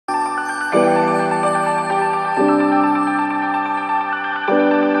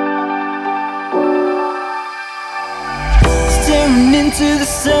into the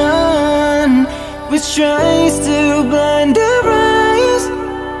sun, which tries to blind our eyes.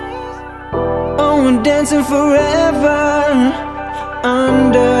 Oh, we're dancing forever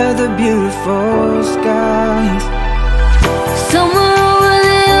under the beautiful skies. Somewhere over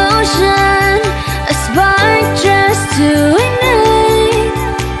the ocean, a spark just to ignite.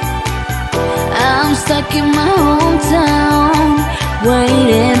 I'm stuck in my hometown,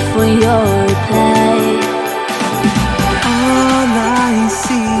 waiting for your reply. All I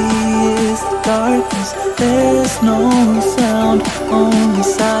see is the darkness. There's no sound, only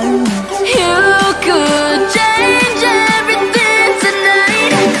silence. You could change everything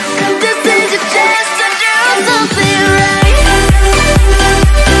tonight. This is your chance to do something right.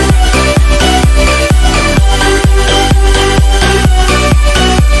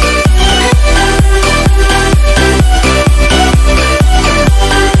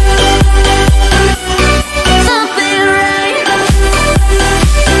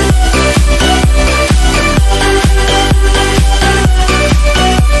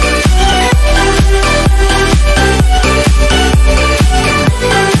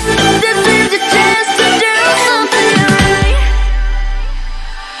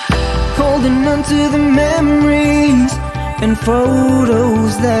 To the memories and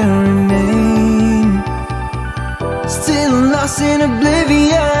photos that remain, still lost in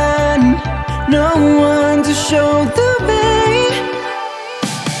oblivion, no one to show the way.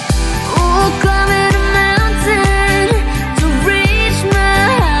 Oh, climbing a mountain to reach my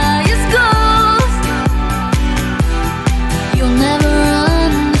highest goals. You'll never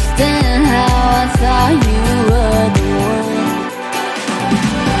understand how I thought you were the one.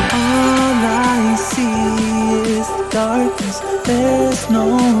 Darkness, there's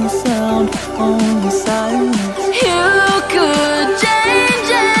no sound, only silence. You could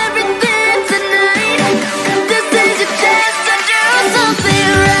change everything tonight. This is your chance to do something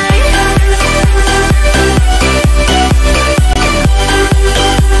right.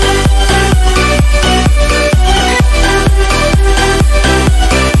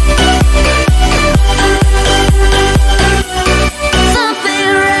 Something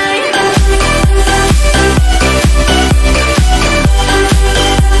right.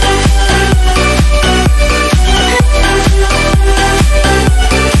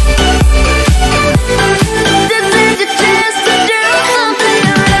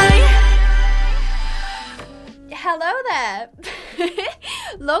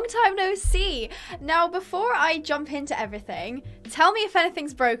 Long time no see. Now, before I jump into everything, tell me if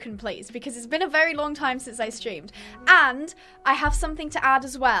anything's broken, please, because it's been a very long time since I streamed. And I have something to add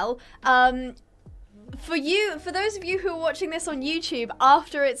as well. For those of you who are watching this on YouTube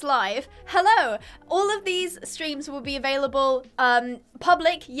after it's live, hello! All of these streams will be available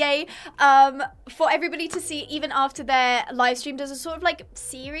public, yay, for everybody to see even after their live stream. There's a sort of like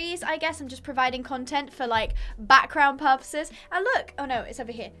series, I guess. I'm just providing content for like background purposes. And look, oh no, it's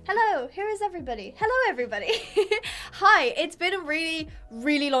over here. Hello, here is everybody. Hello, everybody. Hi, it's been a really,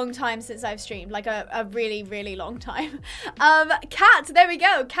 really long time since I've streamed, like a really, really long time. Kat, there we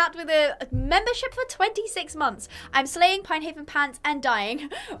go. Kat with a membership for 26 months. I'm slaying Pinehaven pants and dying.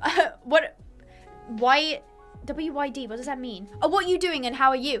 Why? WYD, what does that mean? Oh, what are you doing and how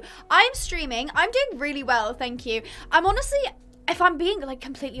are you? I'm streaming. I'm doing really well, thank you. I'm honestly, if I'm being like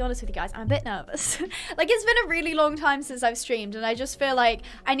completely honest with you guys, I'm a bit nervous. Like, it's been a really long time since I've streamed, and I just feel like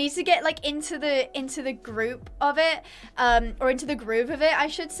I need to get like into the group of it, or into the groove of it, I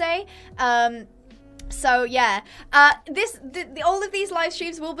should say. So yeah, all of these live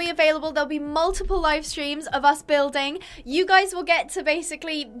streams will be available. There'll be multiple live streams of us building. You guys will get to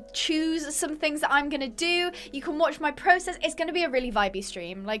basically choose some things that I'm gonna do. You can watch my process. It's gonna be a really vibey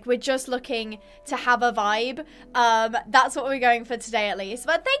stream. Like, we're just looking to have a vibe. That's what we're going for today at least.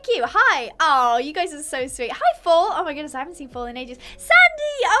 But thank you. Hi. Oh, you guys are so sweet. Hi, Fall. Oh my goodness, I haven't seen Fall in ages.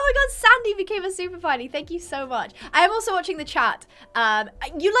 Sandy. Oh my god, Sandy became a super fanny. Thank you so much. I am also watching the chat.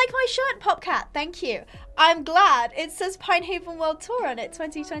 You like my shirt, Popcat? Thank you. I'm glad. It says Pinehaven World Tour on it,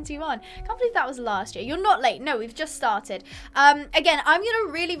 2021. Can't believe that was last year. You're not late. No, we've just started. Again, I'm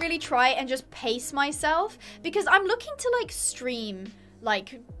gonna really, really try and just pace myself, because I'm looking to like stream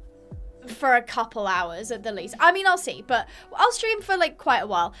like for a couple hours at the least. I mean, I'll see, but I'll stream for like quite a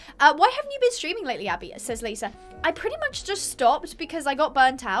while. Why haven't you been streaming lately, Abby? Says Lisa. I pretty much just stopped because I got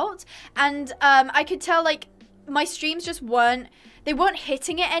burnt out, and I could tell like my streams just weren't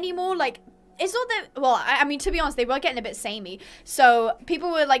hitting it anymore. Like, it's not that, well, I mean, to be honest, they were getting a bit samey. So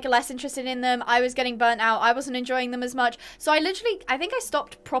people were like less interested in them. I was getting burnt out. I wasn't enjoying them as much. So I think I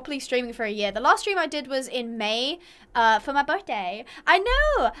stopped properly streaming for a year. The last stream I did was in May for my birthday. I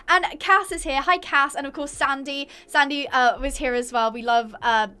know. And Cass is here. Hi, Cass. And of course, Sandy. Sandy was here as well. We love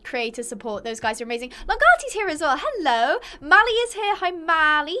creator support. Those guys are amazing. Longati's here as well. Hello. Mally is here. Hi,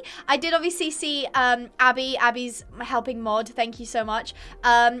 Mally. I did obviously see Abby. Abby's my helping mod. Thank you so much.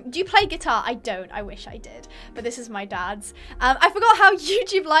 Do you play guitar? I don't. I wish I did. But this is my dad's. I forgot how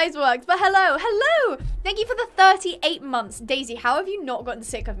YouTube Lives works. But hello. Hello. Thank you for the 38 months. Daisy, how have you not gotten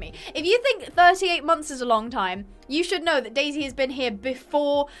sick of me? If you think 38 months is a long time, you should know that Daisy has been here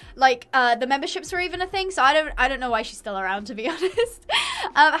before, like, the memberships were even a thing. So I don't know why she's still around, to be honest.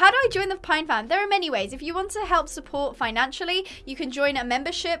 How do I join the Pine Fam? There are many ways. If you want to help support financially, you can join a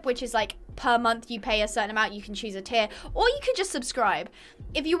membership, which is like per month you pay a certain amount. You can choose a tier, or you can just subscribe.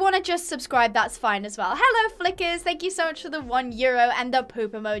 If you want to just subscribe, that's fine as well. Hello, Flickers. Thank you so much for the €1 and the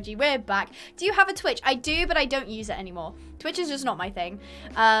poop emoji. We're back. Do you have a Twitch? I do, but I don't use it anymore. Twitch is just not my thing.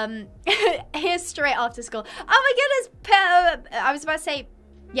 Here's straight after school. Oh my goodness. I was about to say,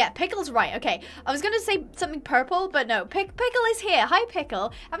 yeah, Pickle's right. Okay, I was going to say something purple, but no. Pickle is here. Hi,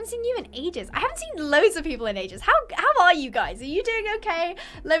 Pickle. I haven't seen you in ages. I haven't seen loads of people in ages. How are you guys? Are you doing okay?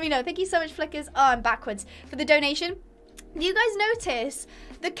 Let me know. Thank you so much, Flickers. Oh, I'm backwards for the donation. Do you guys notice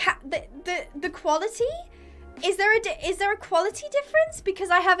the quality? Is there a quality difference because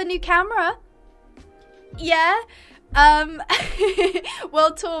I have a new camera? Yeah.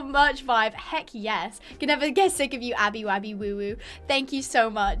 World Tour merch vibe. Heck yes. Can never get sick of you, Abby Wabby Woo Woo. Thank you so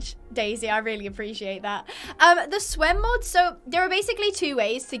much, Daisy. I really appreciate that. The SWEM mod, so there are basically two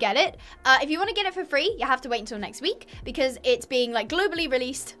ways to get it. If you want to get it for free, you have to wait until next week because it's being like globally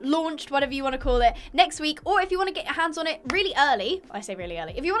released, launched, whatever you want to call it, next week. Or if you want to get your hands on it really early, I say really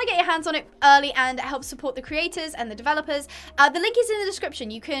early, if you want to get your hands on it early and help support the creators and the developers, the link is in the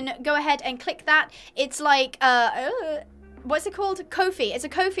description. You can go ahead and click that. It's like, what's it called? Ko-fi. It's a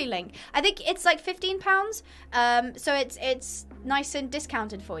Ko-fi link. I think it's like £15. So it's nice and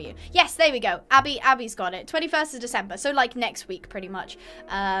discounted for you. Yes, there we go. Abby's got it. 21st of December. So like next week, pretty much.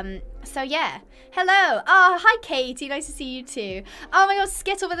 So yeah. Hello. Oh, hi, Katie. Nice to see you too. Oh my God,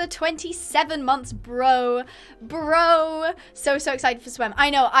 Skittle with the 27 months, bro. Bro. So excited for SWEM. I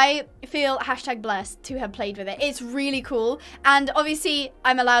know. I feel #blessed to have played with it. It's really cool. And obviously,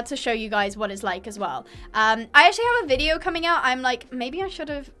 I'm allowed to show you guys what it's like as well. I actually have a video coming out. I'm like, maybe I should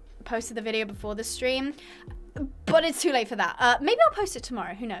have posted the video before the stream. But it's too late for that. Maybe I'll post it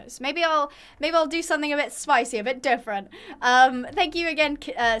tomorrow. Who knows? Maybe I'll do something a bit spicy, a bit different. Thank you again.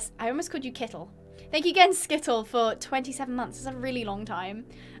 I almost called you Kittle. Thank you again, Skittle, for 27 months. It's a really long time.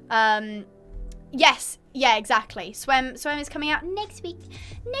 Yes. Yeah, exactly. SWEM is coming out next week.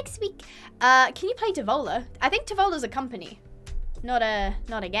 Next week. Can you play Tavola? I think Tavola's a company, not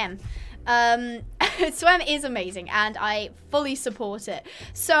a game. SWEM is amazing and I fully support it.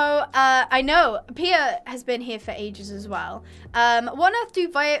 So I know Pia has been here for ages as well. What on earth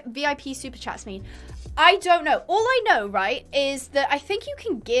do VIP super chats mean? I don't know. All I know, right, is that I think you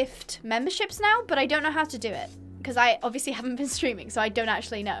can gift memberships now, but I don't know how to do it because I obviously haven't been streaming, so I don't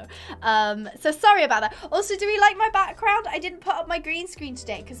actually know. So sorry about that. Also, do we like my background? I didn't put up my green screen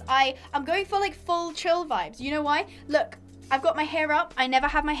today because I'm going for like full chill vibes. You know why? Look, I've got my hair up. I never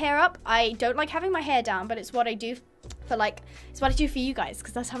have my hair up. I don't like having my hair down, but it's what I do for like, it's what I do for you guys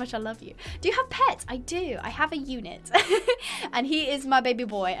because that's how much I love you. Do you have pets? I do. I have a unit. And he is my baby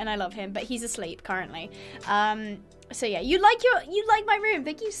boy and I love him, but he's asleep currently. So yeah, you like my room.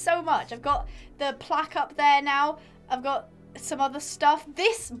 Thank you so much. I've got the plaque up there now. I've got some other stuff.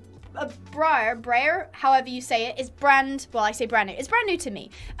 This Briar, however you say it, is brand, well, I say brand new. It's brand new to me.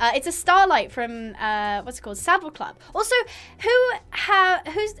 It's a Starlight from, what's it called? Saddle Club. Also,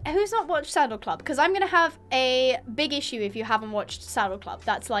 who's not watched Saddle Club? Because I'm going to have a big issue if you haven't watched Saddle Club.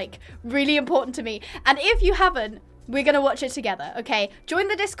 That's, like, really important to me. And if you haven't, we're going to watch it together, okay? Join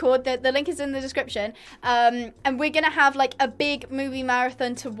the Discord. The link is in the description. And we're going to have, like, a big movie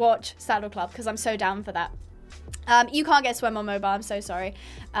marathon to watch Saddle Club because I'm so down for that. You can't get SWEM on mobile, I'm so sorry.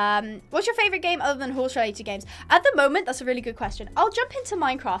 What's your favorite game other than horse-related games? At the moment, that's a really good question. I'll jump into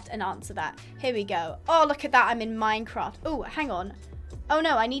Minecraft and answer that. Here we go. Oh, look at that, I'm in Minecraft. Oh, hang on. Oh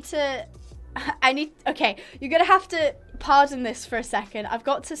no, okay, you're gonna have to pardon this for a second. I've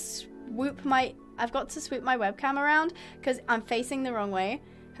got to swoop my webcam around because I'm facing the wrong way.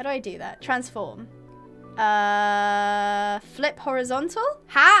 How do I do that? Transform. Flip horizontal?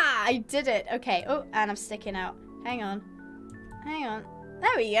 Ha! I did it. Okay. Oh, and I'm sticking out. Hang on.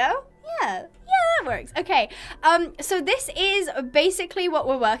 There we go. Yeah, that it works. Okay, so this is basically what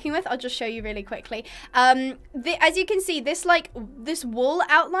we're working with. I'll just show you really quickly. As you can see, this wall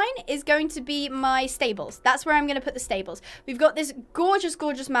outline is going to be my stables. That's where I'm going to put the stables. We've got this gorgeous,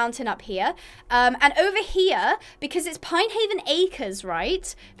 gorgeous mountain up here. And over here, because it's Pinehaven Acres,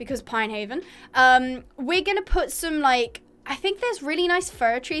 right? Because Pinehaven, we're going to put some, like, I think there's really nice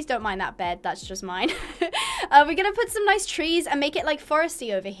fir trees. Don't mind that bed, that's just mine. We're gonna put some nice trees and make it like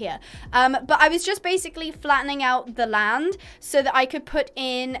foresty over here. But I was just basically flattening out the land so that I could put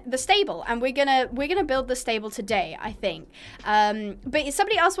in the stable, and we're gonna build the stable today, I think. But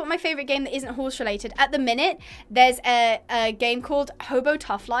somebody asked what my favorite game that isn't horse related. At the minute, there's a game called Hobo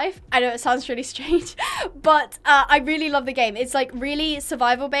Tough Life. I know it sounds really strange, but I really love the game. It's like really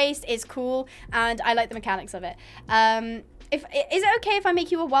survival based. It's cool, and I like the mechanics of it. Is it okay if I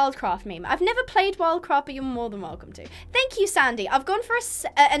make you a Wildcraft meme? I've never played Wildcraft, but you're more than welcome to. Thank you, Sandy. I've gone for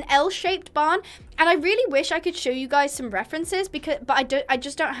an L-shaped barn, and I really wish I could show you guys some references, but I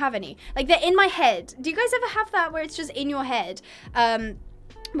just don't have any. Like, they're in my head. Do you guys ever have that where it's just in your head,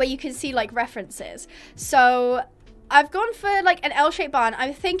 where you can see like references? So I've gone for like an L-shaped barn.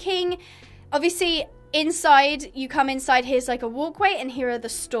 I'm thinking, obviously, inside, you come inside, here's like a walkway, and here are the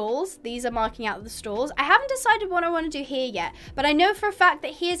stalls. These are marking out the stalls. I haven't decided what I want to do here yet, but I know for a fact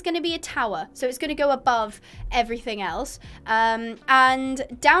that here's going to be a tower, so it's going to go above everything else. And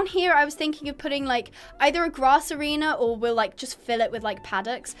down here, I was thinking of putting like either a grass arena, or we'll like just fill it with like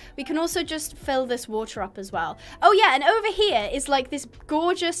paddocks. We can also just fill this water up as well. Oh yeah, and over here is like this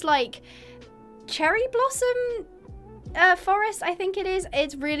gorgeous like cherry blossom forest, I think it is.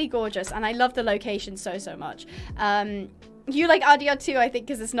 It's really gorgeous, and I love the location so much. You like RDR2, I think,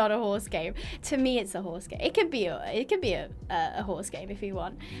 because it's not a horse game. To me, it's a horse game. It could be a horse game if you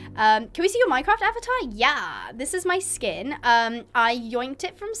want. Can we see your Minecraft avatar? Yeah, this is my skin. I yoinked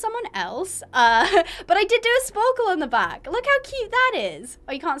it from someone else, but I did do a sporkle on the back. Look how cute that is.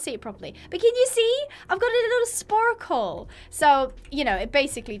 Oh, you can't see it properly, but can you see? I've got a little sporkle. So, you know, it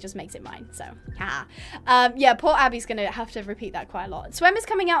basically just makes it mine. So, yeah, poor Abby's gonna have to repeat that quite a lot. SWEM is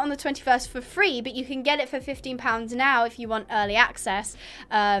coming out on the 21st for free, but you can get it for £15 now if you want early access,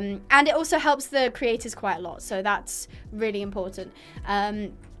 and it also helps the creators quite a lot, so that's really important.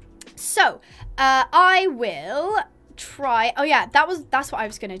 I will try. Oh yeah, that's what I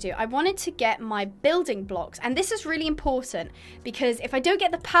was gonna do. I wanted to get my building blocks, and this is really important because if I don't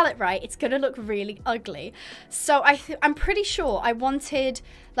get the palette right, it's gonna look really ugly. So I'm pretty sure I wanted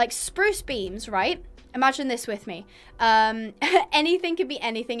like spruce beams, right? Imagine this with me. Anything could be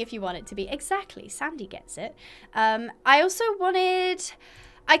anything if you want it to be. Exactly. Sandy gets it. I also wanted...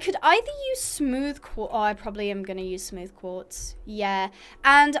 I could either use smooth quartz... Oh, I probably am going to use smooth quartz. Yeah.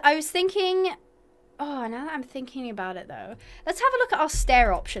 And I was thinking... Oh, now that I'm thinking about it, though. Let's have a look at our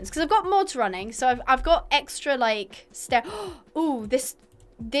stair options. Because I've got mods running. So I've got extra, like, stair... Ooh, this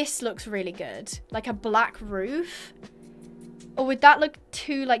looks really good. Like a black roof. Or would that look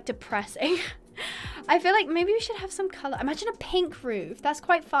too, like, depressing? I feel like maybe we should have some color. Imagine a pink roof. That's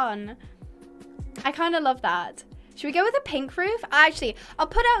quite fun. I kind of love that. Should we go with a pink roof? Actually, I'll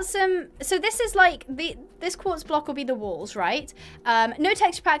put out some... So this is like... This quartz block will be the walls, right? No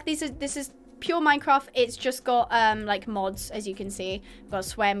texture pack. This is pure Minecraft. It's just got like mods, as you can see. We've got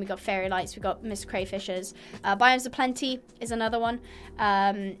SWEM, we've got fairy lights, we've got Mr. Crayfishers. Biomes of Plenty is another one.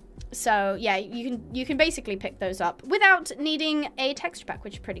 So yeah, you can basically pick those up without needing a texture pack,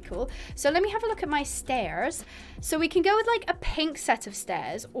 which is pretty cool. So let me have a look at my stairs. So we can go with like a pink set of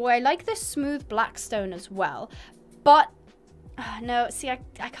stairs, or I like this smooth black stone as well. But no, see, I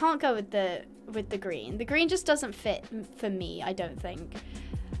can't go with the green. The green just doesn't fit for me, I don't think.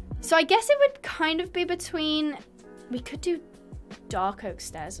 So I guess it would kind of be between... We could do dark oak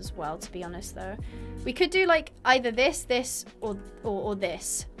stairs as well, to be honest, though. We could do like either this, or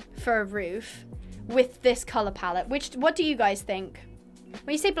this for a roof with this color palette. What do you guys think?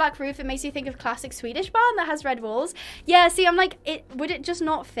 When you say black roof, it makes you think of classic Swedish barn that has red walls. Yeah, see, I'm like, would it just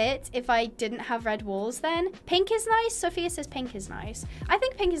not fit if I didn't have red walls then? Pink is nice. Sophia says pink is nice. I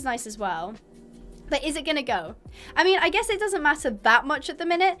think pink is nice as well. But is it gonna go? I mean, I guess it doesn't matter that much at the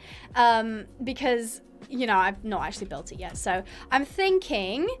minute, because, you know, I've not actually built it yet. So I'm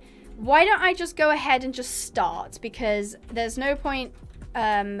thinking, why don't I just go ahead and just start? Because there's no point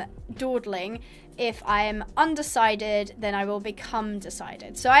dawdling. If I am undecided, then I will become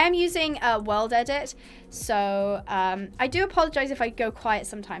decided. So I am using World Edit. So I do apologize if I go quiet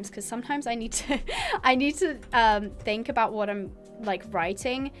sometimes, because sometimes I need to think about what I'm like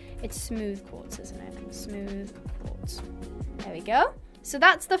writing. It's smooth quartz, isn't it? Smooth quartz. There we go. So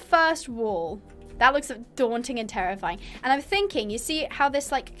that's the first wall. That looks daunting and terrifying. And I'm thinking, you see how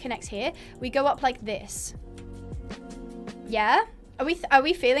this like connects here? We go up like this. Yeah? Are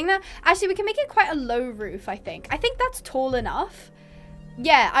we feeling that? Actually, we can make it quite a low roof, I think. I think that's tall enough.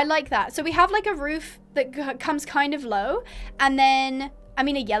 Yeah, I like that. So we have like a roof that comes kind of low, and then, I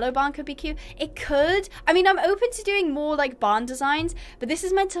mean, a yellow barn could be cute. It could. I mean, I'm open to doing more like barn designs, but this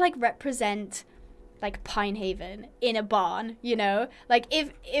is meant to like represent like Pinehaven in a barn, you know? Like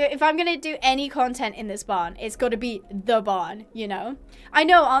if I'm gonna do any content in this barn, it's gotta be the barn, you know? I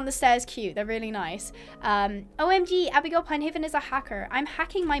know, aren't the stairs cute? They're really nice. OMG, Abigail, Pinehaven is a hacker. I'm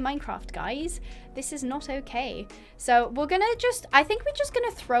hacking my Minecraft, guys. This is not okay. So we're gonna I think we're just gonna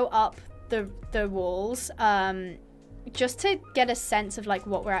throw up the walls, just to get a sense of like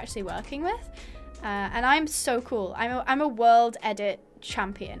what we're actually working with. And I'm so cool. I'm a world edit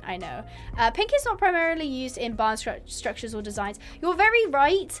champion, I know. Pink is not primarily used in barn structures or designs. You're very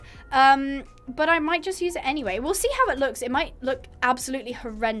right, but I might just use it anyway. We'll see how it looks. It might look absolutely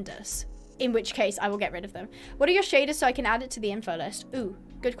horrendous, in which case I will get rid of them. What are your shaders so I can add it to the info list? Ooh,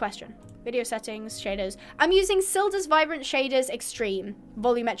 good question. Video settings, shaders. I'm using Silda's Vibrant Shaders Extreme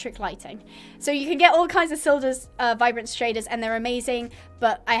volumetric lighting. So you can get all kinds of Silda's Vibrant shaders, and they're amazing,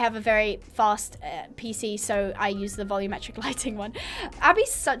 but I have a very fast PC, so I use the volumetric lighting one.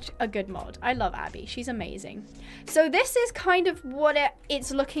 Abby's such a good mod. I love Abby. She's amazing. So this is kind of what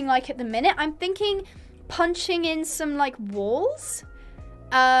it's looking like at the minute. I'm thinking punching in some like walls.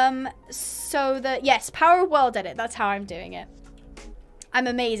 So that, yes, Power of World Edit. That's how I'm doing it. I'm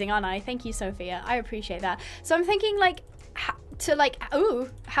amazing, aren't I? Thank you, Sophia. I appreciate that. So I'm thinking like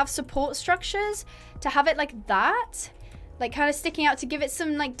have support structures, to have it like that, like kind of sticking out to give it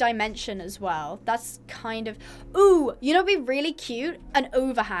some like dimension as well. That's kind of, ooh, you know, it'd be really cute, an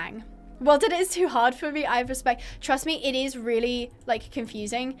overhang. Well, that is too hard for me. I have respect. Trust me, it is really like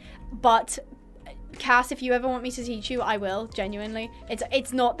confusing, but Cass, if you ever want me to teach you, I will, genuinely.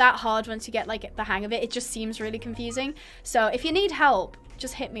 It's not that hard once you get like the hang of it. It just seems really confusing. So if you need help,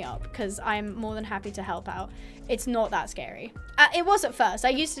 just hit me up, because I'm more than happy to help out. It's not that scary. It was at first. I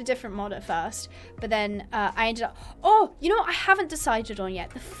used a different mod at first, but then I ended up, oh, you know what I haven't decided on yet?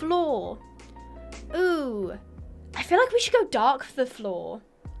 The floor. Ooh, I feel like we should go dark for the floor.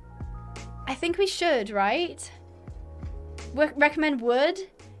 I think we should, right? Recommend wood?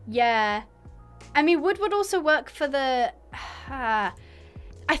 Yeah. I mean, wood would also work for the...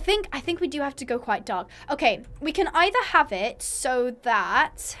 I think we do have to go quite dark. Okay, we can either have it so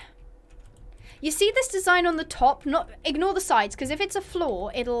that... You see this design on the top? Ignore the sides, because if it's a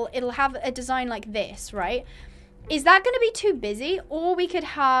floor, it'll have a design like this, right? Is that going to be too busy? Or we could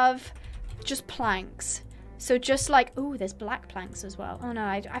have just planks. So just like... Ooh, there's black planks as well. Oh no,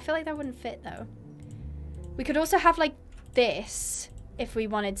 I feel like that wouldn't fit though. We could also have like this, if we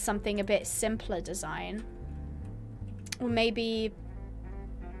wanted something a bit simpler design. Or maybe...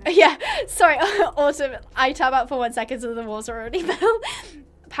 Yeah, sorry, Autumn. I tab out for 1 second so the walls are already built.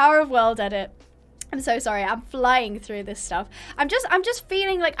 Power of World Edit. I'm so sorry, I'm flying through this stuff. I'm just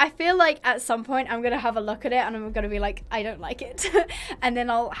feeling like, I feel like at some point I'm gonna have a look at it and I'm gonna be like, I don't like it. And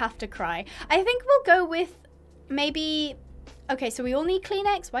then I'll have to cry. I think we'll go with maybe... Okay, so we all need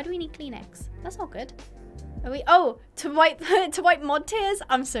Kleenex. Why do we need Kleenex? That's not good. Are we? Oh, to wipe mod tears.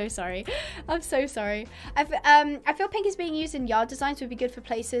 I'm so sorry. I'm so sorry. I feel pink is being used in yard designs would be good for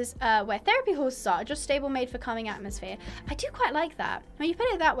places where therapy horses are, just stable, made for calming atmosphere. I do quite like that. When you put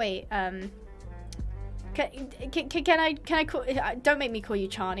it that way, can I call? Don't make me call you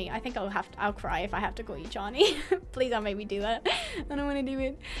Charnie. I think I'll cry if I have to call you Charnie. Please don't make me do that. I don't want to do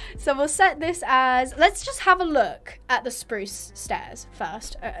it. So we'll set this as, let's just have a look at the spruce stairs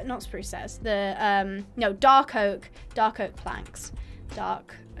first. Not spruce stairs. The no, dark oak planks.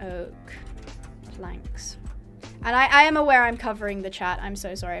 Dark oak planks. And I am aware I'm covering the chat. I'm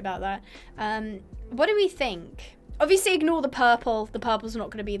so sorry about that. What do we think? Obviously, ignore the purple. The purple's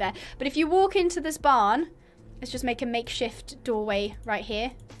not going to be there. But if you walk into this barn, let's just make a makeshift doorway right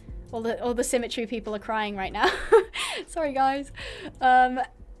here. All the symmetry people are crying right now. Sorry, guys.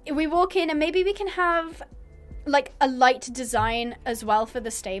 We walk in, and maybe we can have like a light design as well for the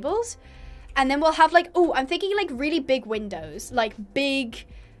stables. And then we'll have like, oh, I'm thinking like really big windows. Like big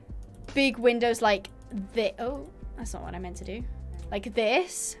windows like this. Oh, that's not what I meant to do. Like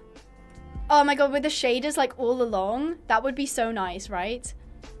this. Oh my god, with the shaders like all along, that would be so nice, right?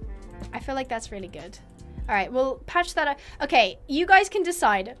 I feel like that's really good. All right, we'll patch that up. Okay, you guys can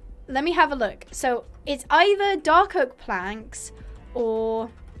decide. Let me have a look. So it's either dark oak planks or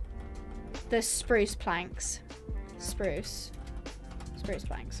the spruce planks. Spruce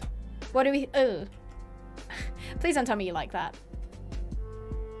planks. What do we... Oh. Please don't tell me you like that.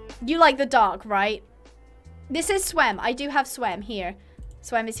 You like the dark, right? This is SWEM. I do have SWEM here.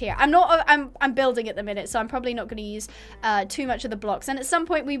 SWEM is here. I'm building at the minute, so I'm probably not going to use too much of the blocks. And at some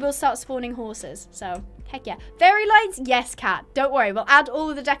point, we will start spawning horses. So, heck yeah. Fairy lights? Yes, Cat. Don't worry. We'll add all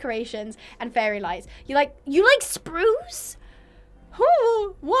of the decorations and fairy lights. You like spruce?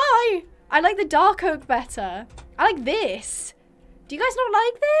 Ooh, why? I like the dark oak better. I like this. Do you guys not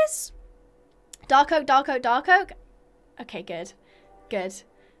like this? Dark oak, dark oak, dark oak? Okay, good. Good.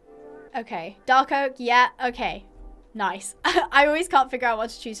 Okay. Dark oak, yeah, okay. Nice. I always can't figure out what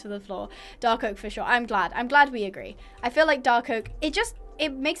to choose for the floor. Dark oak for sure. I'm glad we agree. I feel like dark oak,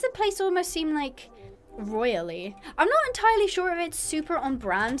 it makes the place almost seem like royally. I'm not entirely sure if it's super on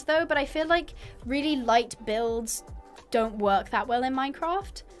brand though, but I feel like really light builds don't work that well in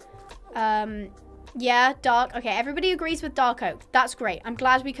Minecraft. Yeah, dark. Okay, everybody agrees with dark oak. That's great. I'm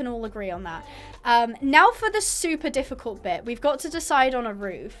glad we can all agree on that. Now for the super difficult bit. We've got to decide on a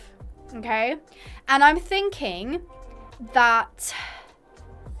roof. Okay? And I'm thinking that...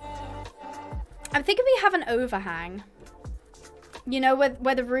 we have an overhang. You know,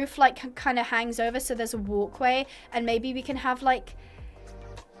 where the roof, like, kind of hangs over, so there's a walkway. And maybe we can have, like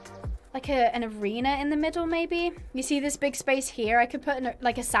an arena in the middle, maybe. You see this big space here? I could put,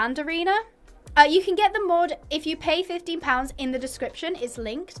 like, a sand arena. You can get the mod if you pay £15 in the description. It's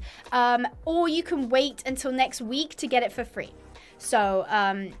linked. Or you can wait until next week to get it for free. So,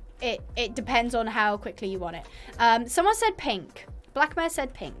 it depends on how quickly you want it. Someone said pink. Blackmare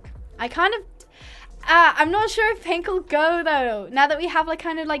said pink. I kind of... I'm not sure if pink will go, though. Now that we have, like,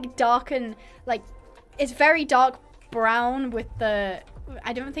 kind of, like, dark and, like... It's very dark brown with the...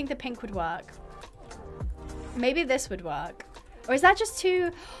 I don't think the pink would work. Maybe this would work. Or is that just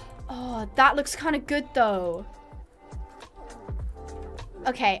too... Oh, that looks kind of good, though.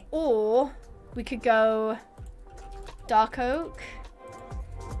 Okay, or we could go dark oak.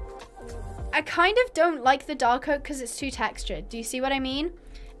 I kind of don't like the dark oak because it's too textured. Do you see what I mean?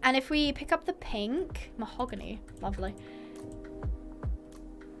 And if we pick up the pink, mahogany, lovely.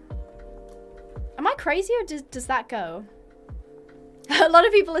 Am I crazy or does that go? A lot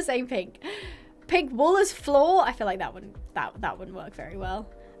of people are saying pink. Pink wool as floor. I feel like that wouldn't work very well.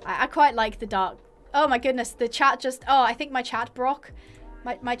 I quite like the dark. Oh my goodness, the chat just... Oh, I think my chat broke.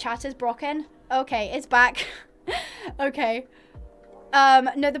 My chat is broken. Okay, it's back. Okay.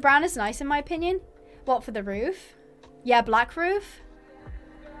 No, the brown is nice in my opinion. What, for the roof? Yeah, black roof.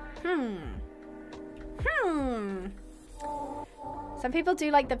 Some people do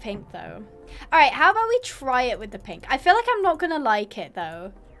like the pink though. Alright, how about we try it with the pink? I feel like I'm not gonna like it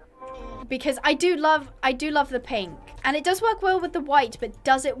though. Because I do love the pink. And it does work well with the white, but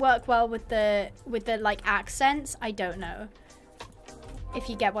does it work well with the like accents? I don't know. If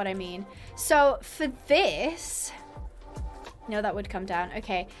you get what I mean. So for this, no, that would come down.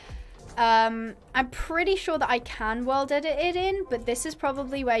 Okay. I'm pretty sure that I can world edit it in, but this is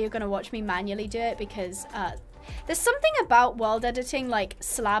probably where you're going to watch me manually do it because there's something about world editing like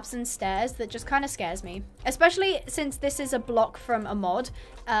slabs and stairs that just kind of scares me. Especially since this is a block from a mod.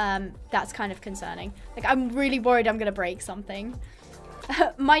 That's kind of concerning. Like, I'm really worried I'm going to break something.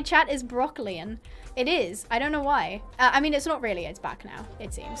 My chat is broccolian. It is. I don't know why. I mean, it's not really. It's back now,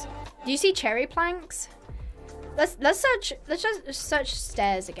 it seems. Do you see cherry planks? Let's just search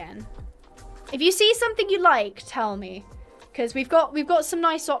stairs again. If you see something you like, tell me. Because we've got some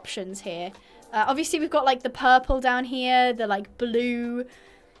nice options here. Obviously, we've got, like, the purple down here, the, like, blue.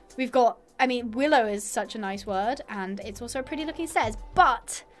 We've got, I mean, willow is such a nice word, and it's also a pretty looking stairs.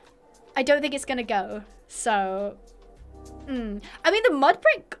 But I don't think it's going to go. So, I mean, the mud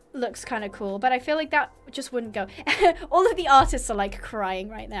brick looks kind of cool, but I feel like that just wouldn't go. All of the artists are, like, crying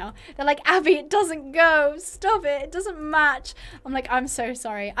right now. They're like, Abby, it doesn't go. Stop it. It doesn't match. I'm like, I'm so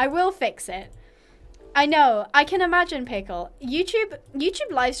sorry. I will fix it. I know. I can imagine, Pickle.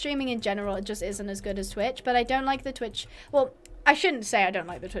 YouTube live streaming in general, it just isn't as good as Twitch, but I don't like the Twitch. Well, I shouldn't say I don't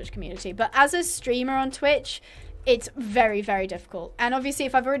like the Twitch community, but as a streamer on Twitch, it's very, very difficult. And obviously,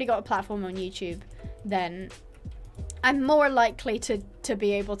 if I've already got a platform on YouTube, then I'm more likely to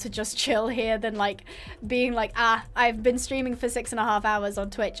be able to just chill here than, like, being like, I've been streaming for 6.5 hours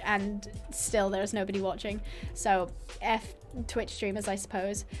on Twitch and still there's nobody watching. So, F Twitch streamers, I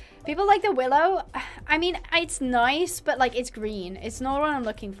suppose. People like the willow. I mean, it's nice, but, like, it's green. It's not what I'm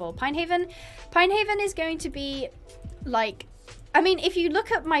looking for. Pinehaven is going to be, like... I mean, if you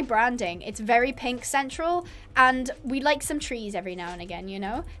look at my branding, it's very pink central, and we like some trees every now and again, you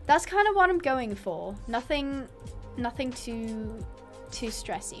know? That's kind of what I'm going for. Nothing too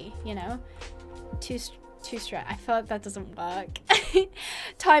stressy, you know? Too stress. I feel like that doesn't work.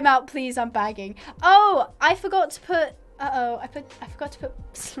 Time out, please. I'm bagging. Oh, I forgot to put Uh-oh, I forgot to put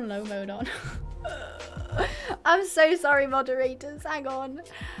slow mode on. I'm so sorry, moderators. Hang on.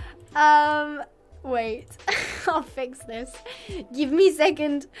 Wait. I'll fix this. Give me a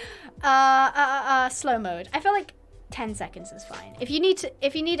second. Slow mode. I feel like 10 seconds is fine. If you need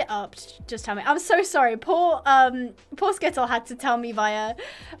it upped, just tell me. I'm so sorry. Poor Skittle had to tell me via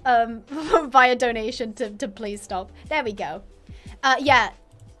via donation to please stop. There we go. Yeah.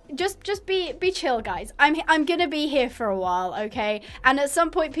 Just be chill, guys. I'm gonna be here for a while, okay? And at some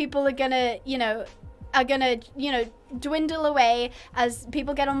point people are gonna, dwindle away as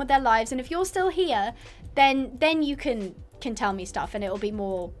people get on with their lives. And if you're still here, then you can tell me stuff and it'll be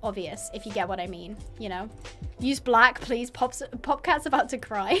more obvious, if you get what I mean, you know? Use black, please. Popcat's about to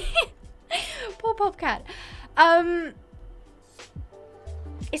cry. Poor Popcat.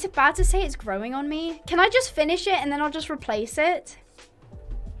 Is it bad to say it's growing on me? Can I just finish it and then I'll just replace it?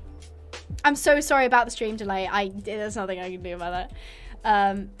 I'm so sorry about the stream delay. There's nothing I can do about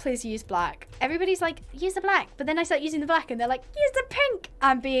that. Please use black. Everybody's like, use the black. But then I start using the black and they're like, use the pink.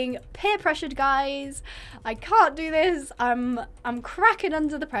 I'm being peer pressured, guys. I can't do this. I'm cracking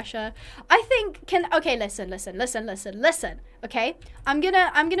under the pressure. I think, okay, listen. Okay? I'm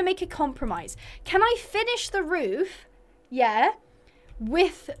gonna make a compromise. Can I finish the roof? Yeah.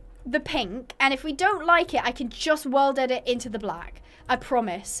 With the pink. And if we don't like it, I can just world edit into the black. I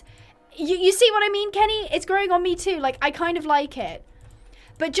promise. You see what I mean, Kenny? It's growing on me too. Like, I kind of like it.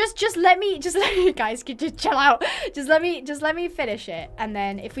 But just let me guys, just chill out. Just let me finish it. And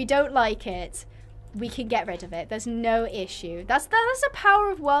then if we don't like it, we can get rid of it. There's no issue. That's the power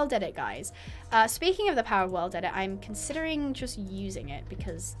of world edit, guys. Speaking of the power of world edit, I'm considering just using it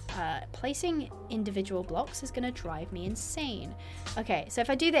because placing individual blocks is gonna drive me insane. Okay, so if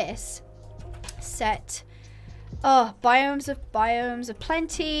I do this, set biomes of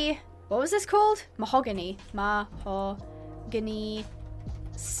plenty. What was this called? Mahogany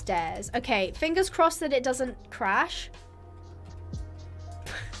stairs. Okay, fingers crossed that it doesn't crash.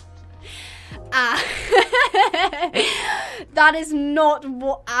 That is not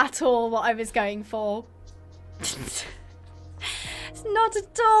at all what I was going for. It's not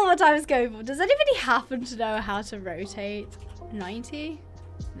at all what I was going for. Does anybody happen to know how to rotate 90?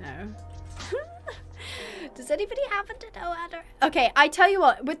 No. Does anybody happen to know how to... Okay, I tell you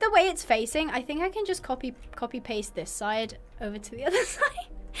what, with the way it's facing, I think I can just copy paste this side over to the other side.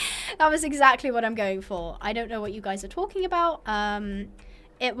 That was exactly what I'm going for. I don't know what you guys are talking about.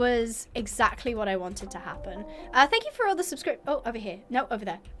 It was exactly what I wanted to happen. Thank you for all the oh, over here. No, over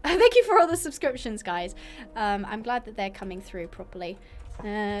there. Thank you for all the subscriptions, guys. I'm glad that they're coming through properly.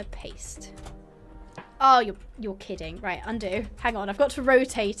 Paste. Oh, you're kidding. Right, undo. Hang on, I've got to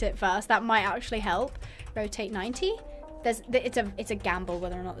rotate it first. That might actually help. Rotate 90. It's a gamble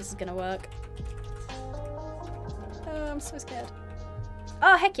whether or not this is gonna work. Oh, I'm so scared.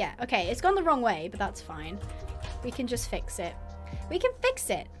 Oh, heck yeah. Okay, it's gone the wrong way, but that's fine. We can just fix it. We can fix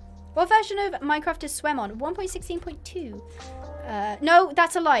it. What version of Minecraft is SWEM on? 1.16.2. No,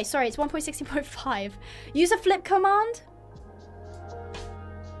 that's a lie. Sorry, it's 1.16.5. Use a flip command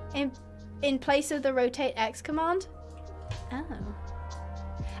in place of the rotate X command. Oh.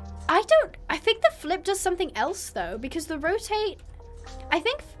 I think the flip does something else though, because the rotate, I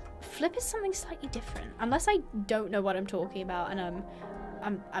think flip is something slightly different, unless I don't know what I'm talking about and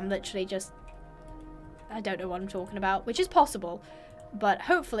I'm literally just, I don't know what I'm talking about, which is possible, but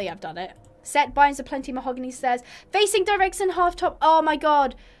hopefully I've done it. Set binds of plenty mahogany stairs, facing directs and half top. Oh my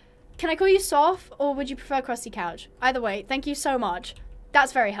god. Can I call you Soft or would you prefer crusty couch? Either way, thank you so much.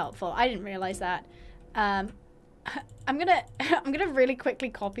 That's very helpful. I didn't realize that. I'm gonna really quickly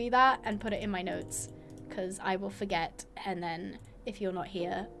copy that and put it in my notes because I will forget, and then if you're not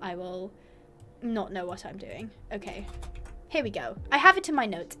here, I will not know what I'm doing. Okay, here we go. I have it in my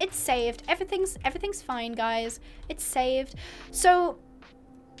notes. It's saved. Everything's fine, guys. It's saved. So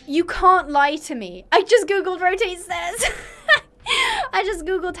you can't lie to me. I just googled rotate stairs. I just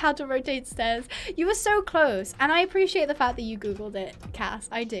googled how to rotate stairs. You were so close, and I appreciate the fact that you googled it, Cass.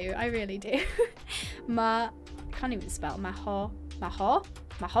 I do. I really do. I can't even spell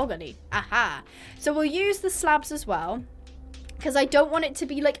mahogany. Aha. So we'll use the slabs as well, because I don't want it to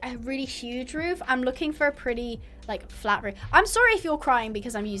be like a really huge roof. I'm looking for a pretty like flat roof. I'm sorry if you're crying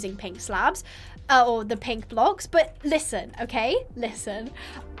because I'm using pink slabs or the pink blocks, but listen, okay? Listen.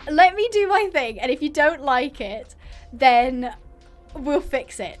 Let me do my thing, and if you don't like it, then we'll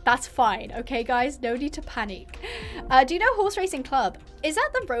fix it. That's fine. Okay, guys? No need to panic. Do you know Horse Racing Club? Is that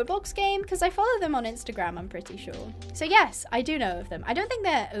the Roblox game? Because I follow them on Instagram, I'm pretty sure. So yes, I do know of them. I don't think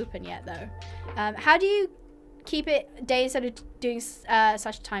they're open yet, though. How do you keep it day instead of doing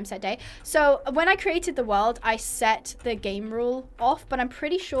slash time set day. So when I created the world, I set the game rule off, but I'm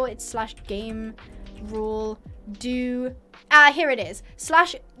pretty sure it's slash game rule do. Here it is.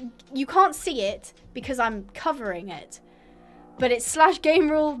 Slash, you can't see it because I'm covering it, but it's slash game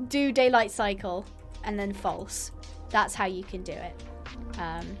rule do daylight cycle and then false. That's how you can do it.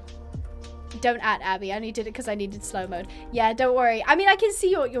 Don't add Abby. I only did it because I needed slow mode. Yeah, don't worry. I mean, I can see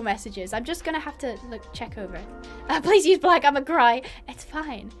your messages. I'm just gonna have to check over it. Please use black. I'm gonna cry. It's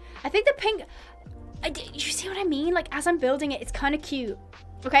fine. I think the pink. You see what I mean? Like, as I'm building it, it's kind of cute.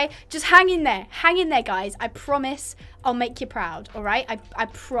 Okay, just hang in there. Hang in there, guys. I promise I'll make you proud. All right, I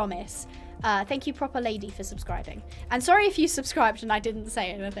promise. Thank you, proper lady, for subscribing. And sorry if you subscribed and I didn't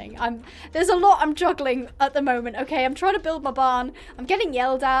say anything. There's a lot I'm juggling at the moment. Okay, I'm trying to build my barn. I'm getting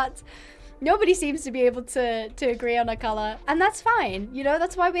yelled at. Nobody seems to be able to agree on a color, and that's fine. You know,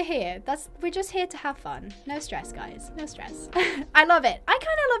 that's why we're here. We're just here to have fun. No stress, guys. No stress. I love it. I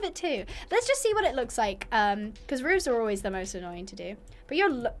kind of love it too. Let's just see what it looks like, because roofs are always the most annoying to do. But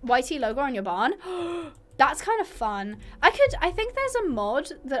your YT logo on your barn, that's kind of fun. I think there's a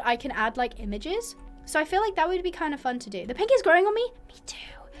mod that I can add like images, so I feel like that would be kind of fun to do. The pink is growing on me. Me too.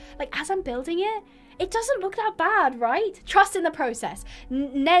 Like, as I'm building it, it doesn't look that bad, right? Trust in the process.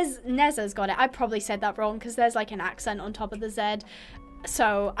 Neza's got it. I probably said that wrong because there's like an accent on top of the Z.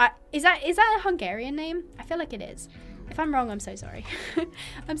 So is that a Hungarian name? I feel like it is. If I'm wrong, I'm so sorry.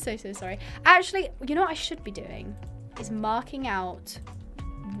 I'm so sorry. Actually, you know what I should be doing is marking out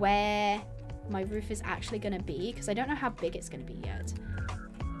where my roof is actually going to be, because I don't know how big it's going to be yet.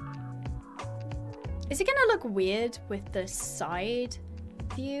 Is it going to look weird with the side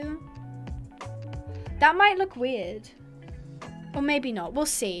view? That might look weird. Or maybe not. We'll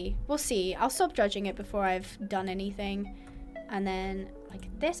see. We'll see. I'll stop judging it before I've done anything. And then, like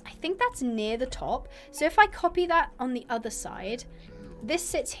this, I think that's near the top. So if I copy that on the other side, this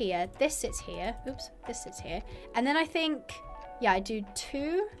sits here, this sits here. Oops, this sits here. And then I think, yeah, I do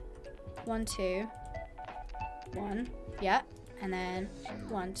 2, 1, 2, 1, yeah. And then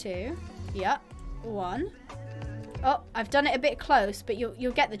 1, 2, yeah, 1. Oh, I've done it a bit close, but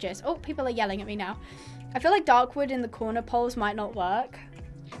you'll get the gist. Oh, people are yelling at me now. I feel like dark wood in the corner poles might not work.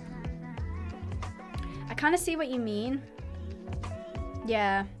 I kind of see what you mean.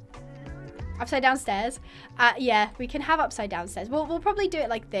 Yeah. Upside down stairs. Yeah, we can have upside down stairs. We'll probably do it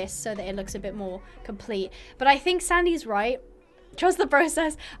like this so that it looks a bit more complete. But I think Sandy's right. Trust the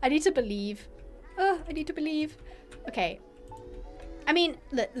process. I need to believe. Oh, I need to believe. Okay. I mean,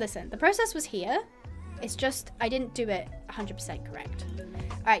 listen. The process was here. It's just I didn't do it 100% correct. All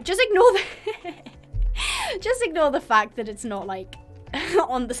right, just ignore the just ignore the fact that it's not like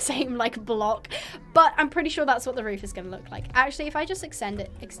on the same like block, but I'm pretty sure that's what the roof is going to look like. Actually, if I just ascend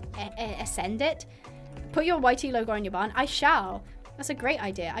it, put your YT logo on your barn. I shall. That's a great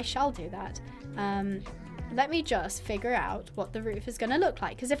idea. I shall do that. Let me just figure out what the roof is going to look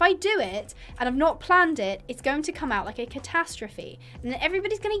like, because if I do it and I've not planned it, it's going to come out like a catastrophe, and then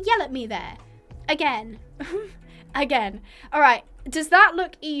everybody's going to yell at me there. Again. Again. Alright, does that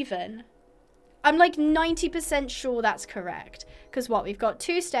look even? I'm like 90% sure that's correct. Because what? We've got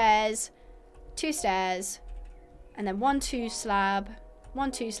 2 stairs, and then 1, 2 slab,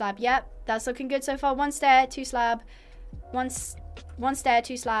 1, 2 slab. Yep, that's looking good so far. 1 stair, 2 slab, 1 stair,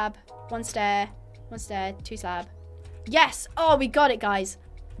 2 slab, 1 stair, 1 stair, 2 slab. Yes! Oh, we got it, guys.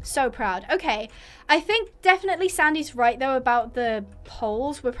 So proud. Okay, I think definitely Sandy's right though about the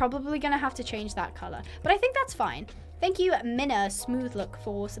poles. We're probably gonna have to change that color, but I think that's fine. Thank you, Minna Smooth Look,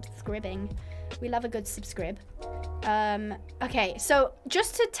 for subscribing. We love a good subscribe. Okay, so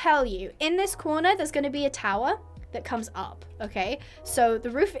just to tell you, in this corner there's gonna be a tower that comes up. Okay, so the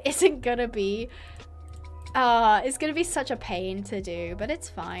roof isn't gonna be it's gonna be such a pain to do, but it's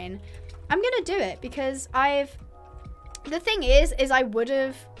fine. I'm gonna do it because the thing is I would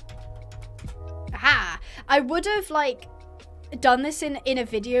have like done this in a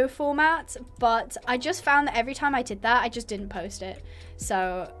video format, but I just found that every time I did that, I just didn't post it.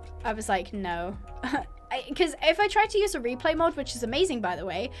 So I was like, no. Because if I tried to use a replay mod, which is amazing, by the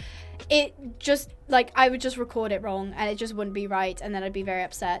way, it just, like, I would just record it wrong and it just wouldn't be right, and then I'd be very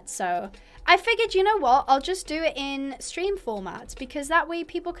upset. So I figured, you know what, I'll just do it in stream format, because that way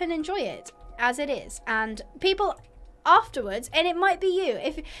people can enjoy it as it is. And people afterwards, and it might be you,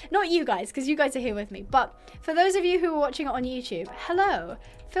 if not you guys, because you guys are here with me, but for those of you who are watching it on YouTube, hello,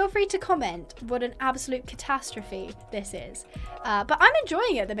 feel free to comment what an absolute catastrophe this is. But I'm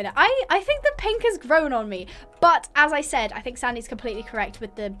enjoying it at the minute. I think the pink has grown on me, but as I said, I think Sandy's completely correct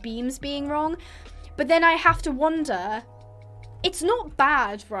with the beams being wrong. But then I have to wonder, it's not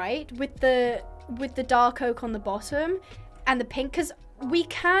bad, right? With the dark oak on the bottom and the pink, because we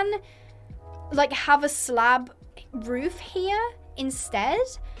can like have a slab roof here instead,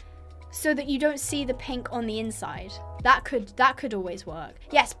 so that you don't see the pink on the inside. That could always work.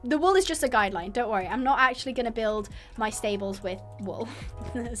 Yes, the wool is just a guideline. Don't worry. I'm not actually going to build my stables with wool.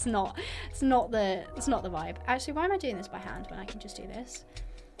 It's not the vibe. Actually, why am I doing this by hand when I can just do this?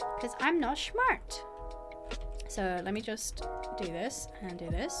 Because I'm not smart. So let me just do this and do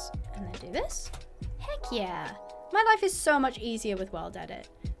this and then do this. Heck yeah. My life is so much easier with world edit.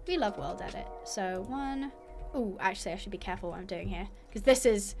 We love world edit. So one. Ooh, actually I should be careful what I'm doing here, because this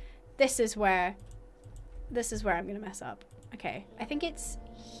is where I'm gonna mess up. Okay, I think it's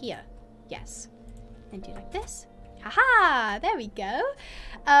here. Yes. Then do like this. Haha! There we go.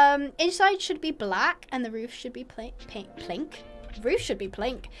 Inside should be black and the roof should be plink. Roof should be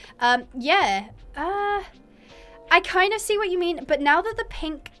plink. Yeah. I kind of see what you mean, but now that the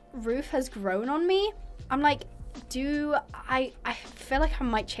pink roof has grown on me, I'm like, I feel like I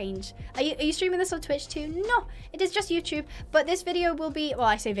might change. Are you streaming this on Twitch too? No, it is just YouTube. But this video will be, well,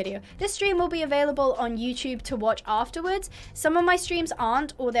 I say video. This stream will be available on YouTube to watch afterwards. Some of my streams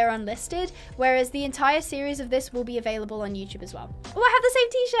aren't, or they're unlisted, whereas the entire series of this will be available on YouTube as well. Oh, I have the same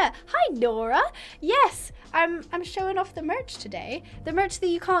t-shirt. Hi, Nora. Yes, I'm showing off the merch today. The merch that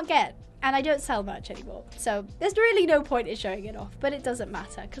you can't get. And I don't sell merch anymore, so there's really no point in showing it off, but it doesn't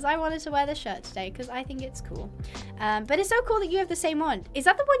matter because I wanted to wear the shirt today because I think it's cool. But it's so cool that you have the same one. Is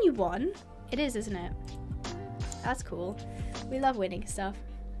that the one you won? It is, isn't it? That's cool. We love winning stuff.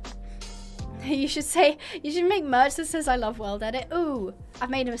 You should make merch that says I love world edit. Ooh,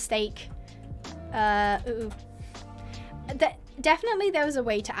 I've made a mistake. Ooh. Definitely there was a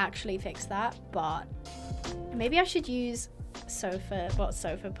way to actually fix that, but maybe I should use sofa. What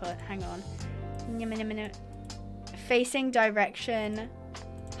sofa put? Hang on. Facing direction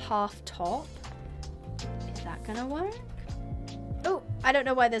half top. Is that gonna work? Oh, I don't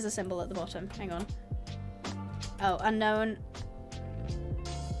know why there's a symbol at the bottom. Hang on. Oh, unknown.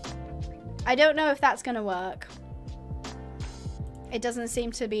 I don't know if that's gonna work. It doesn't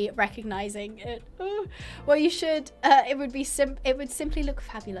seem to be recognizing it. Oh. Well, you should. It would simply look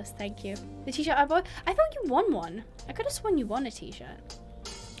fabulous. Thank you. The t-shirt I bought. I thought you won one. I could have sworn you won a t-shirt.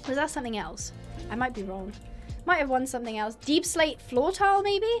 Was that something else? I might be wrong. Might have won something else. Deep slate floor tile,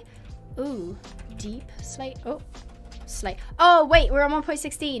 maybe? Ooh, deep slate. Oh, slate. Oh, wait, we're on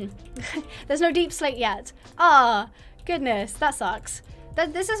 1.16. There's no deep slate yet. Ah, goodness, that sucks.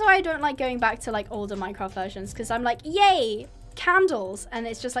 This is why I don't like going back to like older Minecraft versions, because I'm like, yay, candles, and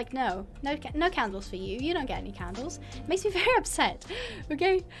it's just like, no candles for you. You don't get any candles. It makes me very upset.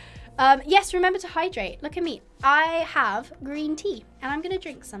 Okay. Yes, remember to hydrate. Look at me. I have green tea, and I'm gonna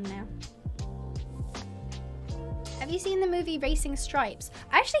drink some now. Have you seen the movie Racing Stripes?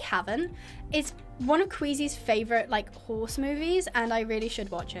 I actually haven't. It's one of Queasy's favorite like horse movies, and I really should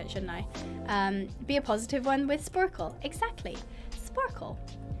watch it, shouldn't I? Be a positive one with Sparkle. Exactly. Sparkle.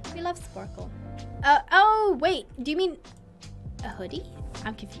 We love Sparkle. Oh, wait. Do you mean a hoodie?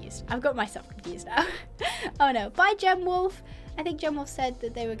 I'm confused. I've got myself confused now. Oh no. Bye, Gem Wolf. I think Gem Wolf said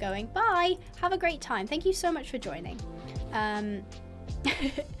that they were going. Bye. Have a great time. Thank you so much for joining.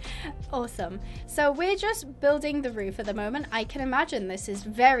 Awesome. So we're just building the roof at the moment. I can imagine this is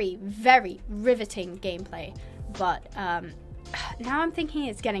very, very riveting gameplay. But now I'm thinking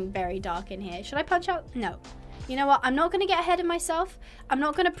it's getting very dark in here. Should I punch out? No. You know what? I'm not going to get ahead of myself. I'm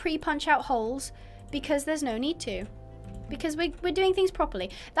not going to pre-punch out holes because there's no need to. Because we're doing things properly.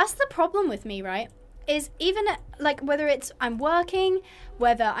 That's the problem with me, right? Is even like whether it's I'm working,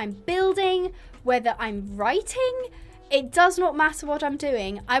 whether I'm building, whether I'm writing, it does not matter what I'm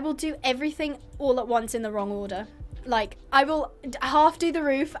doing. I will do everything all at once in the wrong order. Like, I will half do the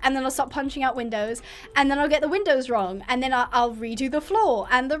roof, and then I'll start punching out windows, and then I'll get the windows wrong, and then I'll redo the floor,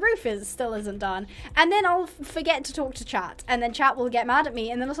 and the roof still isn't done. And then I'll forget to talk to chat, and then chat will get mad at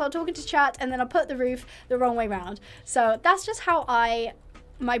me, and then I'll start talking to chat, and then I'll put the roof the wrong way round. So that's just how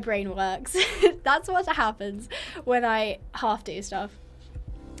my brain works. That's what happens when I half do stuff.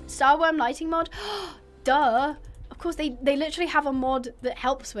 Starworm lighting mod? Duh. Of course, they literally have a mod that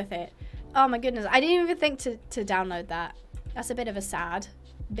helps with it. Oh my goodness, I didn't even think to download that. That's a bit of a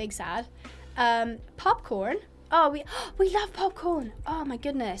big sad. Popcorn. Oh, we love popcorn. Oh my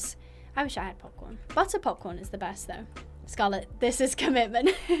goodness. I wish I had popcorn. Butter popcorn is the best though. Scarlett, this is commitment.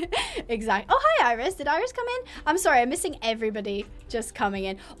 Exactly. Oh, hi Iris. Did Iris come in? I'm sorry, I'm missing everybody just coming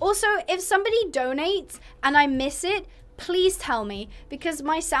in. Also, if somebody donates and I miss it, please tell me, because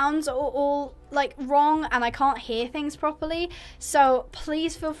my sounds are all like wrong and I can't hear things properly. So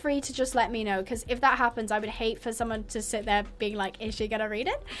please feel free to just let me know, because if that happens, I would hate for someone to sit there being like, is she gonna read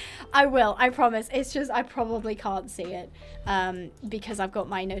it? I will, I promise. It's just I probably can't see it because I've got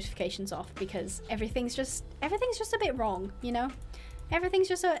my notifications off, because everything's just a bit wrong, you know? Everything's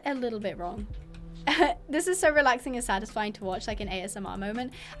just a little bit wrong. This is so relaxing and satisfying to watch, like an ASMR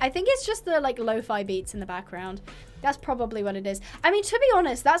moment. I think it's just the like lo-fi beats in the background. That's probably what it is. I mean, to be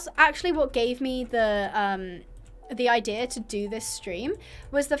honest, that's actually what gave me the idea to do this stream,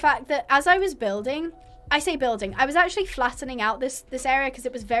 was the fact that as I was building, I was actually flattening out this area, because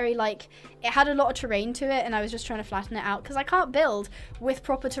it was very like, it had a lot of terrain to it, and I was just trying to flatten it out because I can't build with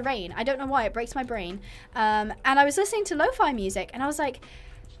proper terrain. I don't know why, it breaks my brain. And I was listening to lo-fi music and I was like,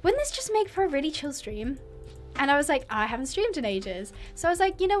 wouldn't this just make for a really chill stream? And I was like, I haven't streamed in ages. So I was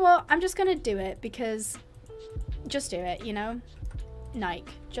like, you know what? I'm just gonna do it, because just do it, you know?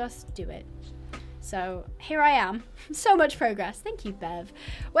 Nike, just do it. So here I am. So much progress. Thank you, Bev.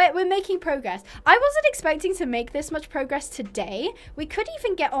 We're making progress. I wasn't expecting to make this much progress today. We could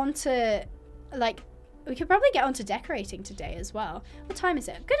even get on to, like, we could probably get on to decorating today as well. What time is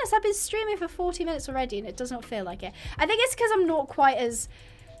it? Goodness, I've been streaming for 40 minutes already and it does not feel like it. I think it's because I'm not quite as,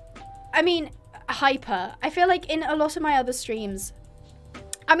 I mean, hyper. I feel like in a lot of my other streams,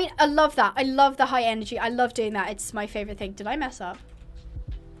 I mean, I love that. I love the high energy. I love doing that. It's my favorite thing. Did I mess up?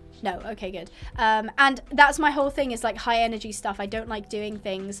 No. Okay, good. And that's my whole thing, is like high energy stuff. I don't like doing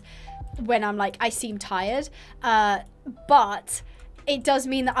things when I'm like, I seem tired. But it does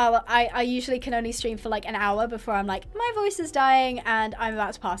mean that I usually can only stream for like an hour before I'm like, my voice is dying and I'm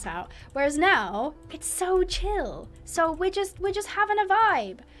about to pass out. Whereas now, it's so chill. So we're just having a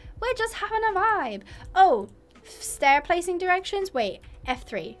vibe. We're just having a vibe. Oh, stair placing directions? Wait,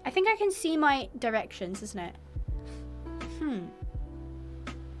 F3. I think I can see my directions, isn't it?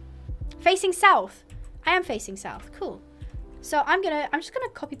 Facing south. I am facing south. Cool. So I'm just gonna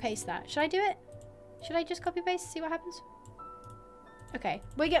copy paste that. Should I do it? Should I just copy paste, see what happens? Okay,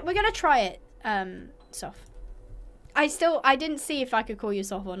 we're gonna try it, Soph. I didn't see if I could call you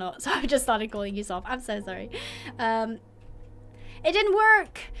Soph or not, so I just started calling you Soph. I'm so sorry. It didn't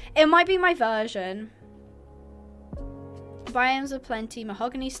work. It might be my version. Biomes of plenty,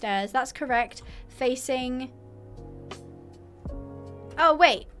 mahogany stairs. That's correct. Facing. Oh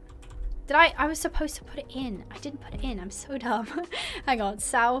wait, did I was supposed to put it in. I didn't put it in. I'm so dumb. Hang on,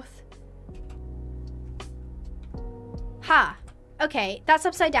 south. Ha. Okay, that's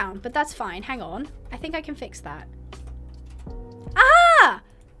upside down, but that's fine. Hang on. I think I can fix that. Ah!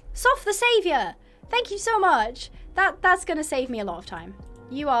 Soph the Savior! Thank you so much. That's gonna save me a lot of time.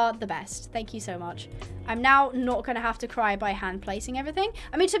 You are the best. Thank you so much. I'm now not gonna have to cry by hand placing everything.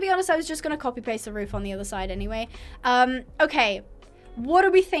 I mean, to be honest, I was just gonna copy paste the roof on the other side anyway. Okay. What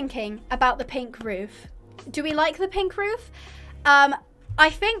are we thinking about the pink roof? Do we like the pink roof? I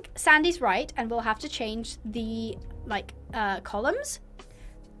think Sandy's right, and we'll have to change the like columns,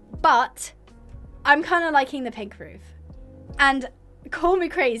 but I'm kind of liking the pink roof. And call me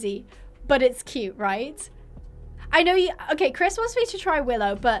crazy, but it's cute, right? I know you. Okay, Chris wants me to try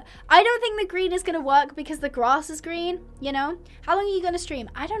willow, but I don't think the green is gonna work because the grass is green, you know? How long are you gonna stream?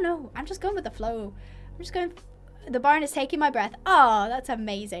 I don't know. I'm just going with the flow. I'm just going. The barn is taking my breath. Oh, that's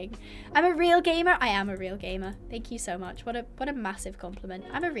amazing. I'm a real gamer. I am a real gamer. Thank you so much. What a massive compliment.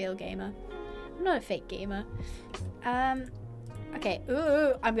 I'm a real gamer. I'm not a fake gamer. Okay.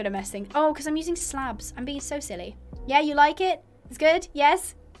 Ooh, I'm gonna mess things. Oh, because I'm using slabs. I'm being so silly. Yeah, you like it? It's good?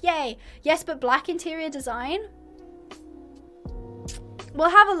 Yes? Yay. Yes, but black interior design? We'll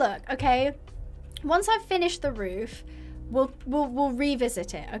have a look, okay? Once I've finished the roof, we'll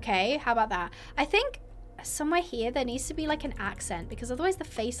revisit it, okay? How about that? I think somewhere here there needs to be like an accent, because otherwise the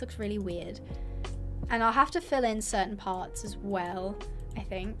face looks really weird. And I'll have to fill in certain parts as well, I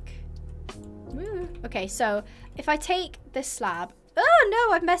think. Woo. Okay, so if I take this slab, oh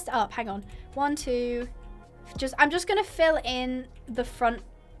no, I've messed it up. Hang on. 1, 2. I'm just gonna fill in the front.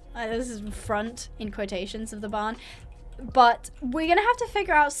 This is front in quotations of the barn, but we're gonna have to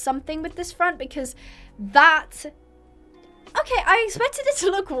figure out something with this front, because that. Okay, I expected it to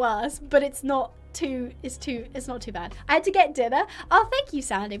look worse, but it's not too. It's not too bad. I had to get dinner. Oh, thank you,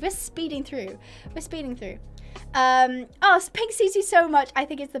 Sandy. We're speeding through. We're speeding through. Oh, pink suits you so much. I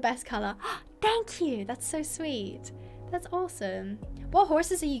think it's the best color. Thank you. That's so sweet. That's awesome. What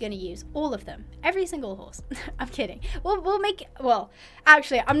horses are you going to use? All of them. Every single horse. I'm kidding. We'll make. Well,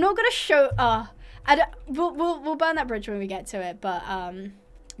 actually, I'm not going to show. We'll burn that bridge when we get to it. But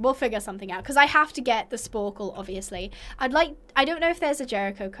We'll figure something out because I have to get the sporkle, obviously. I don't know if there's a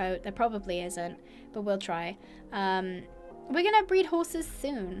Jericho coat. There probably isn't, but we'll try. We're gonna breed horses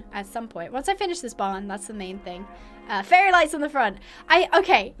soon at some point. Once I finish this barn, that's the main thing. Fairy lights on the front.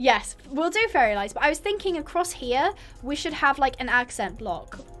 Okay, yes, we'll do fairy lights, but I was thinking across here, we should have like an accent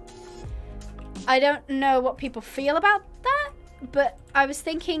block. I don't know what people feel about that, but I was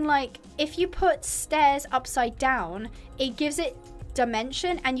thinking like if you put stairs upside down, it gives it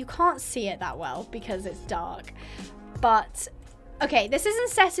dimension and you can't see it that well because it's dark. But okay, this isn't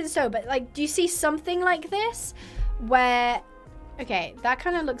set in stone, but like, do you see something like this where, okay, that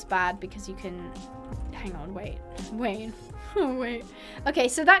kind of looks bad because you can, hang on, wait, oh, wait. Okay,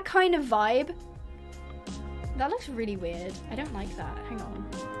 so that kind of vibe, that looks really weird. I don't like that, hang on.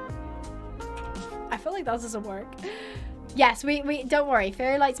 I feel like that doesn't work. Yes, we don't worry,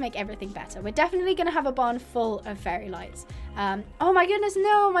 fairy lights make everything better. We're definitely gonna have a barn full of fairy lights. Oh my goodness,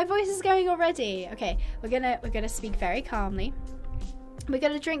 no, my voice is going already. Okay, we're gonna speak very calmly. We're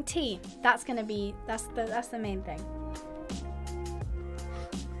gonna drink tea. That's gonna be, that's the main thing.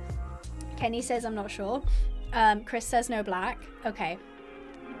 Kenny says I'm not sure. Chris says no black. Okay.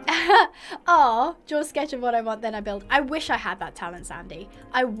 Oh, draw a sketch of what I want, then I build. I wish I had that talent, Sandy.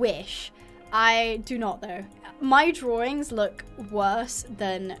 I wish. I do not though. My drawings look worse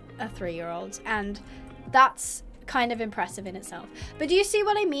than a 3-year-old's, and that's kind of impressive in itself. But do you see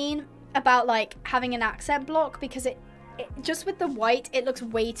what I mean about like having an accent block? Because it just with the white, it looks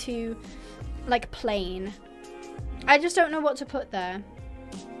way too like plain. I just don't know what to put there.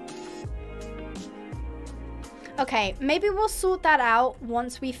 Okay, maybe we'll sort that out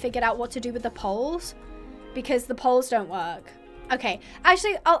once we figured out what to do with the poles, because the poles don't work. Okay,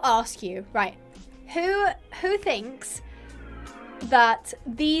 actually, I'll ask you, right, who thinks that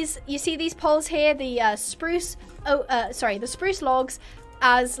these, you see these poles here, the spruce logs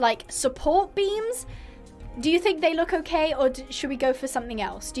as like support beams, do you think they look okay, or should we go for something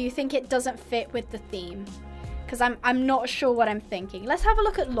else? Do you think it doesn't fit with the theme? Because I'm not sure what I'm thinking. Let's have a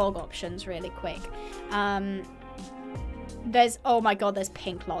look at log options really quick. There's, oh my god, there's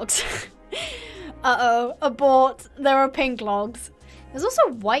pink logs. Uh-oh, abort, there are pink logs. There's also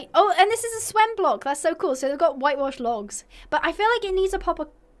white, oh, and this is a SWEM block, that's so cool. So they've got whitewashed logs. But I feel like it needs a proper,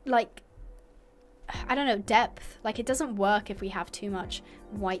 like, I don't know, depth. Like, it doesn't work if we have too much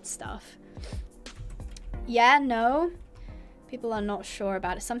white stuff. Yeah, no. People are not sure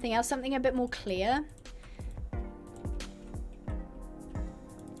about it. Something else, something a bit more clear.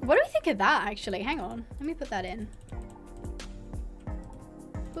 What do we think of that, actually? Hang on, let me put that in.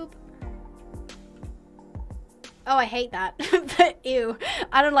 Boop. Oh, I hate that. Ew,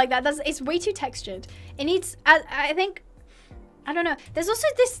 I don't like that. It's way too textured. It needs, I think, I don't know. There's also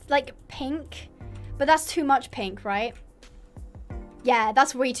this, like, pink, but that's too much pink, right? Yeah,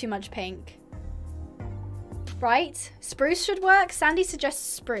 that's way too much pink. Right? Spruce should work. Sandy suggests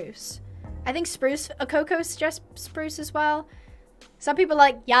spruce. I think spruce, Coco suggests spruce as well. Some people are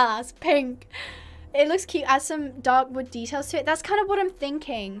like, yes, pink. It looks cute. Add some dark wood details to it. That's kind of what I'm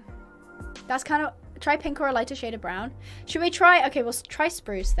thinking. That's kind of, try pink or a lighter shade of brown. Should we try, okay, we'll try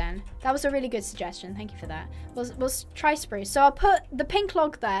spruce then. That was a really good suggestion. Thank you for that. We'll try spruce. So I'll put the pink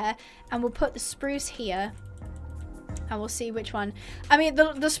log there, and we'll put the spruce here. And we'll see which one. I mean,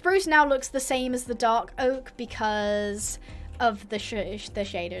 the spruce now looks the same as the dark oak because of the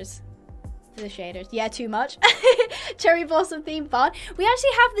shaders. The shaders. Yeah, too much. Cherry blossom theme fun. We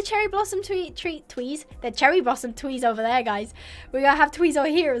actually have the cherry blossom tweez. The cherry blossom tweez over there, guys. We're gonna have tweez over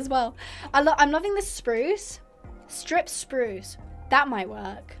here as well. I'm loving the spruce. Strip spruce. That might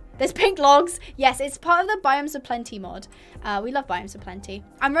work. There's pink logs. Yes, it's part of the Biomes of Plenty mod. We love Biomes of Plenty.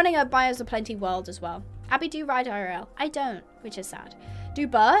 I'm running a Biomes of Plenty world as well. Abby, do you ride IRL? I don't, which is sad. Do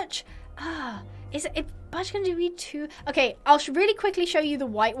birch? Is birch gonna be too... Okay, I'll really quickly show you the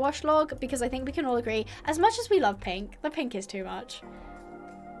whitewash log because I think we can all agree, as much as we love pink, the pink is too much.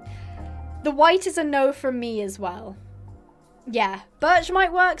 The white is a no from me as well. Yeah, birch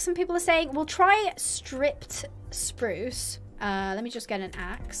might work, some people are saying. We'll try stripped spruce. Let me just get an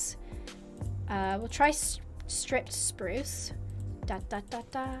axe. We'll try stripped spruce. Da da da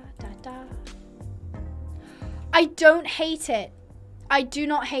da da da. I don't hate it. I do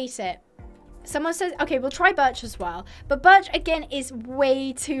not hate it. Someone says, okay, we'll try birch as well. But birch, again, is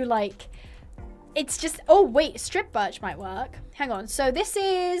way too, like, it's just, oh, wait, strip birch might work. Hang on. So this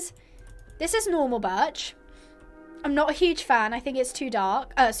is normal birch. I'm not a huge fan. I think it's too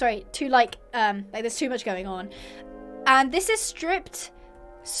dark. Sorry, too, like there's too much going on. And this is stripped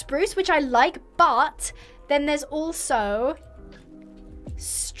spruce, which I like, but then there's also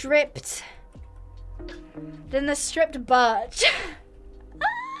stripped... Then there's stripped birch.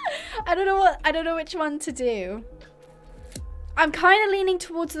 I don't know which one to do. I'm kind of leaning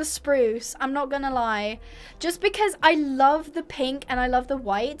towards the spruce, I'm not gonna lie. Just because I love the pink and I love the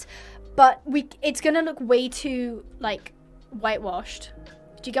white, but it's gonna look way too, like, whitewashed.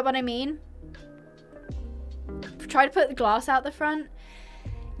 Do you get what I mean? Try to put the glass out the front.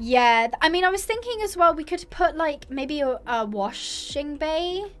 Yeah, I mean, I was thinking as well, we could put, like, maybe a washing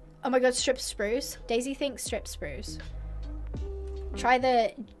bay. Oh my god, strip spruce. Daisy thinks strip spruce. Try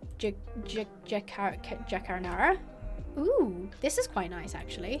the jacaranara. Ooh, this is quite nice,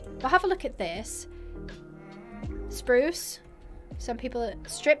 actually. We'll have a look at this. Spruce. Some people...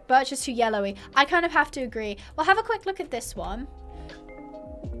 Strip birch is too yellowy. I kind of have to agree. We'll have a quick look at this one.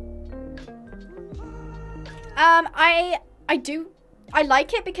 I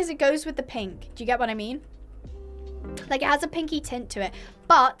like it because it goes with the pink. Do you get what I mean? Like, it has a pinky tint to it.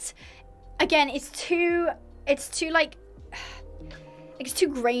 But, again, it's too like... It's too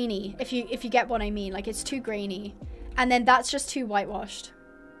grainy, if you get what I mean. Like, it's too grainy. And then that's just too whitewashed.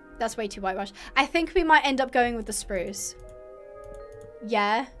 That's way too whitewashed. I think we might end up going with the spruce.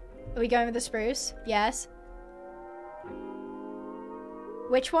 Yeah? Are we going with the spruce? Yes.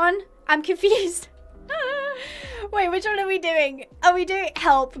 Which one? I'm confused. Wait, which one are we doing? Are we doing...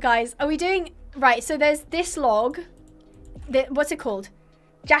 Help, guys. Are we doing... Right, so there's this log. What's it called?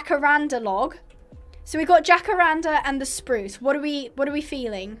 Jacaranda log. So we got jacaranda and the spruce. What are we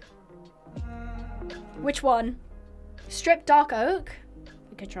feeling? Which one? Strip dark oak.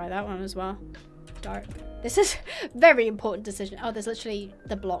 We could try that one as well. Dark. This is a very important decision. Oh, there's literally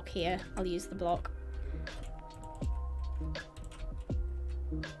the block here. I'll use the block.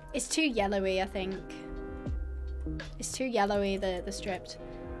 It's too yellowy, I think. It's too yellowy, the stripped.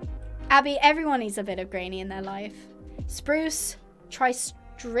 Abby, everyone needs a bit of grainy in their life. Spruce, try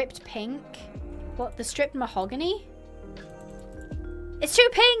stripped pink. What, the stripped mahogany? It's too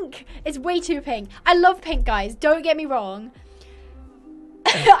pink! It's way too pink. I love pink, guys. Don't get me wrong.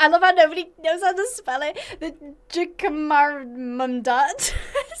 I love how nobody knows how to spell it. The Jikamarmundat.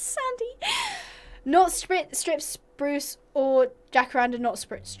 Sandy. Not stripped spruce or jacaranda, not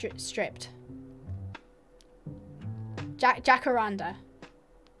stripped. Jacaranda.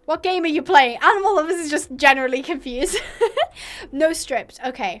 What game are you playing? Animal Lovers is just generally confused. No stripped.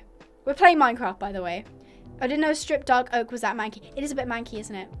 Okay. We're playing Minecraft, by the way. I didn't know stripped dark oak was that manky. It is a bit manky,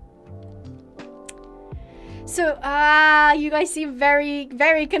 isn't it? So, you guys seem very,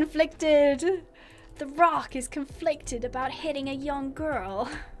 very conflicted. The Rock is conflicted about hitting a young girl.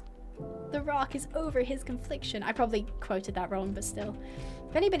 The Rock is over his confliction. I probably quoted that wrong, but still.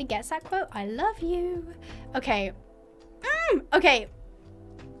 If anybody gets that quote, I love you. Okay. Okay.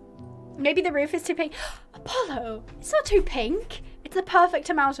 Maybe the roof is too pink. Apollo, it's not too pink. It's the perfect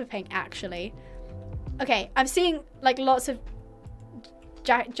amount of pink, actually. Okay, I'm seeing, like, lots of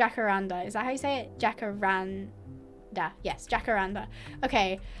jacaranda. Is that how you say it? Jacaranda. Yes, jacaranda.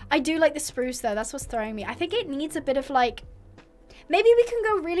 Okay, I do like the spruce, though. That's what's throwing me. I think it needs a bit of, like... Maybe we can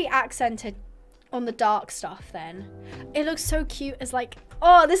go really accented on the dark stuff, then. It looks so cute as, like...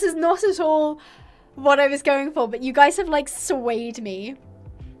 Oh, this is not at all what I was going for, but you guys have, like, swayed me.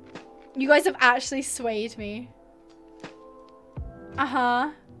 You guys have actually swayed me.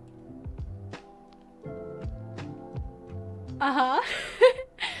 Uh-huh. Uh-huh.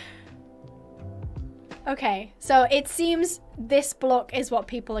 Okay, so it seems this block is what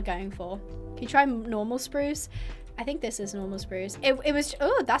people are going for. Can you try normal spruce? I think this is normal spruce. It was...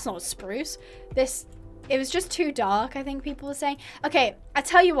 Oh, that's not spruce. It was just too dark, I think people were saying. Okay, I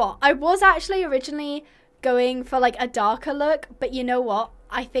tell you what. I was actually originally going for, like, a darker look, but you know what?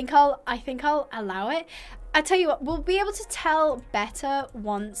 I think I'll allow it. I tell you what, we'll be able to tell better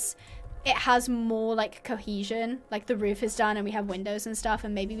once it has more, like, cohesion. Like, the roof is done and we have windows and stuff,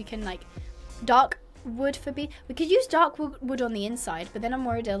 and maybe we can, like, dark wood for we could use dark wood on the inside, but then I'm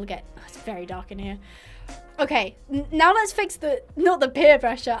worried it'll get... Oh, it's very dark in here. Okay, now let's fix not the peer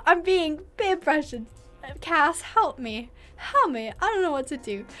pressure. I'm being peer pressured. Cass, help me. Help me. I don't know what to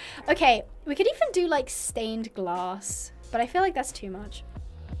do. Okay, we could even do, like, stained glass, but I feel like that's too much.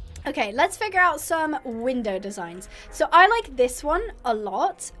 Okay, let's figure out some window designs. So I like this one a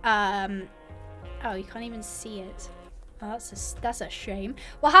lot. Oh, you can't even see it. Oh, that's a shame.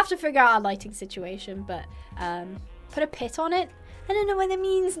 We'll have to figure out our lighting situation, but put a pit on it. I don't know what that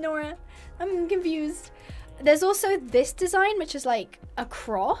means, Nora. I'm confused. There's also this design, which is like a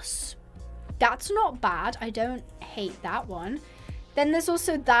cross. That's not bad. I don't hate that one. Then there's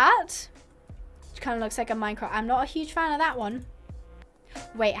also that, which kind of looks like a Minecraft. I'm not a huge fan of that one.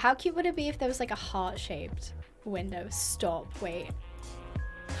 Wait, how cute would it be if there was like a heart-shaped window? Stop, wait.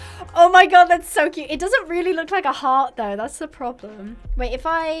 Oh my god, that's so cute. It doesn't really look like a heart though. That's the problem. Wait, if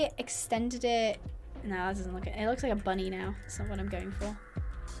I extended it... No, that doesn't look... It looks like a bunny now. That's not what I'm going for.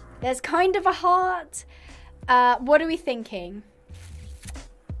 There's kind of a heart. What are we thinking?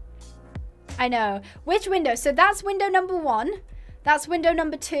 I know. Which window? So that's window number 1. That's window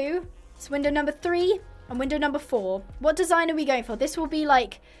number 2. It's window number 3. And window number 4. What design are we going for? This will be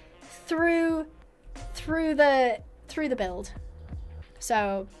like through the build.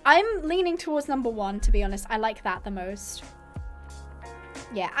 So I'm leaning towards number 1, to be honest. I like that the most.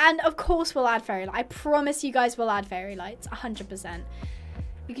 Yeah, and of course we'll add fairy light. I promise you guys we'll add fairy lights, 100%.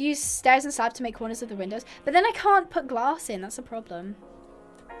 You can use stairs and slabs to make corners of the windows, but then I can't put glass in. That's a problem.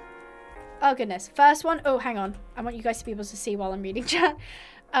 Oh goodness. First one. Oh, hang on. I want you guys to be able to see while I'm reading chat.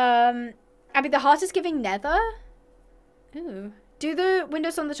 Abby, the heart is giving nether. Ooh. Do the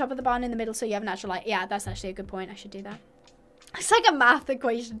windows on the top of the barn in the middle so you have natural light. Yeah, that's actually a good point. I should do that. It's like a math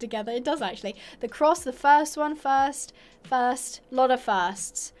equation together. It does actually. The cross, the first one first. Lot of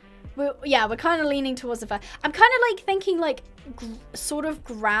firsts. We're kind of leaning towards the first. I'm kind of like thinking like sort of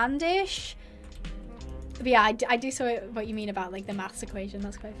grandish. But yeah, I do see what you mean about like the maths equation.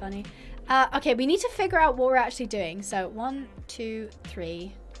 That's quite funny. Okay, we need to figure out what we're actually doing. So 1, 2,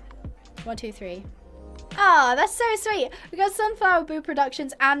 3. 1, 2, 3. Ah, that's so sweet. We got Sunflower Boo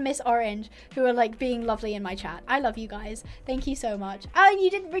Productions and Miss Orange who are like being lovely in my chat. I love you guys. Thank you so much. Oh, you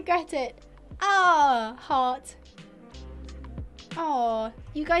didn't regret it. Ah, heart. Oh,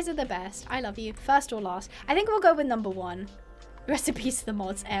 you guys are the best. I love you. First or last? I think we'll go with number 1. Recipes to the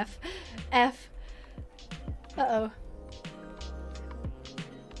mods. F. Uh-oh.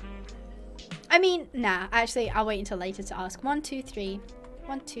 I mean, nah. Actually, I'll wait until later to ask. 1, 2, 3.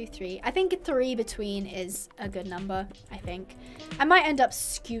 1, 2, 3. I think 3 between is a good number, I think. I might end up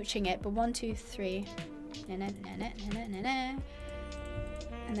scooching it, but 1, 2, 3. And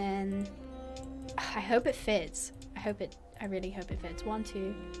then I hope it fits. I really hope it fits. 1,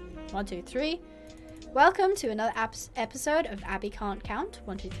 2, 1, 2, 3. Welcome to another episode of Abby Can't Count.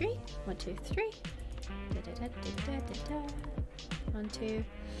 1, 2, 3. 1, 2, 3. 1, 2,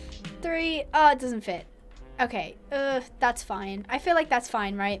 3. Oh, it doesn't fit. Okay, that's fine. I feel like that's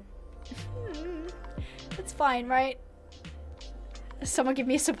fine, right? That's fine, right? Someone give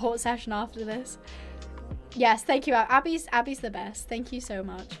me a support session after this. Yes, thank you. Abby's the best. Thank you so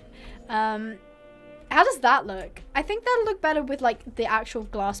much. How does that look? I think that'll look better with like the actual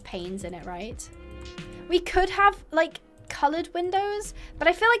glass panes in it, right? We could have like colored windows, but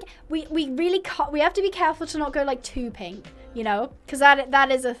I feel like we have to be careful to not go like too pink, you know, because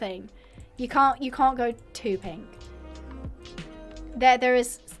that is a thing. You can't go too pink. There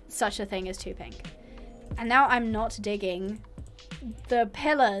is such a thing as too pink. And now I'm not digging the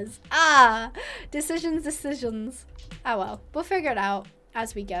pillars. Ah, decisions. Oh well, we'll figure it out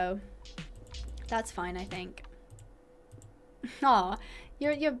as we go. That's fine, I think. Aw,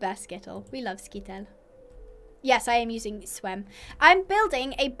 you're best, Skittle. We love Skittle. Yes, I am using SWEM. I'm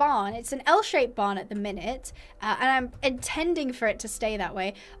building a barn. It's an L-shaped barn at the minute, and I'm intending for it to stay that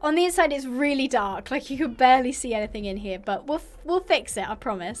way. On the inside, it's really dark. Like, you can barely see anything in here, but we'll fix it, I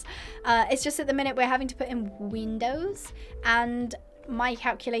promise. It's just at the minute we're having to put in windows, and my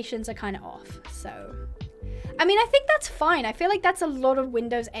calculations are kind of off, so... I mean, I think that's fine. I feel like that's a lot of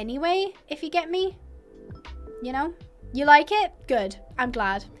windows anyway, if you get me. You know? You like it? Good. I'm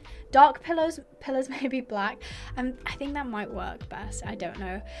glad. Dark pillars maybe black. I think that might work best. I don't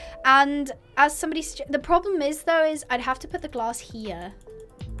know. And as somebody... The problem is, though, is I'd have to put the glass here.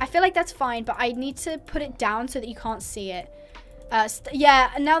 I feel like that's fine, but I need to put it down so that you can't see it.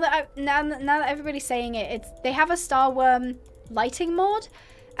 Yeah, now that everybody's saying it, they have a Starworm lighting mod,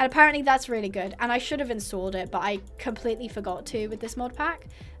 and apparently that's really good. And I should have installed it, but I completely forgot to with this mod pack.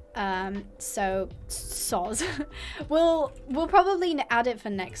 So soz. we'll probably add it for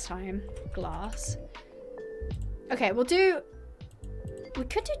next time. Glass. Okay, we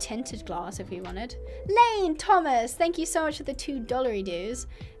could do tinted glass if we wanted. Lane Thomas, thank you so much for the $2 dues.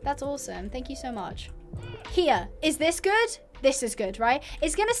 That's awesome. Thank you so much. Here, is this good? This is good, right?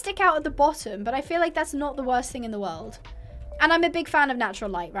 It's gonna stick out at the bottom, but I feel like that's not the worst thing in the world. And I'm a big fan of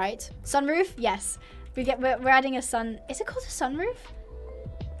natural light, right? Sunroof? Yes. We're adding a sun. Is it called a sunroof?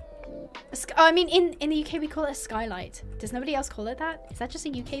 Oh, I mean, in the UK we call it a skylight. Does nobody else call it that? Is that just a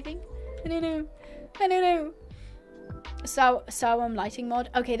UK thing? I don't know. So lighting mod.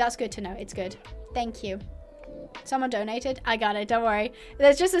 Okay, that's good to know. It's good. Thank you. Someone donated. I got it. Don't worry.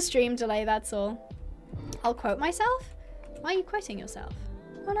 There's just a stream delay. That's all. I'll quote myself. Why are you quoting yourself?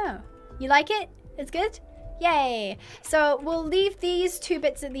 Oh no. You like it? It's good? Yay. So we'll leave these 2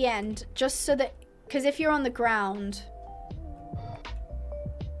 bits at the end just so that, because if you're on the ground,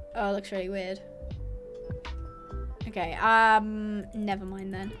 Oh, it looks really weird. Okay, never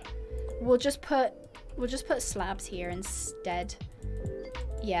mind then. We'll just put slabs here instead.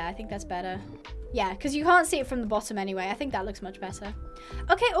 Yeah, I think that's better. Yeah, because you can't see it from the bottom anyway. I think that looks much better.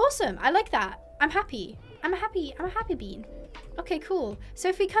 Okay, awesome. I like that. I'm happy. I'm a happy bean. Okay, cool. So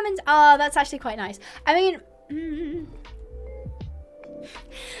if we come in, oh, that's actually quite nice. I mean,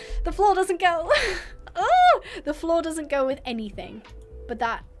 the floor doesn't go. Oh, the floor doesn't go with anything. But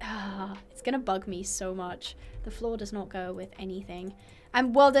that, it's gonna bug me so much. The floor does not go with anything.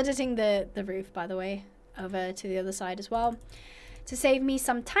 I'm world editing the roof, by the way, over to the other side as well, to save me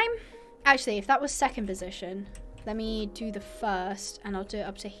some time. Actually, if that was second position, let me do the first, and I'll do it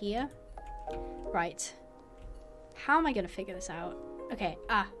up to here. Right. How am I gonna figure this out? Okay,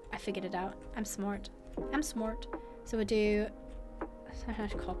 I figured it out. I'm smart. I'm smart. So we'll do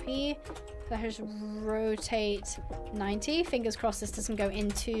copy. Let's rotate 90. Fingers crossed this doesn't go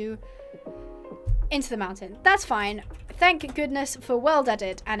into the mountain. That's fine. Thank goodness for World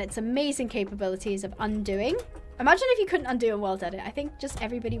Edit and its amazing capabilities of undoing. Imagine if you couldn't undo in World Edit. I think just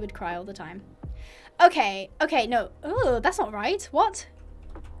everybody would cry all the time. Okay, no. Oh, that's not right. What?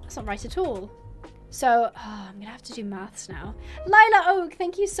 That's not right at all. So, I'm gonna have to do maths now. Lila Oak,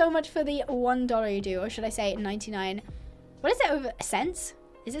 thank you so much for the $1 you do, or should I say 99? What is it over cents?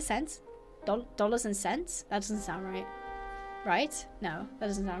 Is it cents? Dollars and cents? That doesn't sound right. Right? No, that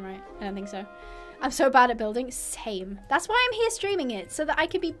doesn't sound right. I don't think so. I'm so bad at building. Same. That's why I'm here streaming it, so that I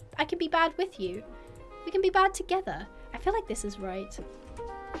could be bad with you. We can be bad together. I feel like this is right.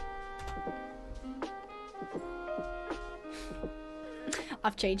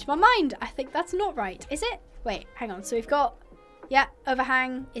 I've changed my mind. I think that's not right. Is it? Wait, hang on. So we've got, yeah,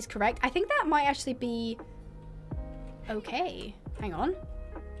 overhang is correct. I think that might actually be okay. Hang on.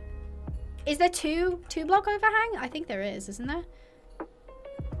 Is there two block overhang? I think there is, isn't there?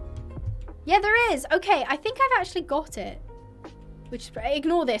 Yeah, there is. Okay, I think I've actually got it. Which,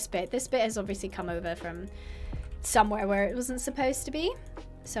 ignore this bit. This bit has obviously come over from somewhere where it wasn't supposed to be.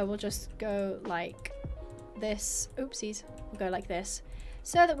 So we'll just go like this. Oopsies. We'll go like this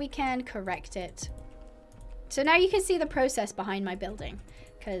so that we can correct it. So now you can see the process behind my building,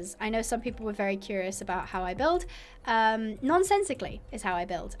 because I know some people were very curious about how I build. Nonsensically is how I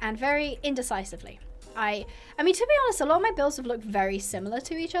build, and very indecisively. I mean, to be honest, a lot of my builds have looked very similar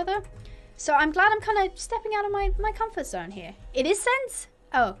to each other. So I'm glad I'm kind of stepping out of my comfort zone here. It is sense?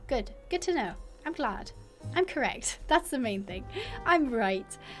 Oh, good. Good to know. I'm glad. I'm correct. That's the main thing. I'm right.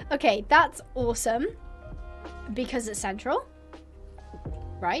 Okay, that's awesome. Because it's central.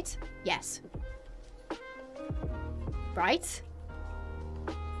 Right? Yes. Right?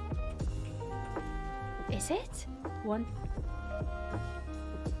 Is it? One.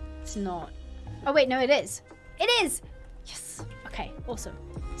 It's not. Oh, wait, no, it is. It is! Yes. Okay, awesome.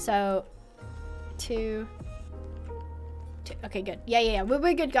 So, two. Okay, good. Yeah.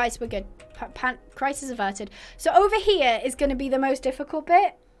 We're good, guys. We're good. Crisis averted. So over here is going to be the most difficult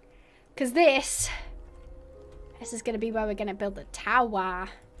bit. Because this is going to be where we're going to build the tower.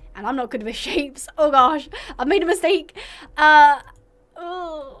 And I'm not good with shapes. Oh, gosh. I've made a mistake.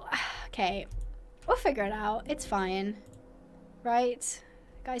 Oh, okay. We'll figure it out. It's fine. Right?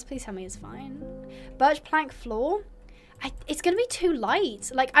 Guys, please tell me it's fine. Birch plank floor. It's going to be too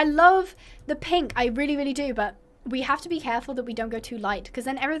light. Like, I love the pink. I really, really do. But we have to be careful that we don't go too light. Because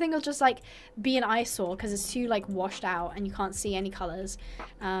then everything will just, like, be an eyesore. Because it's too, like, washed out. And you can't see any colors.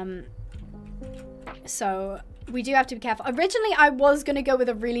 So we do have to be careful. Originally, I was going to go with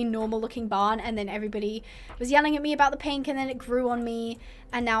a really normal looking barn. And then everybody was yelling at me about the pink. And then it grew on me.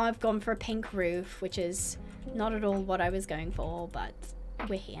 And now I've gone for a pink roof. Which is not at all what I was going for. But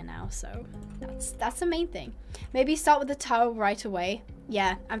we're here now, so that's the main thing. Maybe start with the tower right away.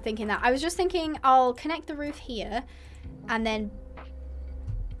 Yeah, I'm thinking that. I was just thinking I'll connect the roof here, and then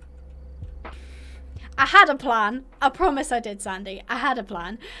I had a plan. I promise I did, Sandy. I had a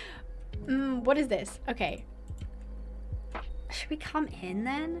plan. What is this? Okay. Should we come in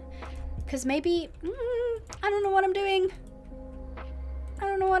then? Because maybe I don't know what I'm doing. I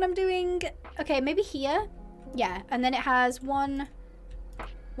don't know what I'm doing. Okay, maybe here. Yeah, and then it has one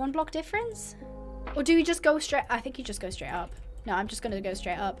block difference? Or do we just go straight? I think you just go straight up. No, I'm just going to go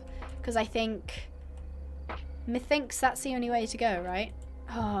straight up. Because I think methinks that's the only way to go, right?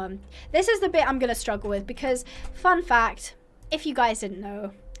 This is the bit I'm going to struggle with. Because, fun fact, if you guys didn't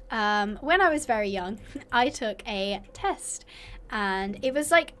know, when I was very young, I took a test. And it was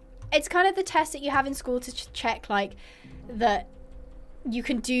like, it's kind of the test that you have in school to check, like, that you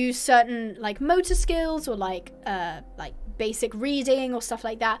can do certain, like, motor skills or, like basic reading or stuff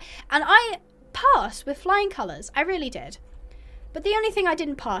like that, and I passed with flying colors. I really did. But the only thing I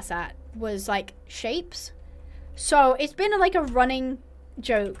didn't pass at was like shapes. So it's been like a running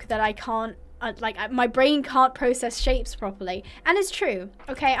joke that I can't, my brain can't process shapes properly. And it's true,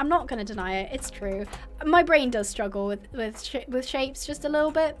 okay? I'm not going to deny it. It's true. My brain does struggle with shapes just a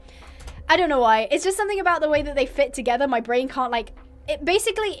little bit. I don't know why. It's just something about the way that they fit together. My brain can't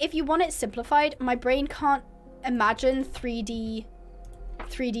basically, if you want it simplified, my brain can't imagine 3D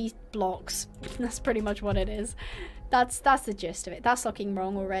blocks. That's pretty much what it is. That's the gist of it. That's looking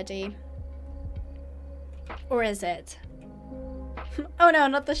wrong already. Or is it? Oh no,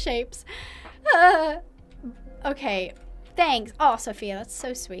 not the shapes. Okay, thanks. Oh, Sophia, that's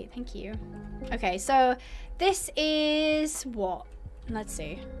so sweet. Thank you. Okay, so this is what? Let's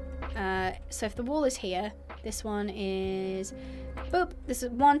see. So if the wall is here, this one is, boop, this is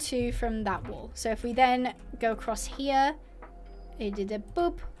 1, 2 from that wall. So if we then go across here, it did a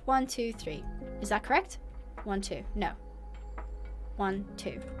boop, 1, 2, 3. Is that correct? 1, 2. No. 1,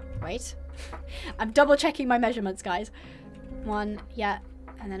 2. Wait. I'm double checking my measurements, guys. 1, yeah.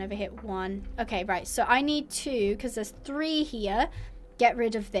 And then over here, 1. Okay, right. So I need 2, because there's 3 here. Get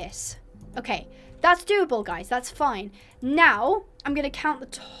rid of this. Okay. That's doable, guys. That's fine. Now, I'm going to count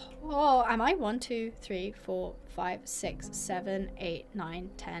the oh, am I? 1, 2, 3, 4, 5, 6, 7, 8, 9,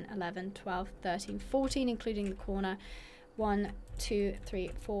 10, 11, 12, 13, 14, including the corner. 1, 2,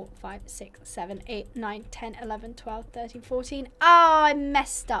 3, 4, 5, 6, 7, 8, 9, 10, 11, 12, 13, 14. Oh, I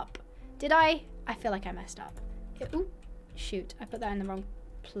messed up. Did I? I feel like I messed up. Ooh, shoot. I put that in the wrong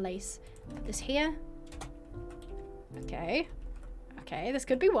place. Put this here. Okay. Okay, this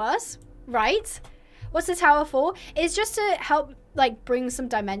could be worse. Right. What's the tower for? It's just to help, like, bring some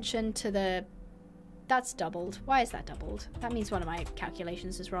dimension to the... That's doubled. Why is that doubled? That means one of my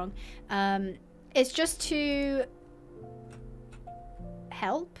calculations is wrong. It's just to...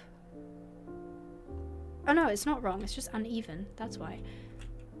 help? Oh no, it's not wrong. It's just uneven. That's why.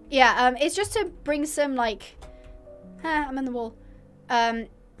 Yeah, it's just to bring some, like... I'm in the wall. I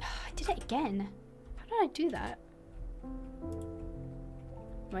did it again. How did I do that?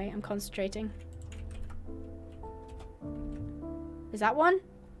 Wait, I'm concentrating. Is that one?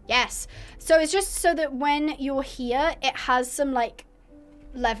 Yes. So it's just so that when you're here, it has some, like,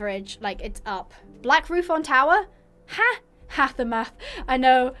 leverage. Like, it's up. Black roof on tower? Ha! Ha, the math. I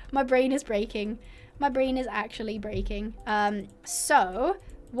know. My brain is breaking. My brain is actually breaking. So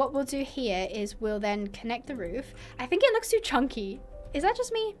what we'll do here is we'll then connect the roof. I think it looks too chunky. Is that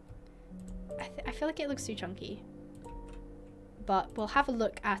just me? I feel like it looks too chunky. But we'll have a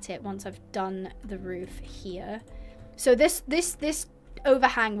look at it once I've done the roof here. So this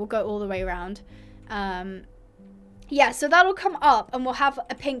overhang will go all the way around. Yeah, so that'll come up and we'll have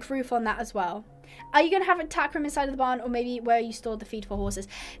a pink roof on that as well. Are you going to have a tack room inside of the barn or maybe where you stored the feed for horses?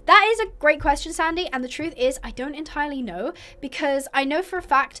 That is a great question, Sandy. And the truth is I don't entirely know because I know for a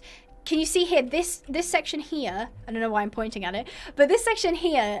fact, can you see here, this section here, I don't know why I'm pointing at it, but this section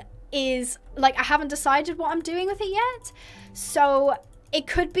here is like, I haven't decided what I'm doing with it yet. So it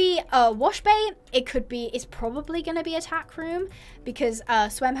could be a wash bay. It could be, it's probably going to be a tack room because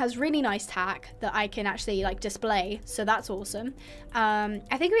SWEM has really nice tack that I can actually like display. So that's awesome.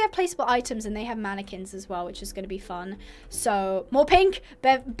 I think we have placeable items and they have mannequins as well, which is going to be fun. So more pink.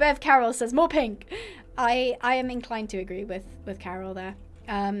 Bev Carroll says more pink. I am inclined to agree with Carol there.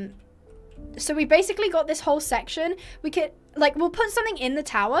 So we basically got this whole section. We could, like, we'll put something in the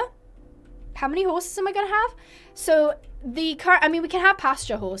tower. How many horses am I going to have? So the car, I mean, we can have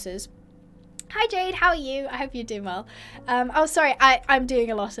pasture horses. Hi Jade, how are you? I hope you're doing well. Oh, sorry, I'm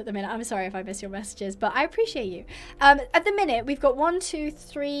doing a lot at the minute. I'm sorry if I miss your messages, but I appreciate you. At the minute, we've got 1, 2,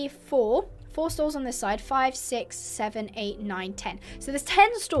 3, 4 stalls on this side, 5, 6, 7, 8, 9, 10. So there's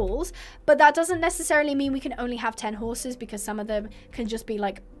 10 stalls, but that doesn't necessarily mean we can only have 10 horses because some of them can just be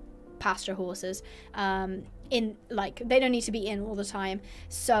like pasture horses. In like, they don't need to be in all the time.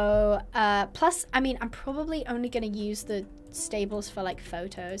 So plus, I mean, I'm probably only going to use the stables for like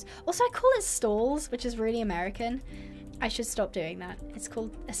photos. Also, I call it stalls, which is really American. I should stop doing that. It's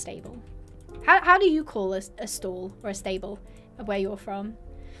called a stable. How do you call a stall or a stable where you're from?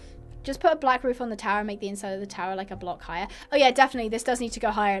 Just put a black roof on the tower and make the inside of the tower like a block higher. Oh yeah, definitely. This does need to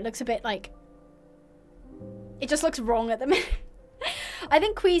go higher. It looks a bit like, it just looks wrong at the minute. I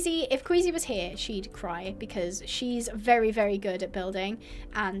think Queasy, if Queasy was here, she'd cry because she's very, very good at building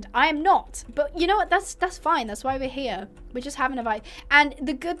and I am not. But you know what? That's fine. That's why we're here. We're just having a vibe. And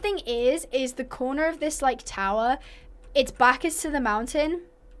the good thing is the corner of this like tower, its back is to the mountain.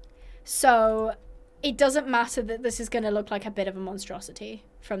 So it doesn't matter that this is going to look like a bit of a monstrosity.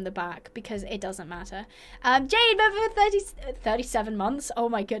 from the back because it doesn't matter. Jade, member for 37 months. Oh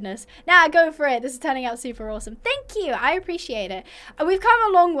my goodness. Nah, go for it. This is turning out super awesome. Thank you. I appreciate it. We've come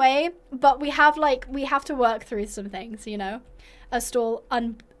a long way, but we have to work through some things, you know. A stall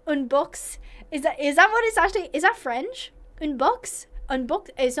unbox. Is that what it's actually? Is that French? Unbox? Unbox?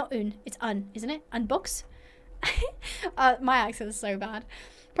 It's not it's isn't it? Unbox? My accent is so bad.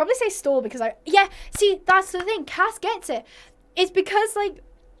 Probably say stall because yeah, see, that's the thing. Cass gets it. It's because, like,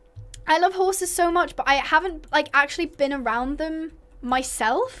 I love horses so much, but I haven't, like, actually been around them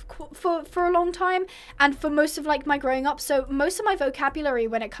myself for a long time, and for most of, like, my growing up. So most of my vocabulary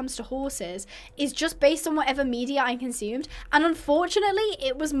when it comes to horses is just based on whatever media I consumed, and unfortunately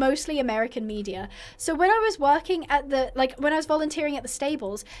it was mostly American media. So when I was working at when I was volunteering at the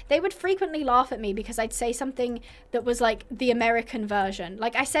stables, they would frequently laugh at me because I'd say something that was like the American version.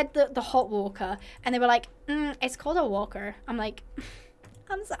 Like, I said the hot walker, and they were like, it's called a walker. I'm like,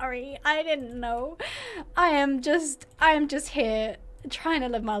 I'm sorry, I didn't know. I am just here trying to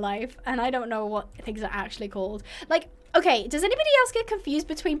live my life, and I don't know what things are actually called. Like, okay, does anybody else get confused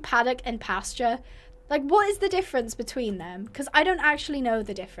between paddock and pasture? Like, what is the difference between them? Because I don't actually know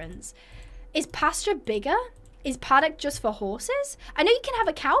the difference. Is pasture bigger? Is paddock just for horses? I know you can have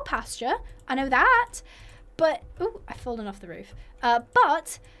a cow pasture, I know that, but ooh, I've fallen off the roof.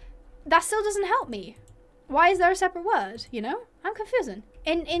 But that still doesn't help me. Why is there a separate word, you know? I'm confusing.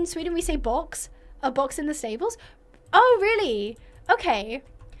 In Sweden we say box, a box in the stables. Oh, really? Okay.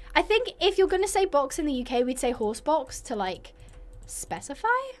 I think if you're going to say box in the UK, we'd say horse box to, like, specify.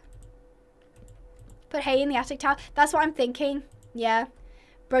 Put hay in the attic tower. That's what I'm thinking. Yeah.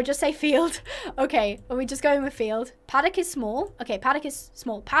 Bro, just say field. Okay, are we just going with field? Paddock is small. Okay, paddock is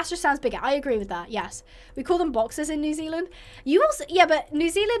small. Pasture sounds bigger. I agree with that, yes. We call them boxes in New Zealand. You also, yeah, but New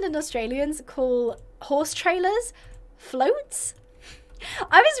Zealand and Australians call horse trailers floats.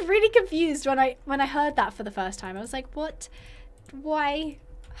 I was really confused when I heard that for the first time. I was like, what? Why?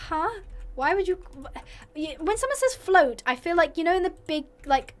 Huh? Why would you? When someone says float, I feel like, you know, in the big,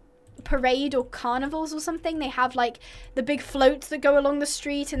 like, parade or carnivals or something, they have, like, the big floats that go along the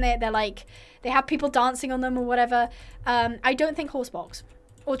street, and they're like, they have people dancing on them or whatever. I don't think horse box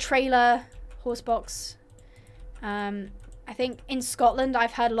or trailer, horse box. I think in Scotland,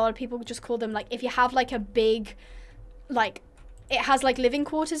 I've heard a lot of people just call them, like, if you have, like, a big, like, it has, like, living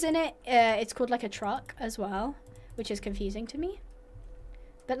quarters in it, it's called, like, a truck as well, which is confusing to me.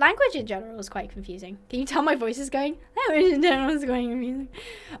 But language in general is quite confusing. Can you tell my voice is going? Language in general is going confusing.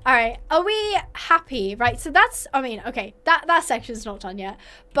 Alright, are we happy? Right, so that's, I mean, okay, that section's not done yet.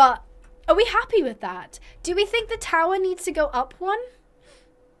 But are we happy with that? Do we think the tower needs to go up one?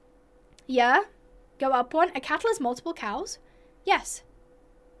 Yeah? Go up one? A cattle is multiple cows? Yes.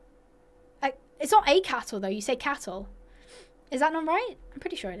 It's not a cattle, though. You say cattle. Is that not right? I'm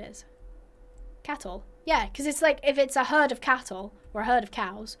pretty sure it is. Cattle. Yeah, because it's like, if it's a herd of cattle or a herd of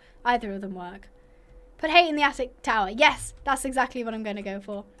cows, either of them work. Put hay in the attic tower. Yes, that's exactly what I'm going to go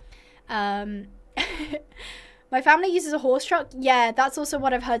for. My family uses a horse truck. Yeah, that's also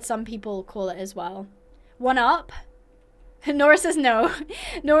what I've heard some people call it as well. One up. Nora says no.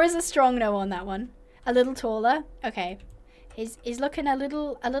 Nora's a strong no on that one. A little taller. Okay. He's looking a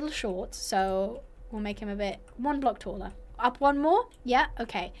little short, so we'll make him a bit, one block taller. Up one more? Yeah,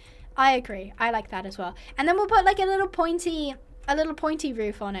 okay. I agree. I like that as well. And then we'll put, like, a little pointy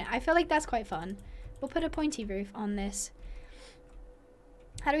roof on it. I feel like that's quite fun. We'll put a pointy roof on this.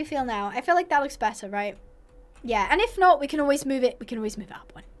 How do we feel now? I feel like that looks better, right? Yeah, and if not, we can always move it. We can always move it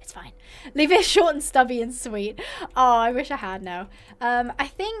up one. It's fine. Leave it short and stubby and sweet. Oh, I wish I had now. I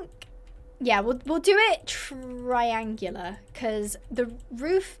think, yeah, we'll do it triangular, because the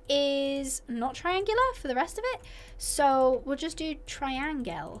roof is not triangular for the rest of it. So we'll just do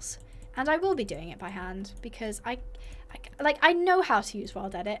triangles, and I will be doing it by hand because I know how to use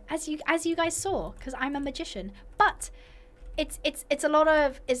World Edit, as you guys saw, because I'm a magician. But it's a lot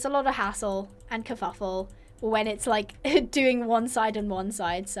of hassle and kerfuffle when it's like doing one side and one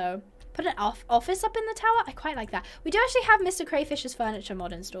side. So put an office up in the tower. I quite like that. We do actually have Mr. Crayfish's furniture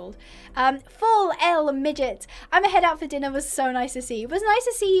mod installed. Full L midget. I'm a head out for dinner. It was so nice to see you. It was nice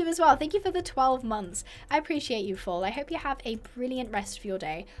to see you as well. Thank you for the 12 months. I appreciate you, Full. I hope you have a brilliant rest of your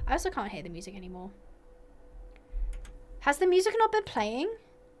day. I also can't hear the music anymore. Has the music not been playing?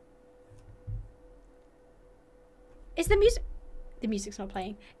 Is the music... The music's not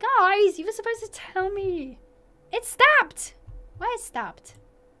playing. Guys, you were supposed to tell me. It's stopped. Why is it stopped?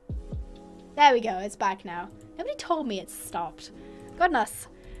 There we go, it's back now. Nobody told me it's stopped. Goodness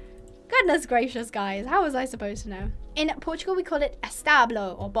gracious, guys. How was I supposed to know? In Portugal, we call it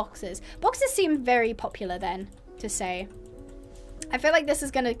establo, or boxes. Boxes seem very popular then to say. I feel like this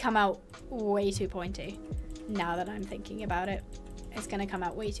is going to come out way too pointy. Now that I'm thinking about it. It's going to come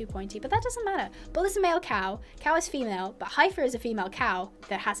out way too pointy. But that doesn't matter. Bull is a male cow. Cow is female. But heifer is a female cow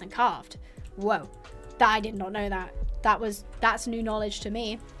that hasn't calved. Whoa. I did not know that. That's new knowledge to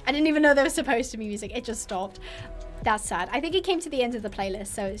me. I didn't even know there was supposed to be music. It just stopped. That's sad. I think it came to the end of the playlist,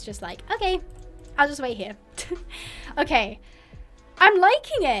 so it's just like, okay, I'll just wait here. Okay. I'm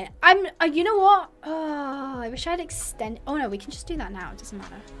liking it. You know what? Oh, I wish I'd extend. Oh no, we can just do that now. It doesn't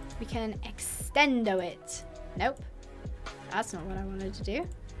matter. We can extendo it. Nope. That's not what I wanted to do.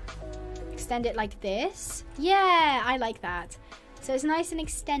 Extend it like this. Yeah, I like that. So it's nice and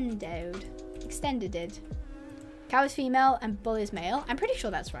extended. Cow is female and bull is male. I'm pretty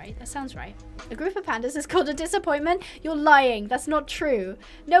sure that's right. That sounds right. A group of pandas is called a disappointment. You're lying. That's not true.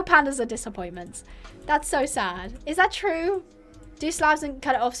 No pandas are disappointments. That's so sad. Is that true? Do slabs and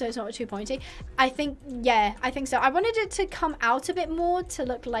cut it off so it's not too pointy. I think, yeah, I think so. I wanted it to come out a bit more to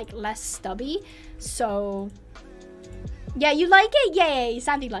look like less stubby. So, yeah, you like it? Yay,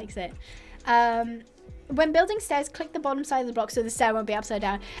 Sandy likes it. When building stairs, click the bottom side of the block so the stair won't be upside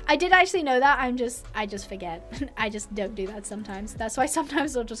down. I did actually know that. I just forget. I just don't do that sometimes. That's why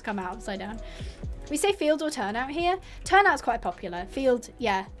sometimes it'll just come out upside down. We say field or turnout here. Turnout's quite popular. Field,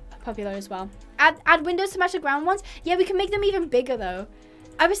 yeah, popular as well. Add windows to match the ground ones. Yeah, we can make them even bigger though.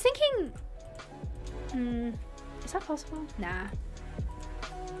 I was thinking, is that possible? Nah,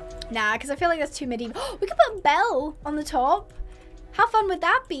 because I feel like that's too medieval. We could put a bell on the top. How fun would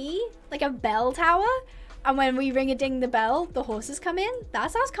that be? Like a bell tower? And when we ring a ding the bell, the horses come in?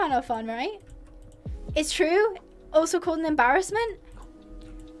 That sounds kind of fun, right? It's true. Also called an embarrassment.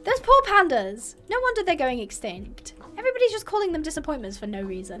 Those poor pandas. No wonder they're going extinct. Everybody's just calling them disappointments for no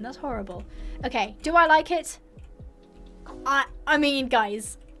reason. That's horrible. Okay, do I like it? I mean,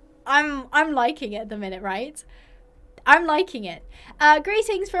 guys, I'm liking it at the minute, right? I'm liking it.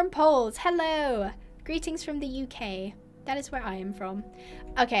 Greetings from Poles. Hello. Greetings from the UK. That is where I am from.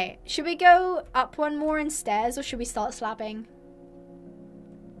 Okay, should we go up one more in stairs or should we start slabbing?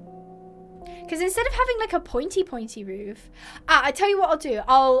 Because instead of having like a pointy roof, I tell you what I'll do.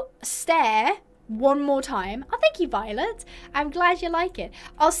 I'll stair one more time. Oh, thank you, Violet. I'm glad you like it.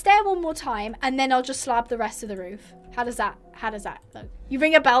 I'll stair one more time and then I'll just slab the rest of the roof. How does that look? You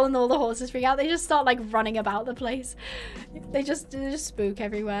ring a bell and all the horses freak out. They just start like running about the place. They just spook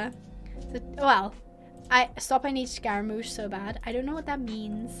everywhere. So, well, I need Scaramouche so bad. I don't know what that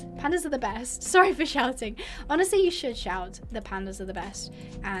means. Pandas are the best. Sorry for shouting. Honestly, you should shout the pandas are the best.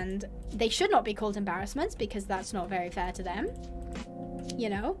 And they should not be called embarrassments because that's not very fair to them. You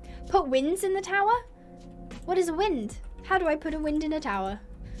know? Put winds in the tower? What is a wind? How do I put a wind in a tower?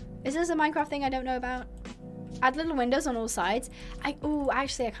 Is this a Minecraft thing I don't know about? Add little windows on all sides.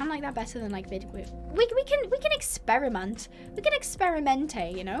 Actually, I kind of like that better than like big. We can experiment. We can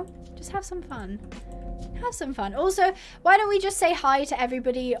experimente, you know? Just have some fun. Have some fun. Also, why don't we just say hi to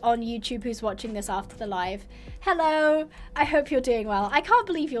everybody on YouTube who's watching this after the live? Hello. I hope you're doing well. I can't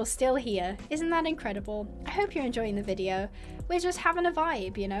believe you're still here. Isn't that incredible? I hope you're enjoying the video. We're just having a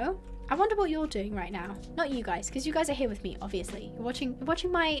vibe, you know? I wonder what you're doing right now. Not you guys, because you guys are here with me, obviously. You're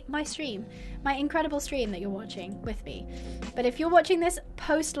watching my stream. My incredible stream that you're watching with me. But if you're watching this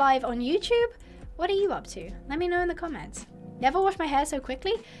post live on YouTube, what are you up to? Let me know in the comments. Never wash my hair so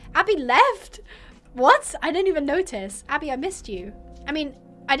quickly? Abby left! What? I didn't even notice. Abby, I missed you. I mean,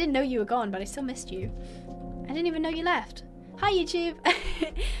 I didn't know you were gone, but I still missed you. I didn't even know you left. Hi, YouTube.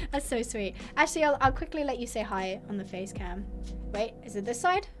 That's so sweet. Actually, I'll quickly let you say hi on the face cam. Wait, is it this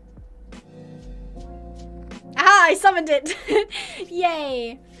side? Ah, I summoned it.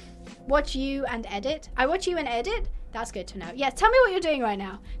 Yay. Watch you and edit. I watch you and edit? That's good to know. Yeah, tell me what you're doing right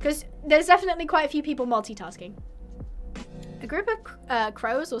now. Because there's definitely quite a few people multitasking. A group of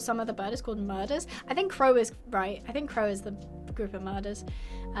crows or some other bird is called murders. I think crow is right. I think crow is the group of murders.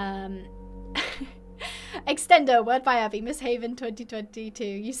 Extendo, word by Abby, Miss Haven 2022.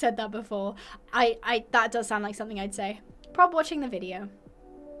 You said that before. That does sound like something I'd say. Prob watching the video.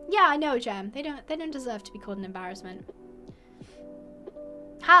 Yeah, I know, Gem. They don't deserve to be called an embarrassment.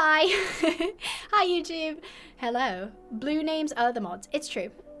 Hi. Hi, YouTube. Hello. Blue names are the mods. It's true.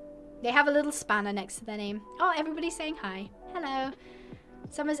 They have a little spanner next to their name. Oh, everybody's saying hi. Hello.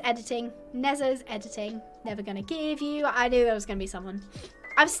 Summer's editing. Nezza's editing. Never gonna give you. I knew there was gonna be someone.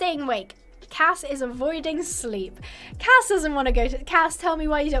 I'm staying awake. Cass is avoiding sleep. Cass doesn't want to go to... Cass, tell me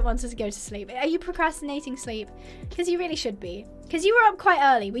why you don't want to go to sleep. Are you procrastinating sleep? Because you really should be. Because you were up quite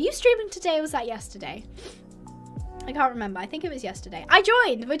early. Were you streaming today or was that yesterday? I can't remember. I think it was yesterday. I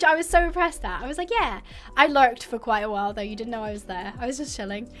joined, which I was so impressed at. I was like, yeah. I lurked for quite a while though. You didn't know I was there. I was just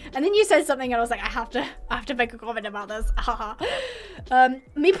chilling. And then you said something and I was like, I have to make a comment about this.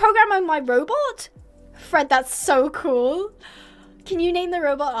 Me programming my robot? Fred, that's so cool. Can you name the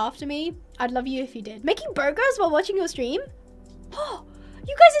robot after me? I'd love you if you did. Making burgers while watching your stream? Oh,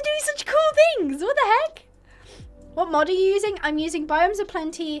 you guys are doing such cool things. What the heck? What mod are you using? I'm using Biomes of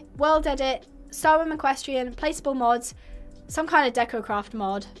Plenty, World Edit, SWEM Equestrian, Placeable Mods, some kind of DecoCraft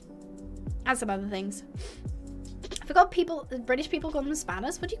mod, and some other things. I forgot British people call them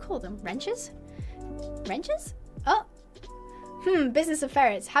spanners. What do you call them? Wrenches? Wrenches? Oh. Business of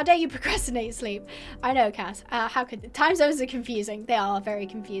ferrets. How dare you procrastinate sleep? I know, Cass. How could... Time zones are confusing. They are very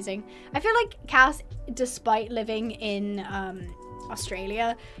confusing. I feel like Cass, despite living in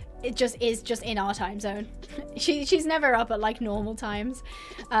Australia, it just is just in our time zone. She's never up at like normal times.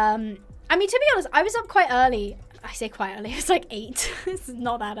 I mean, to be honest, I was up quite early. I say quite early. It's like 8. It's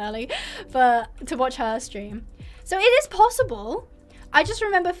not that early, but to watch her stream. So it is possible. I just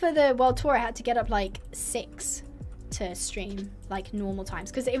remember for the World Tour, I had to get up like 6 to stream like normal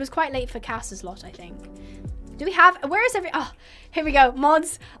times because it was quite late for Cass's lot, I think. Do we have... Where is every... Oh, here we go.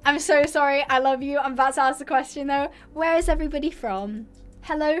 Mods, I'm so sorry. I love you. I'm about to ask the question though. Where is everybody from?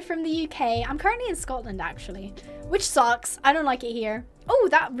 Hello from the UK. I'm currently in Scotland, actually, which sucks. I don't like it here. Oh,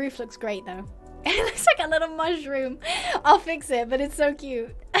 that roof looks great, though. It looks like a little mushroom. I'll fix it, but it's so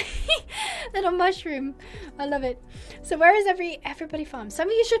cute. Little mushroom. I love it. So where is everybody from? Some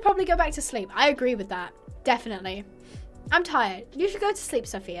of you should probably go back to sleep. I agree with that. Definitely. I'm tired. You should go to sleep,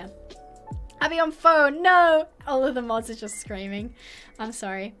 Sophia. Abby on phone. No. All of the mods are just screaming. I'm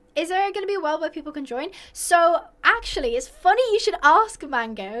sorry. Is there going to be a world where people can join? So actually, it's funny you should ask,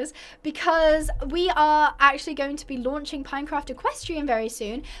 Mangoes, because we are actually going to be launching Pinecraft Equestrian very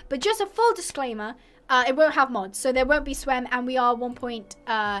soon. But just a full disclaimer, it won't have mods, so there won't be SWEM, and we are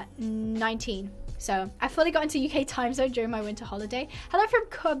 1.19. So I fully got into UK time zone during my winter holiday. Hello from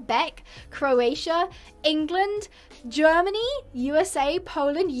Quebec, Croatia, England, Germany, USA,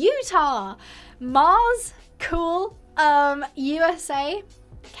 Poland, Utah, Mars, cool, USA,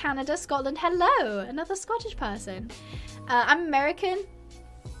 Canada, Scotland. Hello, another Scottish person. I'm American.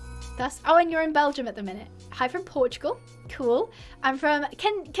 Oh, and you're in Belgium at the minute. Hi from Portugal. Cool. I'm from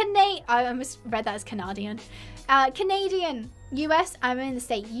I almost read that as Canadian. Canadian. US. I'm in the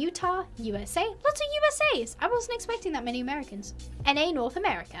state Utah, USA. Lots of USAs. I wasn't expecting that many Americans. NA, North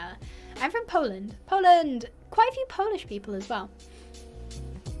America. I'm from Poland. Poland. Quite a few Polish people as well.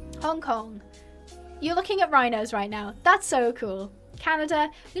 Hong Kong. You're looking at rhinos right now. That's so cool.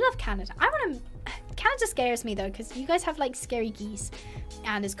 Canada. We love Canada. Canada scares me though, because you guys have like scary geese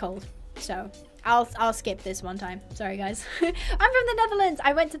and it's cold. So I'll skip this one time. Sorry guys. I'm from the Netherlands.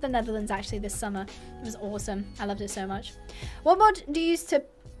 I went to the Netherlands actually this summer. It was awesome. I loved it so much. What mod do you use to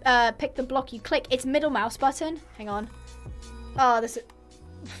pick the block you click? It's middle mouse button. Hang on. Oh, this is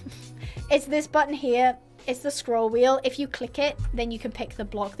it's this button here. It's the scroll wheel. If you click it, then you can pick the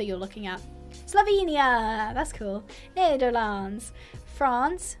block that you're looking at. Slovenia. That's cool. Netherlands.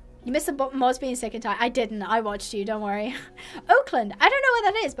 France. You missed the mods being sick and tired. I didn't. I watched you. Don't worry. Oakland. I don't know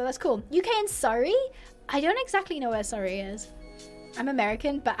where that is, but that's cool. UK and Surrey? I don't exactly know where Surrey is. I'm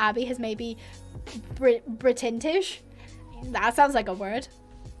American, but Abby has maybe Britintish. That sounds like a word.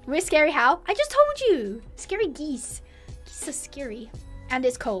 We're scary how? I just told you. Scary geese. Geese are scary. And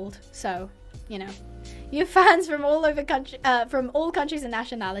it's cold, so, you know. You have fans from all over from all countries and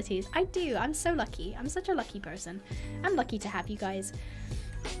nationalities. I do. I'm so lucky. I'm such a lucky person. I'm lucky to have you guys.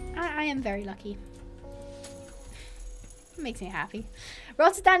 I am very lucky. It makes me happy.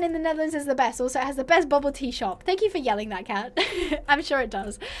 Rotterdam in the Netherlands is the best. Also, it has the best bubble tea shop. Thank you for yelling that, Cat. I'm sure it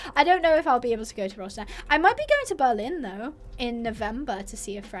does. I don't know if I'll be able to go to Rotterdam. I might be going to Berlin, though, in November to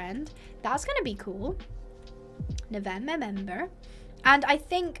see a friend. That's going to be cool. November. And I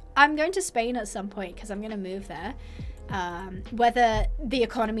think I'm going to Spain at some point because I'm going to move there. Whether the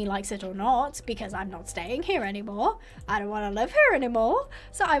economy likes it or not, because I'm not staying here anymore. I don't want to live here anymore.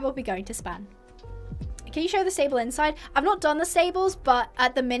 So I will be going to Spain. Can you show the stable inside? I've not done the stables, but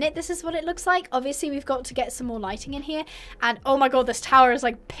at the minute, this is what it looks like. Obviously, we've got to get some more lighting in here. And oh my god, this tower is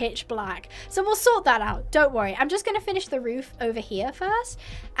like pitch black. So we'll sort that out. Don't worry. I'm just going to finish the roof over here first.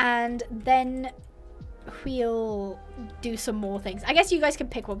 And then we'll do some more things. I guess you guys can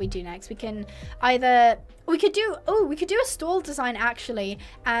pick what we do next. We can either... We could do a stall design actually.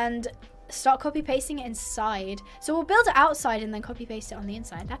 And start copy pasting it inside. So we'll build it outside and then copy paste it on the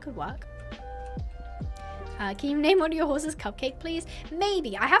inside. That could work. Can you name one of your horses Cupcake, please?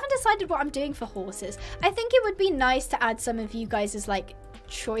 Maybe. I haven't decided what I'm doing for horses. I think it would be nice to add some of you guys' like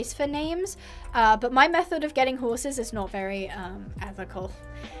choice for names, but my method of getting horses is not very ethical,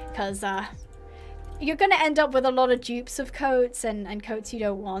 because you're gonna end up with a lot of dupes of coats and coats you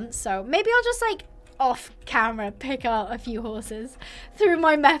don't want. So maybe I'll just like off camera pick out a few horses through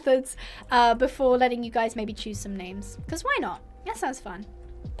my methods before letting you guys maybe choose some names, because why not? That sounds fun.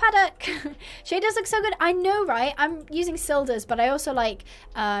 Paddock. Shaders look so good. I know, right? I'm using Sildas, but I also like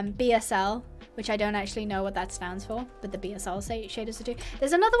BSL, which I don't actually know what that stands for, but the BSL shaders are too.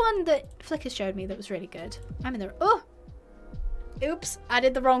 There's another one that Flickr showed me that was really good. I'm in the... Oh! Oops, I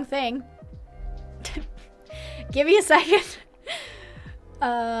did the wrong thing. Give me a second.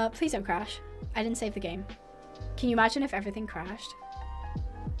 Please don't crash. I didn't save the game. Can you imagine if everything crashed?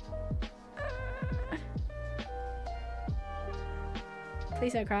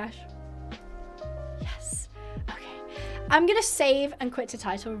 Please don't crash. Yes. Okay. I'm gonna save and quit to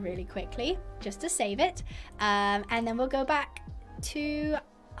title really quickly, just to save it, and then we'll go back to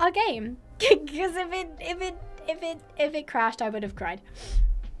our game. Because if it crashed, I would have cried.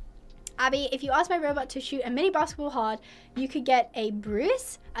 Abby, if you ask my robot to shoot a mini basketball hard, you could get a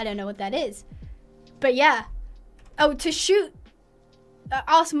bruise. I don't know what that is, but yeah. Oh, to shoot.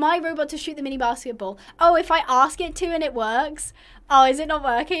 Ask my robot to shoot the mini basketball. Oh, if I ask it to and it works. Oh, is it not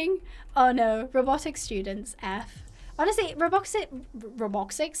working? Oh no, robotics students, F. Honestly, robotics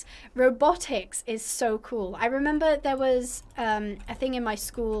is so cool. I remember there was a thing in my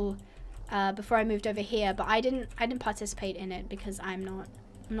school before I moved over here, but I didn't participate in it because I'm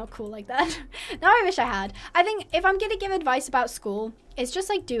not cool like that. Now I wish I had. I think if I'm gonna give advice about school, it's just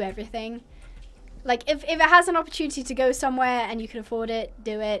like do everything. Like if it has an opportunity to go somewhere and you can afford it,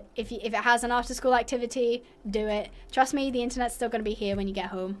 do it. If it has an after school activity, do it. Trust me, the internet's still going to be here when you get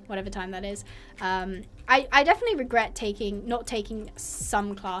home, whatever time that is. I definitely regret not taking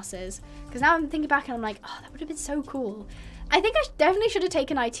some classes, because now I'm thinking back and I'm like, oh, that would have been so cool. I think I definitely should have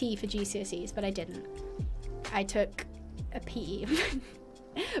taken IT for GCSEs, but I didn't. I took a PE.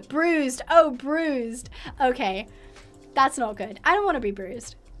 Bruised. Oh, bruised. Okay, that's not good. I don't want to be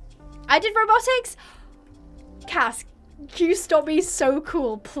bruised. I did robotics. Cass, can you stop me? So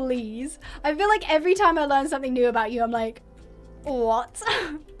cool, please. I feel like every time I learn something new about you, I'm like, what?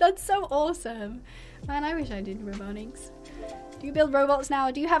 That's so awesome. Man, I wish I did robotics. Do you build robots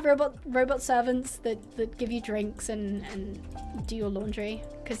now? Do you have robot servants that give you drinks and do your laundry?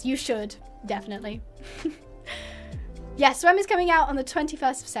 Because you should, definitely. Yeah, SWEM is coming out on the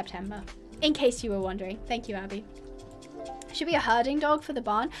 21st of September, in case you were wondering. Thank you, Abby. Should be a herding dog for the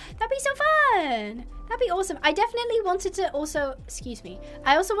barn. That'd be so fun. That'd be awesome. I definitely wanted to also, excuse me,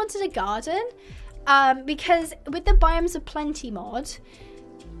 I also wanted a garden because with the Biomes of Plenty mod,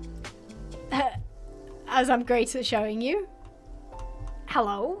 as I'm great at showing you.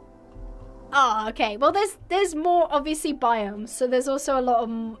 Hello. Oh, okay. Well, there's more obviously biomes, so there's also a lot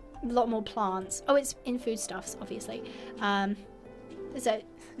more plants. Oh, it's in foodstuffs, obviously. There's a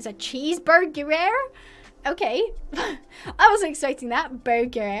cheeseburger. Okay, I wasn't expecting that.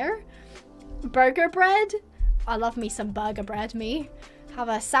 Burger bread. I love me some burger bread. Me have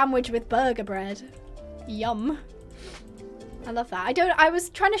a sandwich with burger bread. Yum. I love that. I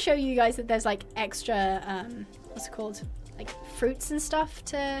was trying to show you guys that there's like extra what's it called, like fruits and stuff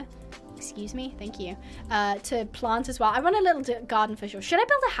to, excuse me, thank you, to plant as well. I want a little garden for sure. Should I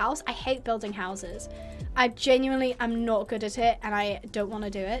build a house? I hate building houses. I genuinely am not good at it, and I don't want to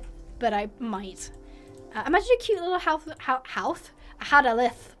do it, but I might. Imagine a cute little house. I had a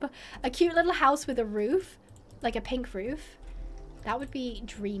lisp. A cute little house with a roof, like a pink roof. That would be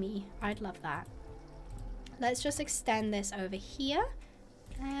dreamy. I'd love that. Let's just extend this over here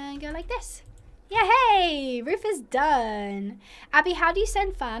and go like this. Yeah, hey, roof is done. Abby, how do you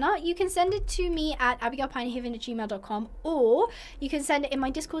send fan art? You can send it to me at abigailpinehaven@gmail.com, or you can send it in my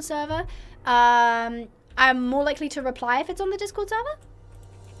Discord server. I'm more likely to reply if it's on the Discord server,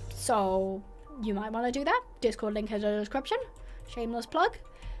 so you might want to do that. Discord link in the description. Shameless plug.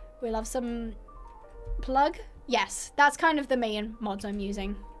 We love some plug. Yes, that's kind of the main mods I'm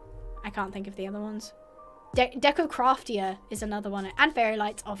using. I can't think of the other ones. Deco Craftier is another one, and Fairy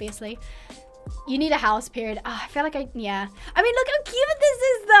Lights, obviously. You need a house, period. I feel like yeah. I mean, look how cute this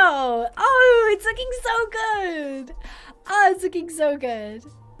is, though. Oh, it's looking so good. Oh, it's looking so good.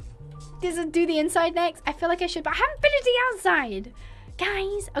 Does it do the inside next? I feel like I should, but I haven't finished the outside.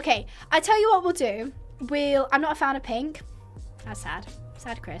 Guys, okay, I tell you what we'll do. I'm not a fan of pink. That's sad.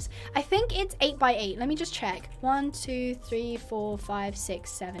 Sad Chris. I think it's 8 by 8. Let me just check. 1, 2, 3, 4, 5,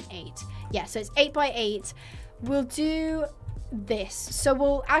 6, 7, 8. Yeah, so it's 8 by 8. We'll do this. So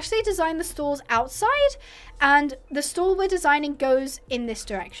we'll actually design the stalls outside, and the stall we're designing goes in this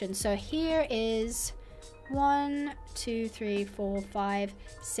direction. So here is 1, 2, 3, 4, 5,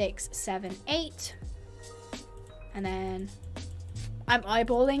 6, 7, 8. And then I'm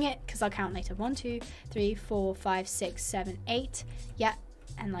eyeballing it because I'll count later. 1, 2, 3, 4, 5, 6, 7, 8. Yeah,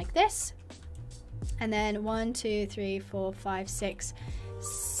 and like this. And then 1, 2, 3, 4, 5, 6,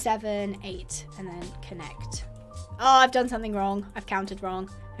 7, 8. And then connect. Oh, I've done something wrong. I've counted wrong.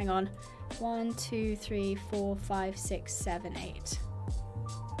 Hang on. 1, 2, 3, 4, 5, 6, 7, 8.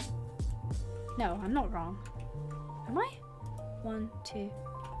 No, I'm not wrong. Am I? 1, 2,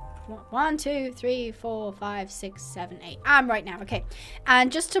 1, 2, 3, 4, 5, 6, 7, 8. I'm right now. Okay.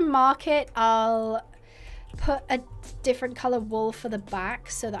 And just to mark it, I'll put a different color wool for the back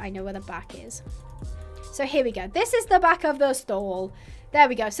so that I know where the back is. So here we go. This is the back of the stall. There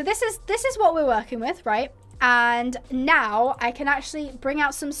we go. So this is what we're working with, right? And now I can actually bring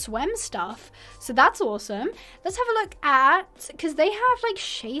out some SWEM stuff. So that's awesome. Let's have a look at, because they have like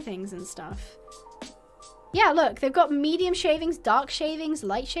shavings and stuff. Yeah, look, they've got medium shavings, dark shavings,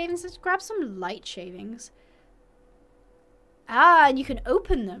 light shavings. Let's grab some light shavings. Ah, and you can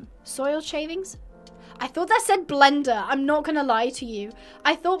open them. Soiled shavings. I thought that said blender. I'm not going to lie to you.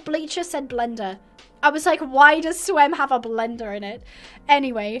 I thought bleacher said blender. I was like, why does SWEM have a blender in it?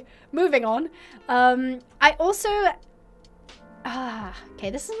 Anyway, moving on. I also... okay,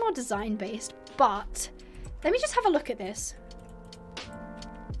 this is more design-based, but let me just have a look at this.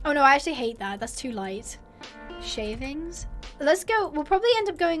 Oh, no, I actually hate that. That's too light. Shavings. Let's go. We'll probably end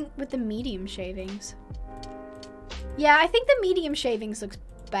up going with the medium shavings. Yeah, I think the medium shavings looks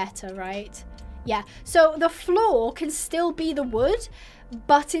better, right? Yeah, so the floor can still be the wood,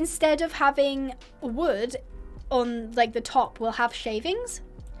 but instead of having wood on like the top, we'll have shavings.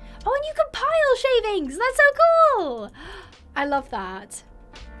 Oh, and you can pile shavings. That's so cool. I love that.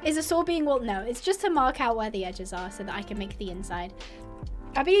 Is the saw being wool? No, it's just to mark out where the edges are so that I can make the inside.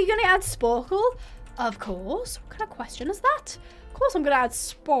 Are you going to add sparkle? Of course. What kind of question is that? Of course I'm going to add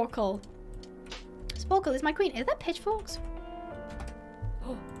sparkle. Sparkle is my queen. Is there pitchforks?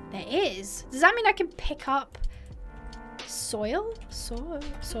 Oh, there is. Does that mean I can pick up soil? Soiled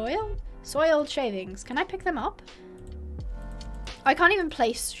shavings. Can I pick them up? I can't even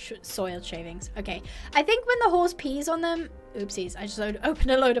place soiled shavings. Okay. I think when the horse pees on them... Oopsies, I just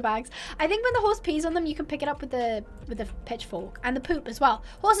opened a load of bags. I think when the horse pees on them, you can pick it up with the pitchfork. And the poop as well.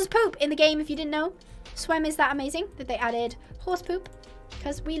 Horses poop in the game, if you didn't know. SWEM is that amazing that they added horse poop.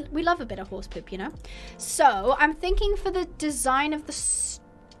 Because we love a bit of horse poop, you know. So, I'm thinking for the design of the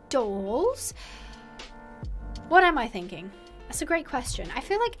stalls... What am I thinking? That's a great question. I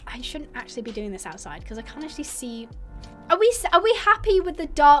feel like I shouldn't actually be doing this outside because I can't actually see... Are we happy with the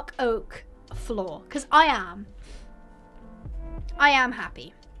dark oak floor? Because I am. I am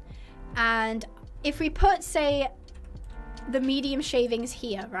happy. And if we put, say, the medium shavings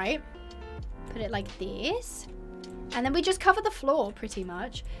here, right? Put it like this. And then we just cover the floor pretty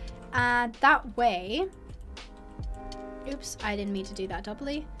much. And that way... Oops, I didn't mean to do that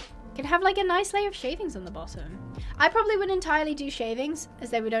doubly. Can have like a nice layer of shavings on the bottom. I probably wouldn't entirely do shavings as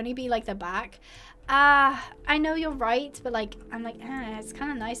they would only be like the back. I know you're right, but like, I'm like, it's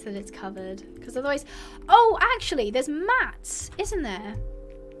kind of nice that it's covered because otherwise, oh, actually there's mats, isn't there?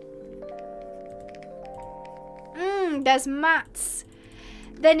 There's mats.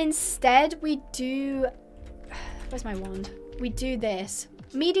 Then instead we do, where's my wand? We do this.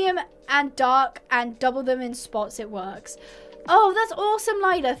 Medium and dark and double them in spots, it works. Oh, that's awesome,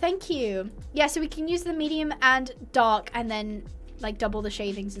 Lila. Thank you. Yeah, so we can use the medium and dark and then like double the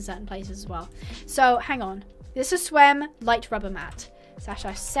shavings in certain places as well. So hang on. This is SWEM light rubber mat.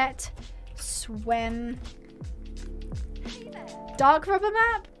 / set SWEM dark rubber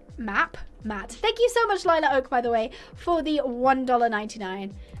mat. Thank you so much, Lila Oak, by the way, for the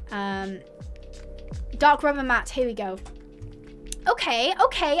 $1.99. Dark rubber mat. Here we go. Okay.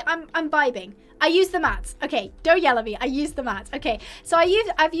 I'm vibing. I use the mats. Okay, don't yell at me. I use the mats. Okay, so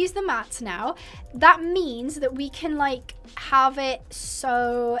I've used the mats now. That means that we can like have it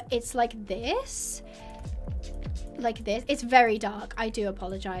so it's like this. Like this. It's very dark. I do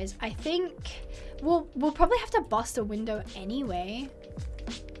apologize. I think we'll probably have to bust a window anyway.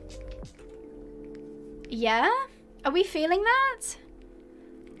 Yeah? Are we feeling that?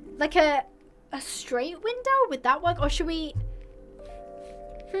 Like a straight window? Would that work? Or should we...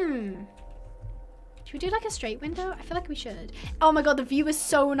 Should we do like a straight window? I feel like we should. Oh my god, the view is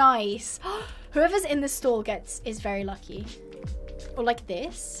so nice. Whoever's in this stall is very lucky. Or like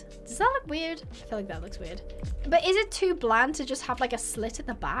this. Does that look weird? I feel like that looks weird. But is it too bland to just have like a slit at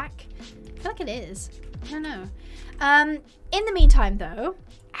the back? I feel like it is. I don't know. In the meantime though,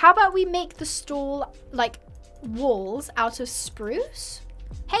 how about we make the stall like walls out of spruce?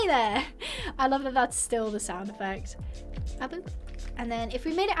 Hey there. I love that that's still the sound effect. And then if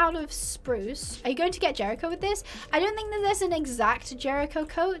we made it out of spruce, are you going to get Jericho with this? I don't think that there's an exact Jericho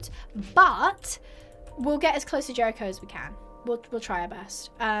coat, but we'll get as close to Jericho as we can. We'll try our best.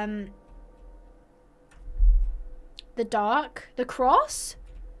 The dark, the cross.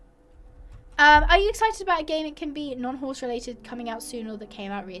 Are you excited about a game that can be non-horse related coming out soon or that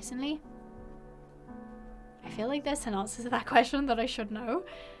came out recently? I feel like there's an answer to that question that I should know.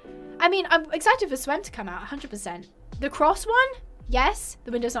 I mean, I'm excited for SWEM to come out, 100%. The cross one? Yes.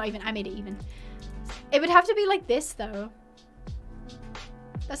 The window's not even. I made it even. It would have to be like this, though.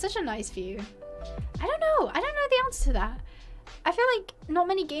 That's such a nice view. I don't know. I don't know the answer to that. I feel like not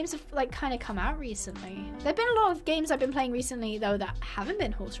many games have, like, kind of come out recently. There have been a lot of games I've been playing recently, though, that haven't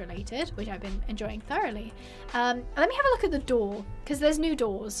been horse-related, which I've been enjoying thoroughly. Let me have a look at the door, because there's new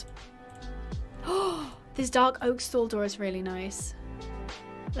doors. Oh, this dark oak stall door is really nice.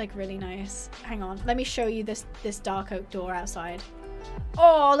 Like, really nice. Hang on. Let me show you this dark oak door outside.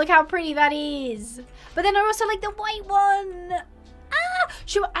 Oh, look how pretty that is. But then I also like the white one. Ah!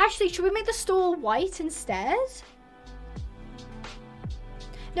 Should we make the stall white instead?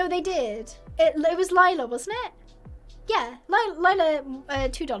 No, they did. It was Lila, wasn't it? Yeah, Lila,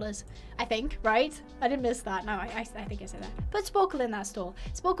 $2, I think, right? I didn't miss that. No, I think I said that. Put Sporkle in that stall.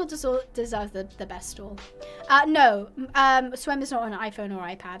 Sporkle deserves the best stall. No, SWEM is not on iPhone or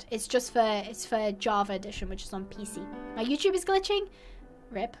iPad. It's just for Java edition, which is on PC. My YouTube is glitching.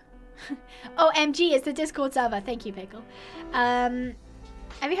 Rip. OMG, it's the Discord server. Thank you, Pickle.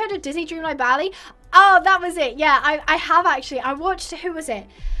 Have you heard of Disney Dreamlight Valley? Oh, that was it. Yeah, I have actually. I watched, who was it?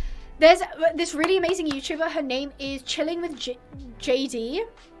 There's this really amazing YouTuber. Her name is Chilling with JD.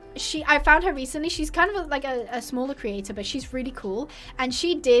 I found her recently. She's kind of like a smaller creator, but she's really cool. And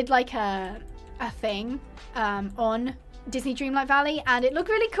she did like a thing on Disney Dreamlight Valley, and it looked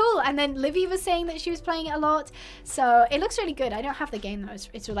really cool. And then Livy was saying that she was playing it a lot, so it looks really good. I don't have the game though.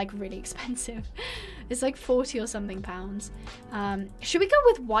 It's like really expensive. It's like 40 or something pounds. Should we go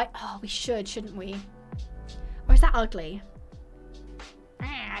with white? Oh, we should, shouldn't we? Or is that ugly?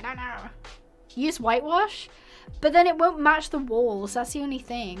 I don't know. Use whitewash, but then it won't match the walls. That's the only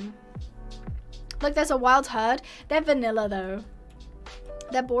thing. Look, there's a wild herd. They're vanilla though.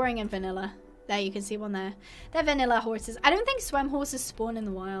 They're boring and vanilla. There, you can see one there. They're vanilla horses. I don't think SWEM horses spawn in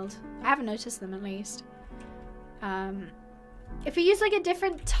the wild. I haven't noticed them, at least. If we use like a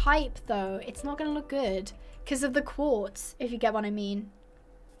different type though, it's not gonna look good because of the quartz, if you get what I mean.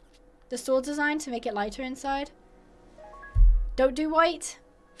 The sword design to make it lighter inside. Don't do white.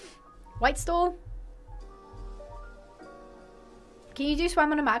 White stall. Can you do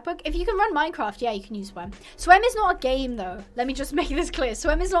SWEM on a MacBook? If you can run Minecraft, yeah, you can use SWEM. SWEM is not a game, though. Let me just make this clear.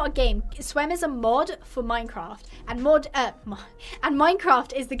 SWEM is not a game. SWEM is a mod for Minecraft. And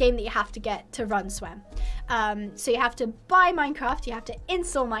Minecraft is the game that you have to get to run SWEM. So you have to buy Minecraft, you have to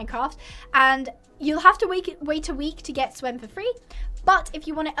install Minecraft, and you'll have to wait a week to get SWEM for free. But if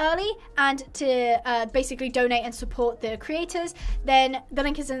you want it early and to basically donate and support the creators, then the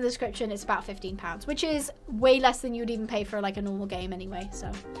link is in the description. It's about £15, which is way less than you'd even pay for like a normal game anyway.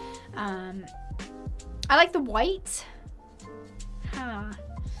 So I like the white.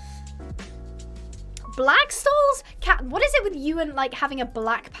 Black stalls? Cat, what is it with you and like having a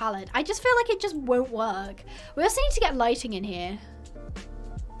black palette? I just feel like it just won't work. We also need to get lighting in here.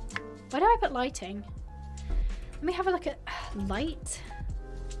 Where do I put lighting? Let me have a look at light.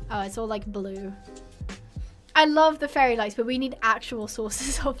 Oh, it's all like blue. I love the fairy lights, but we need actual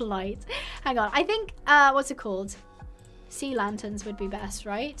sources of light. Hang on, I think, what's it called? Sea lanterns would be best,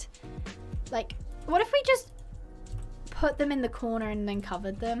 right? Like, what if we just put them in the corner and then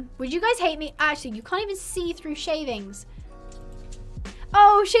covered them? Would you guys hate me? Actually, you can't even see through shavings.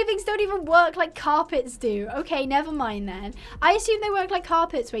 Oh, shavings don't even work like carpets do. Okay, never mind then. I assume they work like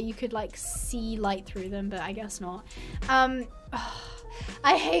carpets where you could like see light through them, but I guess not. I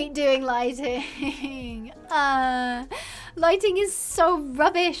hate doing lighting. Lighting is so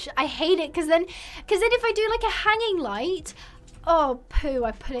rubbish. I hate it because then if I do like a hanging light, oh poo,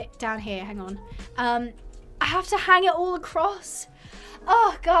 I put it down here, hang on. I have to hang it all across.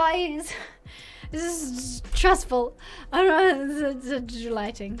 Oh guys. This is stressful. I don't know, it's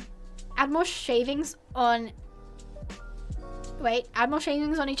lighting. Add more shavings on... Wait, add more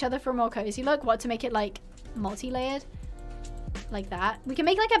shavings on each other for a more cozy look. What, to make it like multi-layered? Like that. We can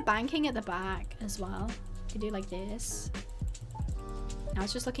make like a banking at the back as well. We can do like this. Now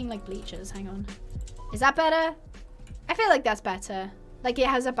it's just looking like bleachers, hang on. Is that better? I feel like that's better. Like it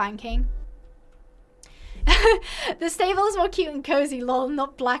has a banking. The stable is more cute and cozy, lol,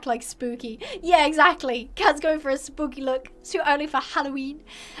 not black like spooky. Yeah, exactly. Cat's going for a spooky look. It's too early for Halloween.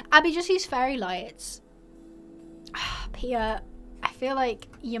 Abby, just use fairy lights. Pia, I feel like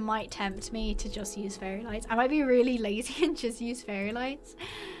you might tempt me to just use fairy lights. I might be really lazy and just use fairy lights.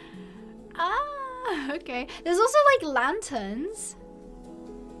 Okay. There's also like lanterns.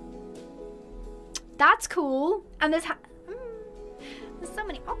 That's cool. And there's so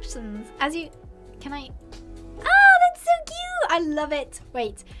many options. As you, can I? Oh, that's so cute. I love it.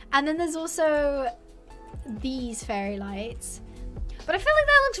 Wait. And then there's also these fairy lights. But I feel like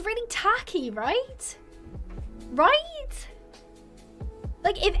that looks really tacky, right? Right?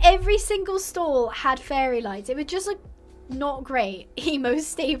 Like if every single stall had fairy lights, it would just look not great. Emo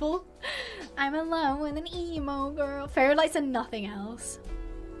stable. I'm alone with an emo girl. Fairy lights and nothing else.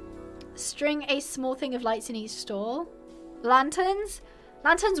 String a small thing of lights in each stall. Lanterns?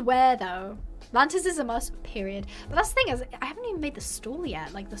 Lanterns where though? Lanterns is a must, period. But that's the thing, is I haven't even made the stall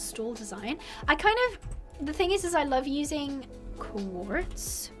yet, like the stall design. I kind of, the thing is I love using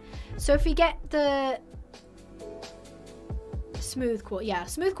quartz. So if we get the smooth quartz, yeah,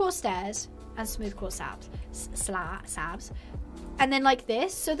 smooth quartz stairs and smooth quartz slabs. And then like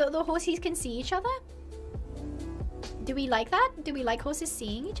this, so that the horses can see each other. Do we like that? Do we like horses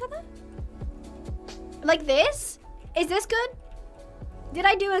seeing each other? Like this? Is this good? Did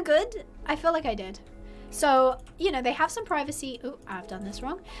I do a good? I feel like I did. So, you know, they have some privacy. Oh, I've done this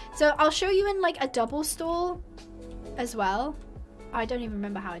wrong. So I'll show you in like a double stall as well. I don't even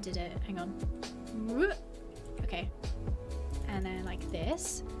remember how I did it. Hang on. Okay. And then like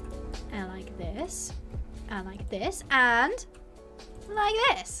this. And like this. And like this. And like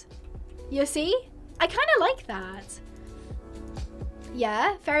this. You see? I kind of like that.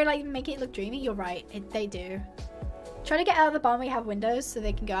 Yeah, fairy light make it look dreamy. You're right, they do. Try to get out of the barn where you have windows so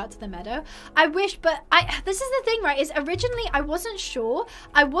they can go out to the meadow. I wish, but this is the thing, right? Is originally I wasn't sure.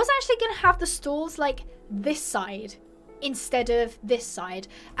 I was actually gonna have the stalls like this side instead of this side,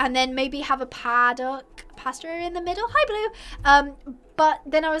 and then maybe have a pasture area in the middle. Hi, Blue. But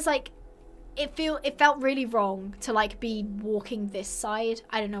then I was like, it felt really wrong to like be walking this side.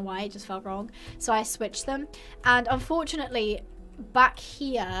 I don't know why, it just felt wrong. So I switched them, and unfortunately, back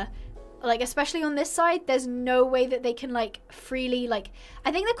here, like especially on this side, there's no way that they can like freely, like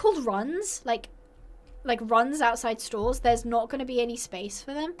I think they're called runs, like runs outside stalls. There's not going to be any space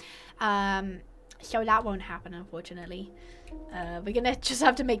for them, so that won't happen, unfortunately. We're gonna just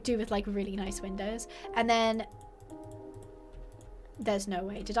have to make do with like really nice windows. And then there's no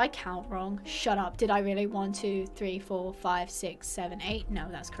way. Did I count wrong? Shut up. Did I really? 1 2 3 4 5 6 7 8? No,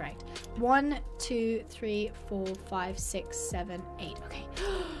 that's correct. 1 2 3 4 5 6 7 8. Okay.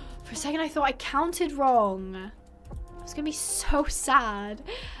 For a second I thought I counted wrong. I was gonna be so sad.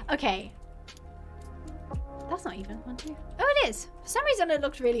 Okay. That's not even. 1 2. Oh, it is. For some reason it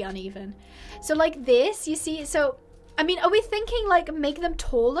looked really uneven. So like this, you see, so I mean, are we thinking like make them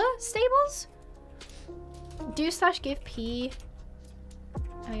taller stables? Do/give P.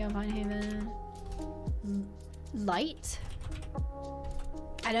 Oh yeah, Pinehaven. Light?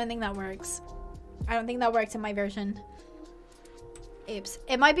 I don't think that works. I don't think that works in my version. Oops.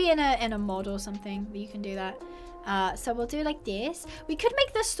 It might be in a mod or something, but you can do that. So we'll do like this. We could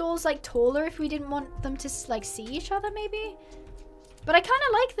make the stalls like taller if we didn't want them to like see each other maybe. But I kind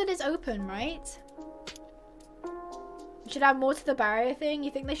of like that it's open, right? Should add more to the barrier thing. You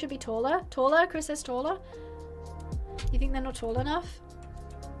think they should be taller? Taller? Chris says taller. You think they're not tall enough?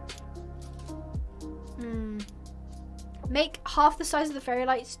 Make half the size of the fairy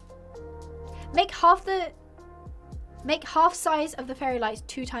lights. Make half size of the fairy lights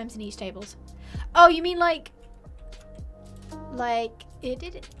 2 times in each tables. Oh, you mean like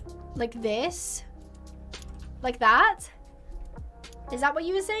this? Like that? Is that what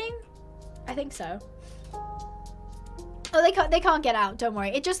you were saying? I think so. Oh, they can't get out, don't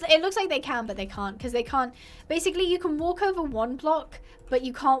worry. It looks like they can, but they can't, because they can't. Basically, you can walk over 1 block, but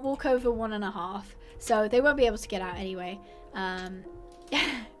you can't walk over 1.5. So they won't be able to get out anyway.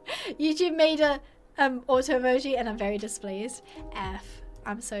 YouTube made a auto emoji and I'm very displeased. F.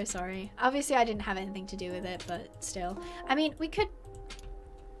 I'm so sorry. Obviously I didn't have anything to do with it, but still. I mean, we could...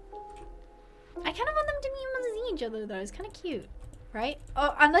 I kind of want them to be each other though. It's kind of cute, right?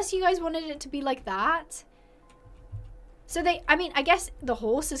 Oh, unless you guys wanted it to be like that. So they, I mean, I guess the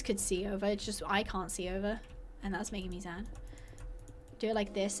horses could see over. It's just I can't see over. And that's making me sad. Do it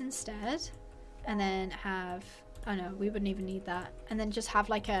like this instead. And then have... Oh no, we wouldn't even need that. And then just have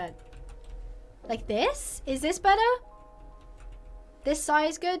like a... Like this? Is this better? This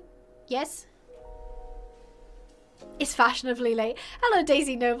size good? Yes? It's fashionably late. Hello,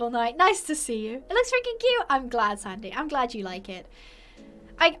 Daisy Noble Knight. Nice to see you. It looks freaking cute. I'm glad, Sandy. I'm glad you like it.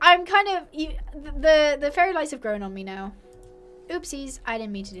 I'm kind of... the fairy lights have grown on me now. Oopsies. I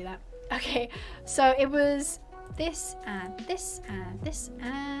didn't mean to do that. Okay. So it was this and this and this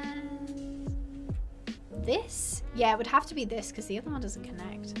and... this? Yeah, it would have to be this because the other one doesn't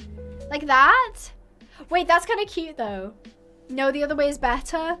connect. Like that? Wait, that's kind of cute though. No, the other way is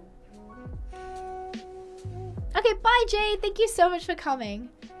better. Okay, bye Jay. Thank you so much for coming.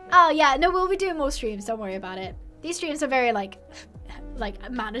 Oh yeah, no, we'll be doing more streams. Don't worry about it. These streams are very like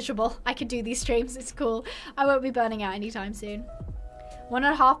manageable. I can do these streams. It's cool. I won't be burning out anytime soon.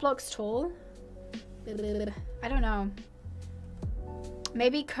 1.5 blocks tall. I don't know.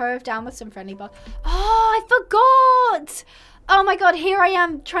 Maybe curve down with some friendly bar. Oh, I forgot. Oh my god, here I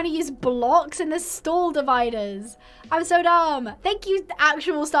am trying to use blocks in the stall dividers. I'm so dumb. Thank you,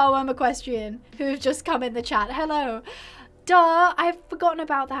 actual Star Worm Equestrian, who've just come in the chat. Hello. Duh, I've forgotten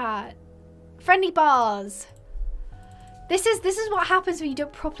about that. Friendly bars. This is what happens when you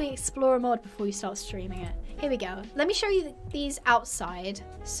don't properly explore a mod before you start streaming it. Here we go. Let me show you these outside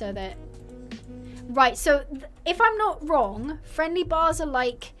so that... Right, so if I'm not wrong, friendly bars are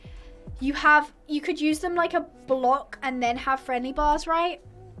like... You could use them like a block and then have friendly bars, right?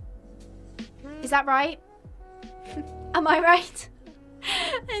 Is that right? Am I right?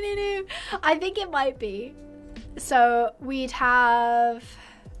 I don't know. I think it might be. So we'd have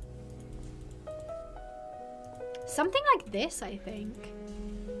something like this, I think.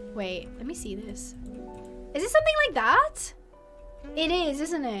 Wait, let me see this. Is it something like that? It is,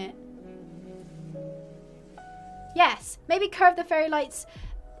 isn't it? Yes. Maybe curve the fairy lights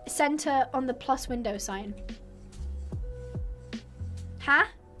center on the plus window sign. Huh?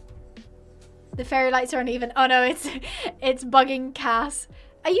 The fairy lights aren't even. Oh no, it's bugging Cass.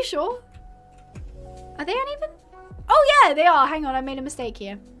 Are you sure? Are they uneven? Oh yeah, they are. Hang on, I made a mistake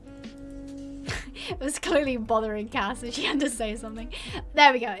here. It was clearly bothering Cass and she had to say something.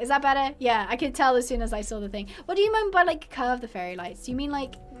 There we go. Is that better? Yeah, I could tell as soon as I saw the thing. What do you mean by like curve the fairy lights? Do you mean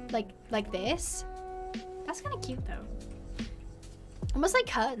like this? That's kind of cute though. Almost like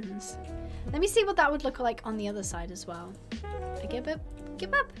curtains. Let me see what that would look like on the other side as well. Give up.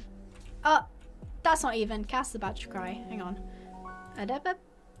 Give up. Oh, that's not even. Cass is about to cry. Hang on.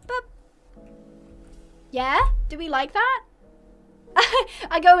 Yeah? Do we like that?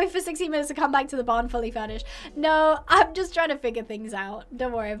 I go away for 60 minutes to come back to the barn fully furnished. No, I'm just trying to figure things out.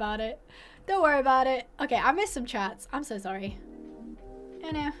 Don't worry about it. Don't worry about it. Okay, I missed some chats. I'm so sorry.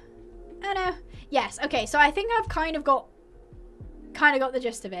 Oh no. Oh no. Yes, okay, so I think I've kind of got the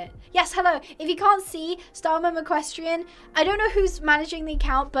gist of it. Yes, hello. If you can't see, Starman Equestrian, I don't know who's managing the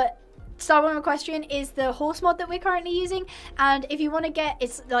account, but Starman Equestrian is the horse mod that we're currently using. And if you want to get,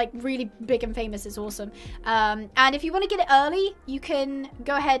 it's like really big and famous. It's awesome. And if you want to get it early, you can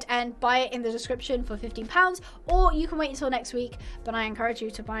go ahead and buy it in the description for £15, or you can wait until next week. But I encourage you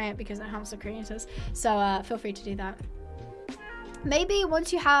to buy it because it helps the creators. So feel free to do that. Maybe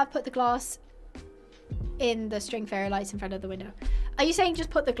once you have put the glass in the string fairy lights in front of the window. Are you saying just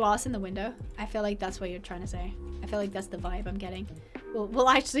put the glass in the window? I feel like that's what you're trying to say. I feel like that's the vibe I'm getting. We'll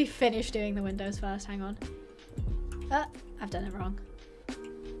actually finish doing the windows first. Hang on. I've done it wrong.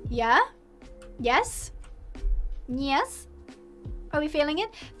 Yeah? Yes? Yes? Are we feeling it?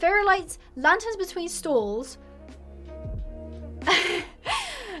 Fairy lights, lanterns between stalls.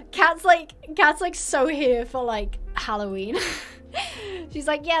 Cat's like so here for like Halloween. She's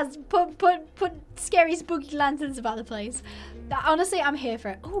like, yes, put scary spooky lanterns about the place. Honestly, I'm here for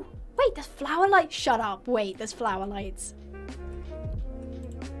it. Oh, wait, there's flower lights. Shut up. Wait, there's flower lights.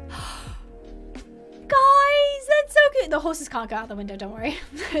 Guys, that's so good. The horses can't go out the window, don't worry.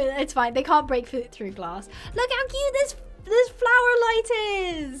 It's fine. They can't break through glass. Look how cute this flower light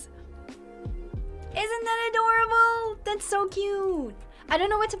is. Isn't that adorable? That's so cute. I don't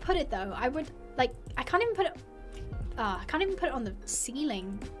know where to put it though. I can't even put it. I can't even put it on the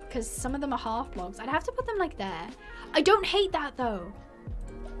ceiling because some of them are half blocks. I'd have to put them like there. I don't hate that though.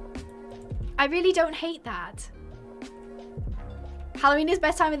 I really don't hate that. Halloween is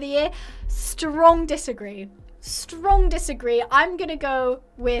best time of the year. Strong disagree. Strong disagree. I'm gonna go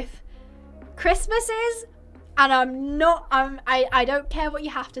with Christmases, and I don't care what you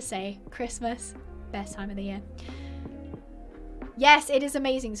have to say. Christmas, best time of the year. Yes, it is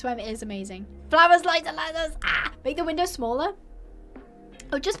amazing. SWEM is amazing. Flowers, lights, and ladders. Make the window smaller.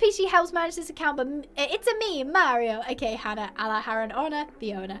 Oh, just PG helps manage this account, but it's a me, Mario. Okay, Hannah, Ala, Haran, Honor,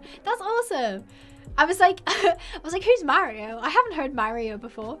 the owner. That's awesome. I was like, who's Mario? I haven't heard Mario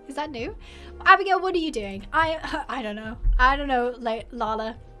before. Is that new? Abigail, what are you doing? I don't know. I don't know, like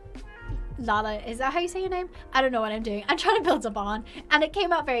Lala. Lala, is that how you say your name? I don't know what I'm doing. I'm trying to build a barn and it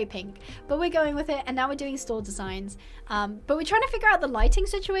came out very pink, but we're going with it and now we're doing store designs. But we're trying to figure out the lighting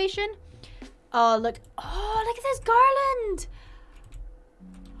situation. Oh, look. Oh, look at this garland.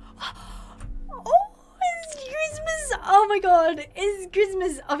 Oh, it's Christmas. Oh my God, it's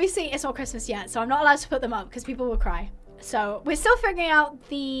Christmas. Obviously, it's not Christmas yet, so I'm not allowed to put them up because people will cry. So we're still figuring out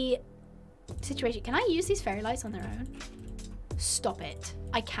the situation. Can I use these fairy lights on their own? Stop it.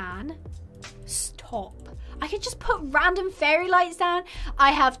 I can. Stop. I could just put random fairy lights down.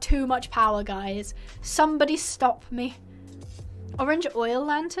 I have too much power, guys. Somebody stop me. Orange oil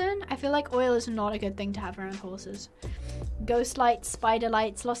lantern. I feel like oil is not a good thing to have around horses. Ghost lights, spider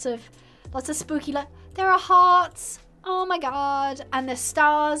lights, lots of spooky lights. There are hearts. Oh my God. And there's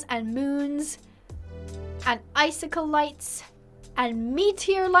stars and moons and icicle lights and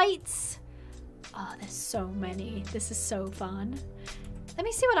meteor lights. Oh, there's so many. This is so fun. Let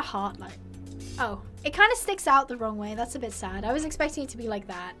me see what a heart like. Oh, it kind of sticks out the wrong way. That's a bit sad. I was expecting it to be like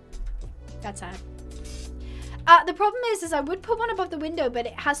that. That's sad. The problem is I would put one above the window, but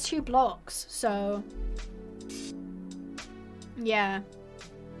it has 2 blocks. So, yeah.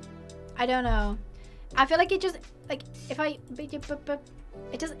 I don't know. I feel like it just, like, if I,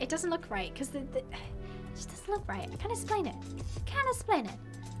 it doesn't look right because it just doesn't look right. I can't explain it.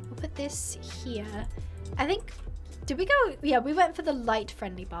 We'll put this here. I think, did we go? Yeah, we went for the light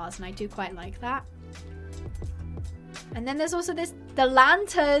friendly bars and I do quite like that. And then there's also this, the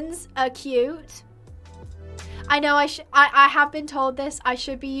lanterns are cute. I know I have been told this. I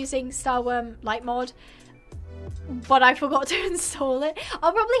should be using StarWorm light mod, but I forgot to install it.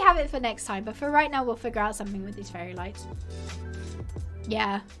 I'll probably have it for next time, but for right now we'll figure out something with these fairy lights.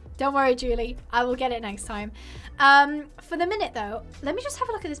 Yeah, don't worry, Julie. I will get it next time. For the minute though, let me just have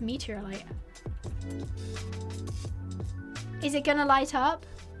a look at this meteor light. Is it gonna light up?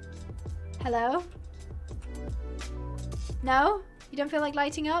 Hello? No? You don't feel like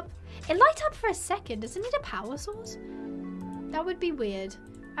lighting up? It light up for a second. Does it need a power source? That would be weird.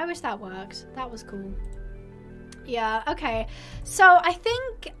 I wish that worked. That was cool. Yeah, okay. So I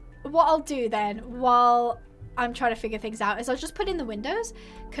think what I'll do then while I'm trying to figure things out is I'll just put in the windows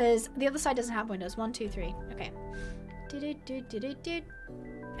because the other side doesn't have windows. 1, 2, 3. Okay.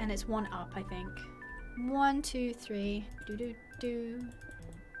 And it's 1 up, I think. 1, 2, 3.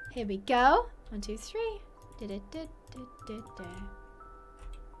 Here we go. 1, 2, 3.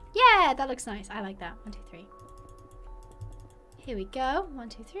 Yeah, that looks nice. I like that. 1, 2, 3. Here we go. 1,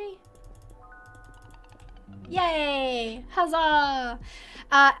 2, 3. Yay! Huzzah!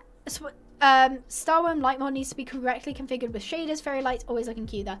 StarWorm light mode needs to be correctly configured with shaders. Fairy lights always looking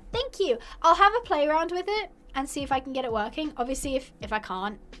cute though. Thank you. I'll have a play around with it and see if I can get it working. Obviously, if I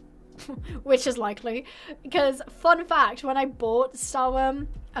can't, which is likely, because fun fact, when I bought StarWorm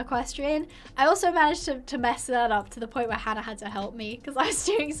Equestrian, I also managed to mess that up to the point where Hannah had to help me because I was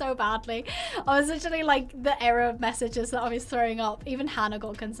doing so badly. I was literally like the error messages that I was throwing up. Even Hannah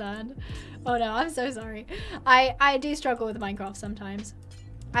got concerned. Oh no, I'm so sorry. I do struggle with Minecraft sometimes.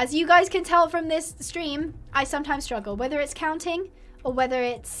 As you guys can tell from this stream, I sometimes struggle, whether it's counting or whether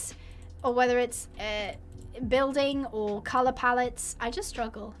it's building or color palettes. I just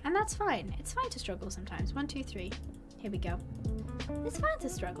struggle, and that's fine. It's fine to struggle sometimes. 1, 2, 3. Here we go. It's fine to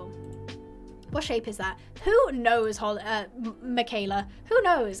struggle. What shape is that? Who knows, Michaela? Who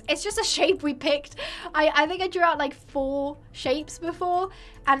knows? It's just a shape we picked. I think I drew out like 4 shapes before,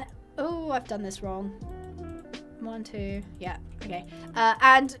 and oh, I've done this wrong. 1, 2, yeah, okay.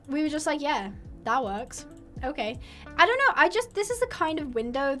 And we were just like, yeah, that works. Okay. I don't know, this is the kind of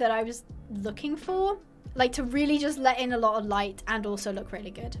window that I was looking for. Like to really just let in a lot of light and also look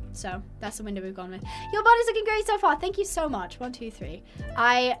really good. So that's the window we've gone with. Your barn is looking great so far. Thank you so much. 1, 2, 3.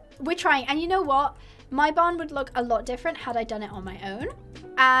 We're trying, and you know what? My barn would look a lot different had I done it on my own.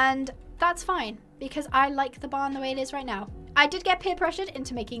 And that's fine because I like the barn the way it is right now. I did get peer pressured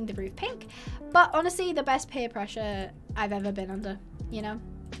into making the roof pink, but honestly, the best peer pressure I've ever been under, you know?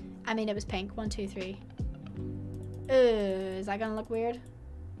 I mean, it was pink. 1, 2, 3. Is that gonna look weird?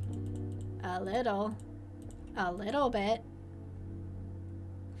 A little bit.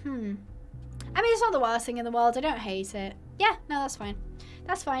 I mean, it's not the worst thing in the world. I don't hate it. Yeah, no, that's fine.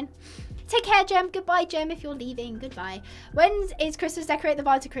 That's fine. Take care, Jem. Goodbye, Jem, if you're leaving. Goodbye. When is Christmas decorate the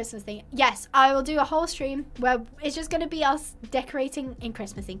barn to Christmas thing? Yes, I will do a whole stream where it's just going to be us decorating in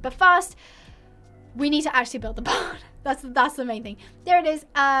Christmas thing. But first, we need to actually build the barn. That's the main thing. There it is.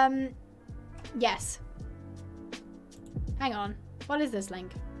 Yes. Hang on. What is this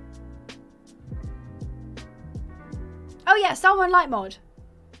link? Oh yeah, StarWorm light mod.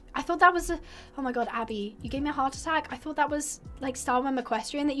 I thought that was a... Oh my god, Abby, you gave me a heart attack. I thought that was like Star Wars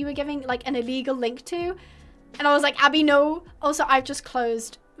Equestrian that you were giving like an illegal link to. And I was like, Abby, no. Also, I've just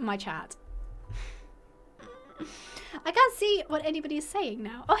closed my chat. I can't see what anybody is saying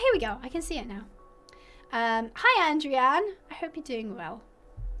now. Oh, here we go. I can see it now. Hi, Andrianne. I hope you're doing well.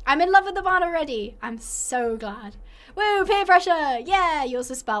 I'm in love with the barn already. I'm so glad. Woo, peer pressure. Yeah, you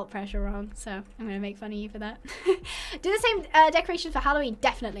also spelt pressure wrong. So I'm going to make fun of you for that. Do the same decoration for Halloween.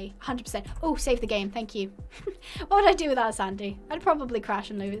 Definitely. 100%. Oh, save the game. Thank you. What would I do without Sandy? I'd probably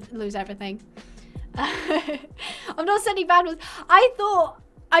crash and lose everything. I'm not sending bad ones.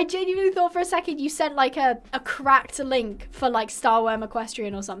 I genuinely thought for a second you sent like a cracked link for like Star Wars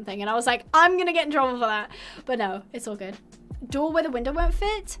Equestrian or something. And I was like, I'm going to get in trouble for that. But no, it's all good. Door where the window won't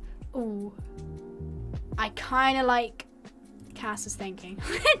fit? Ooh. I kind of like Cass is thinking.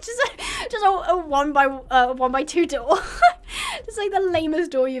 just a 1x2 door. It's like the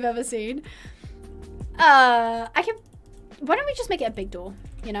lamest door you've ever seen. Why don't we just make it a big door,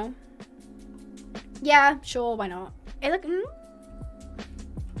 you know? Yeah, sure, why not? It look...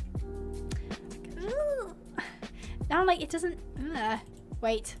 Now, like, it doesn't...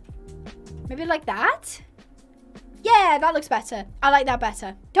 wait. Maybe like that? Yeah, that looks better. I like that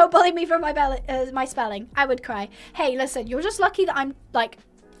better. Don't bully me for my spelling. I would cry. Hey, listen, you're just lucky that I'm, like,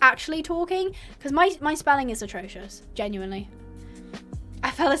 actually talking. Because my spelling is atrocious. Genuinely.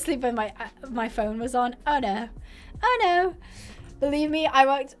 I fell asleep when my phone was on. Oh, no. Oh, no. Believe me, I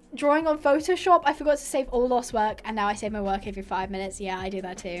worked drawing on Photoshop. I forgot to save all lost work. And now I save my work every 5 minutes. Yeah, I do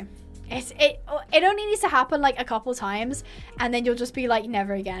that too. It only needs to happen, like, a couple times. And then you'll just be like,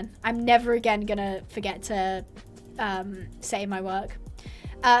 never again. I'm never again gonna forget to... save my work.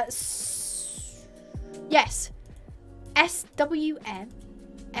 Yes. SWM.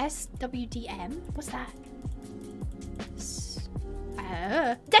 SWDM. What's that?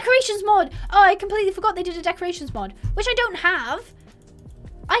 Decorations mod. Oh, I completely forgot they did a decorations mod, which I don't have.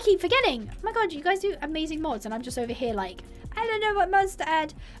 I keep forgetting. Oh my god, you guys do amazing mods, and I'm just over here like, I don't know what mods to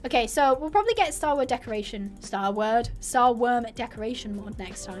add. Okay, so we'll probably get Star Worm decoration mod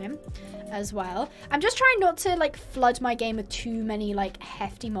next time as well. I'm just trying not to like flood my game with too many like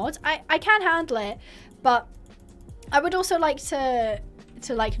hefty mods. I can handle it, but I would also like to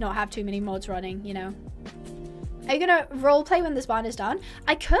like not have too many mods running, you know. Are you gonna roleplay when this barn is done?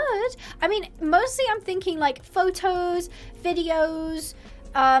 I could. I mean, mostly I'm thinking like photos, videos,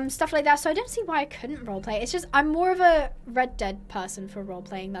 stuff like that, so I don't see why I couldn't roleplay. It's just I'm more of a Red Dead person for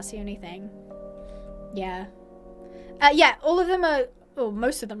roleplaying. That's the only thing. Yeah. Yeah, all of them are, well,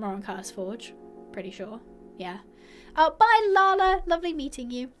 most of them are on CurseForge. Pretty sure. Yeah. Oh, bye, Lala. Lovely meeting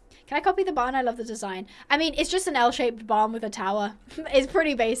you. Can I copy the barn? I love the design. I mean, it's just an L-shaped barn with a tower. It's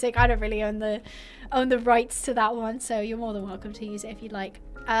pretty basic. I don't really own the rights to that one, so you're more than welcome to use it if you'd like.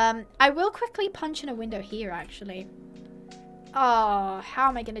 I will quickly punch in a window here, actually. Oh, how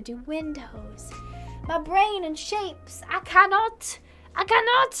am I gonna do windows? My brain and shapes. I cannot.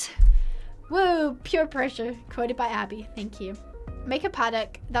 Woo, pure pressure. Quoted by Abby. Thank you. Make a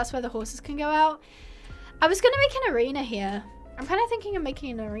paddock. That's where the horses can go out. I was gonna make an arena here. I'm kind of thinking of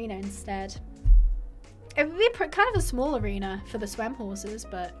making an arena instead. It would be kind of a small arena for the SWEM horses,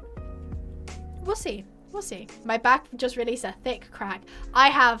 but we'll see. We'll see. My back just released a thick crack. I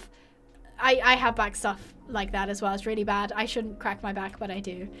have back stuff like that as well. It's really bad. I shouldn't crack my back, but I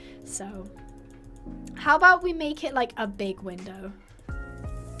do. So how about we make it like a big window?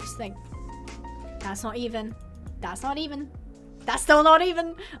 Just think. That's not even. That's not even. That's still not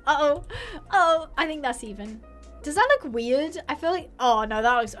even. Uh-oh. Oh, I think that's even. Does that look weird? I feel like, oh no,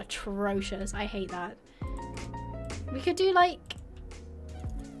 that looks atrocious. I hate that. We could do like,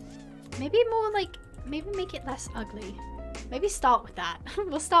 maybe more like, maybe make it less ugly. Maybe start with that.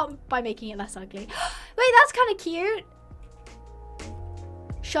 We'll start by making it less ugly. Wait, that's kind of cute.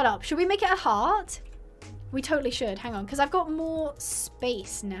 Shut up. Should we make it a heart? We totally should. Hang on, because I've got more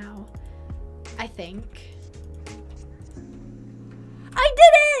space now, I think. I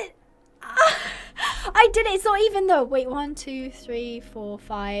did it! I did it. It's not even though. Wait, 1, 2, 3, 4,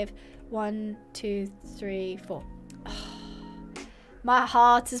 5. 1, 2, 3, 4. My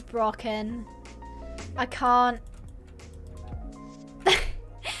heart is broken. I can't.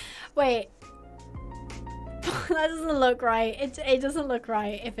 Wait. That doesn't look right. It doesn't look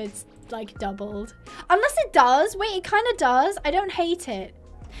right if it's like doubled. Unless it does. Wait, it kind of does. I don't hate it.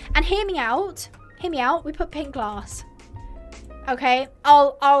 And hear me out. Hear me out. We put pink glass. Okay.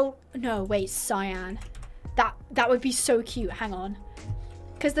 No, wait, cyan. That would be so cute. Hang on.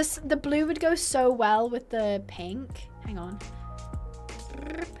 Because the blue would go so well with the pink. Hang on.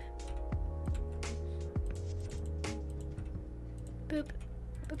 Boop.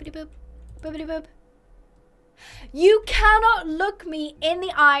 Boopity boop. Boopity boop. You cannot look me in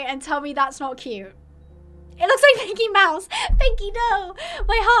the eye and tell me that's not cute. It looks like Mickey Mouse. Pinky, no.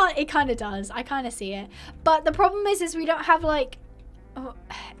 My heart. It kind of does. I kind of see it. But the problem is we don't have like,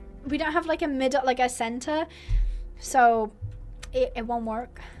 we don't have like a middle, like a center. So it won't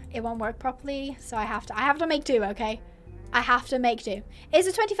work. It won't work properly. So I have to make do. Okay, I have to make do. Is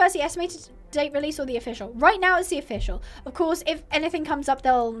the 21st the estimated date release or the official? Right now it's the official. Of course, if anything comes up,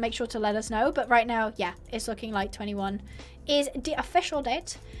 they'll make sure to let us know. But right now, yeah, it's looking like 21 is the official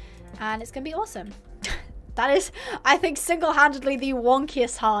date, and it's gonna be awesome. That is, I think, single-handedly the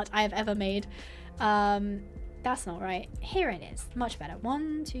wonkiest heart I have ever made. That's not right. Here it is. Much better.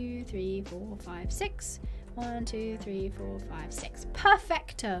 1, 2, 3, 4, 5, 6. 1, 2, 3, 4, 5, 6.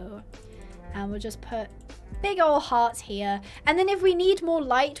 Perfecto. And we'll just put big old hearts here. And then if we need more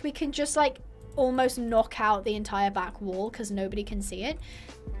light, we can just like almost knock out the entire back wall because nobody can see it.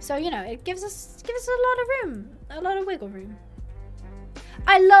 So, you know, it gives us a lot of room, a lot of wiggle room.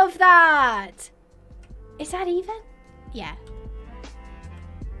 I love that. Is that even? Yeah.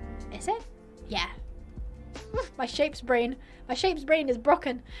 Is it? Yeah. My shape's brain. My shape's brain is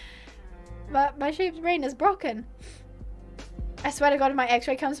broken. My shape's brain is broken. I swear to God, if my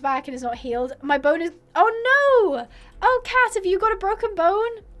x-ray comes back and is not healed, my bone is... Oh, no! Oh, Kat, have you got a broken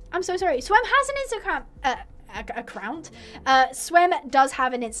bone? I'm so sorry. SWEM has an Instagram... account. SWEM does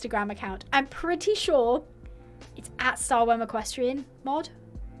have an Instagram account. I'm pretty sure it's at StarWem Equestrian mod.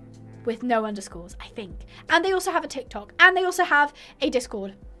 With no underscores, I think. And they also have a TikTok. And they also have a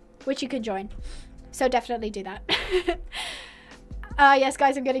Discord, which you can join. So definitely do that. Yes,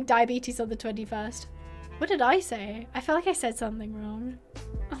 guys, I'm getting diabetes on the 21st. What did I say? I feel like I said something wrong.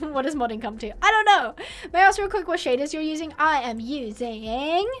 What does modding come to? I don't know. May I ask real quick what shaders you're using? I am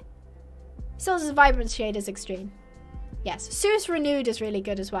using... Soul's Vibrance Shaders Extreme. Yes, Seuss Renewed is really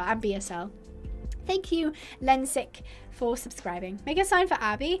good as well. And BSL. Thank you, Lensic, for subscribing. Make a sign for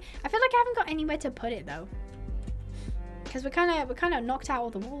Abby. I feel like I haven't got anywhere to put it though, because we're kind of knocked out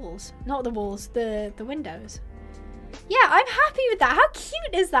all the walls. Not the walls, the windows. Yeah, I'm happy with that. How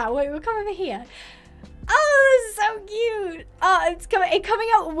cute is that? Wait, we'll come over here. Oh, this is so cute. Oh, it's coming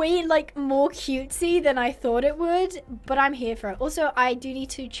out way like more cutesy than I thought it would, but I'm here for it. Also, I do need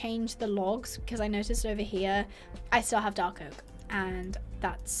to change the logs because I noticed over here I still have dark oak, and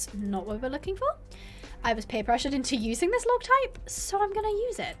that's not what we're looking for. I was peer pressured into using this log type, so I'm gonna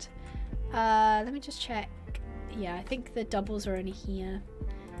use it. Let me just check. Yeah, I think the doubles are only here.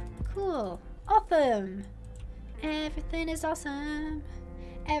 Cool. Awesome. Everything is awesome.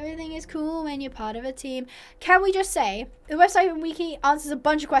 Everything is cool when you're part of a team. Can we just say, the website and wiki answers a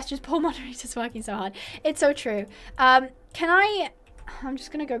bunch of questions. Poor moderator's working so hard. It's so true. I'm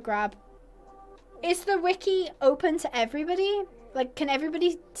just gonna go grab. Is the wiki open to everybody? Like, can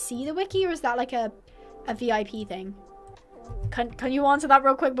everybody see the wiki, or is that like a VIP thing? Can you answer that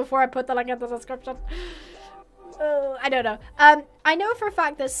real quick before I put the link in the description? Oh, I don't know. I know for a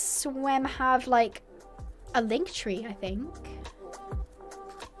fact that SWEM have like a link tree, I think.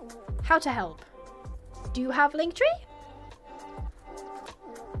 How to help? Do you have link tree?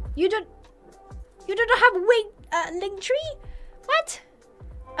 You don't have link tree? What?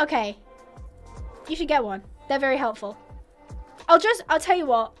 Okay. You should get one. They're very helpful. I'll tell you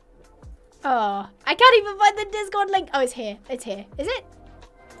what. Oh, I can't even find the Discord link. Oh, it's here. It's here. Is it?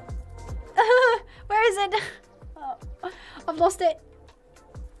 Where is it? Oh, I've lost it.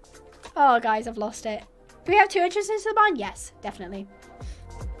 Oh, guys, I've lost it. Do we have 2 entrances into the barn? Yes, definitely.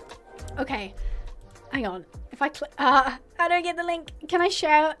 Okay. Hang on. If I click... how do I get the link? Can I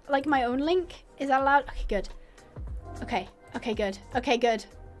share, like, my own link? Is that allowed? Okay, good. Okay. Okay, good. Okay, good.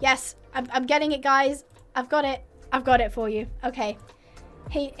 Yes, I'm getting it, guys. I've got it. I've got it for you. Okay.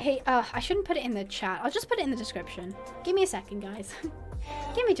 Hey, I shouldn't put it in the chat. I'll just put it in the description. Give me a second, guys.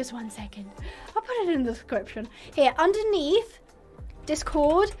 Give me just 1 second. I'll put it in the description. Here, underneath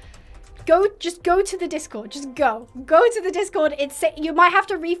Discord, just go to the Discord. Just go to the Discord. You might have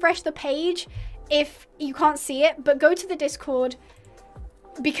to refresh the page if you can't see it, but go to the Discord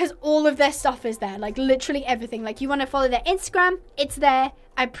because all of their stuff is there. Like, literally everything. Like, you want to follow their Instagram, it's there.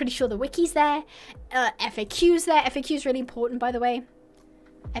 I'm pretty sure the wiki's there. FAQ's there. FAQ's really important, by the way.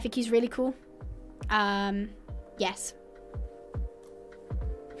 FAQ's really cool. Yes.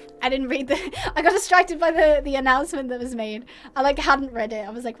 I didn't read I got distracted by the announcement that was made. I like hadn't read it. I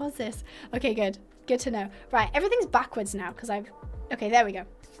was like, what's this? Okay, good. Good to know. Right, everything's backwards now because okay, there we go.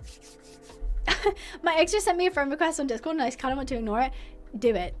 My ex just sent me a friend request on Discord and I kind of want to ignore it.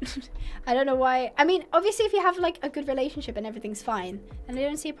 Do it. I don't know why. I mean, obviously if you have like a good relationship and everything's fine, then I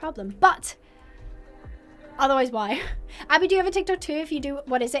don't see a problem. But Otherwise, why? Abby, do you have a TikTok too? If you do,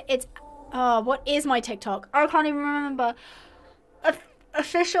 what is it? It's, what is my TikTok? Oh, I can't even remember.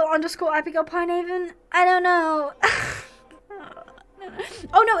 Official _ Abigail Pinehaven? I don't know.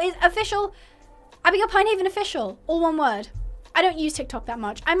 Oh no, it's official Abigail Pinehaven official. All one word. I don't use TikTok that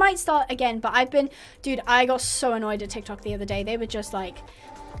much. I might start again, but dude, I got so annoyed at TikTok the other day. They were just like,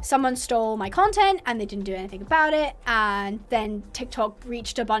 someone stole my content and they didn't do anything about it. And then TikTok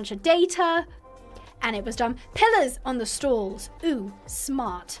breached a bunch of data and it was dumb. Pillars on the stalls. Ooh,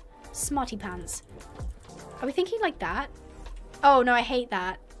 smart. Smarty pants. Are we thinking like that? Oh no, I hate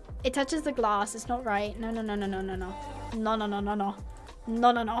that. It touches the glass. It's not right. No. No.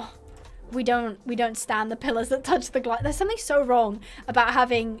 We don't stand the pillars that touch the glass. There's something so wrong about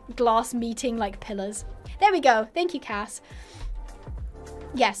having glass meeting like pillars. There we go. Thank you, Cass.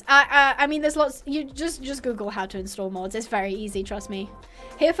 Yes, I mean, there's lots. You just Google how to install mods. It's very easy, trust me.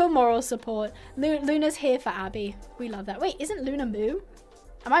 Here for moral support. Luna's here for Abby. We love that. Wait, isn't Luna Moo?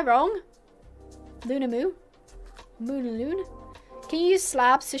 Am I wrong? Luna Moo? Moon Loon? Can you use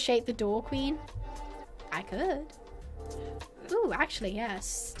slabs to shape the door, Queen? I could. Ooh, actually, yeah,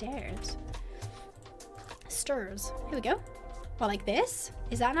 stairs. Stairs. Here we go. Well, like this?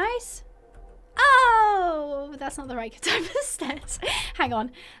 Is that nice? Oh, that's not the right type of stairs. Hang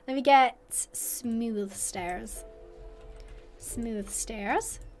on. Let me get smooth stairs. Smooth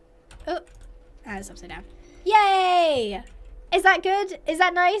stairs. Oh, it's upside down. Yay! Is that good? Is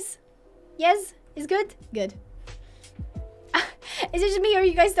that nice? Yes? Is good? Good. Is it just me, or are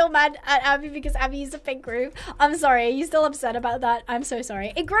you guys still mad at Abby because Abby used a pink roof? I'm sorry. Are you still upset about that? I'm so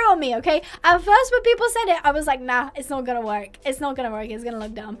sorry. It grew on me, okay? At first, when people said it, I was like, nah, it's not gonna work. It's not gonna work. It's gonna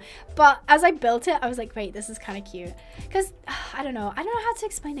look dumb. But as I built it, I was like, wait, this is kind of cute. Because, I don't know. I don't know how to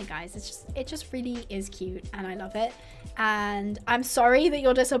explain it, guys. It just really is cute, and I love it. And I'm sorry that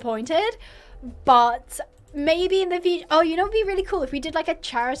you're disappointed, but maybe in the future... Oh, you know what would be really cool? If we did, like, a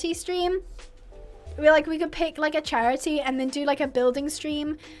charity stream... We could pick like a charity and then do like a building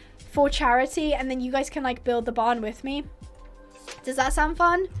stream for charity, and then you guys can like build the barn with me. Does that sound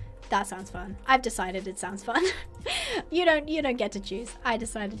fun? That sounds fun. I've decided it sounds fun. you don't get to choose. I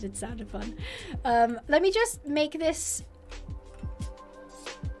decided it sounded fun. Let me just make this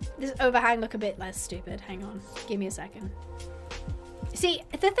overhang look a bit less stupid. Hang on, give me a second. See,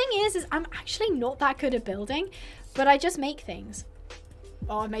 the thing is I'm actually not that good at building, but I just make things.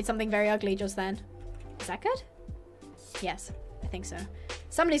 Oh, I made something very ugly just then. Is that good? Yes, I think so.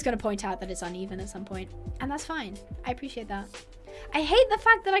 Somebody's going to point out that it's uneven at some point, and that's fine. I appreciate that. I hate the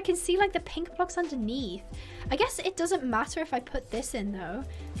fact that I can see like the pink blocks underneath. I guess it doesn't matter if I put this in though,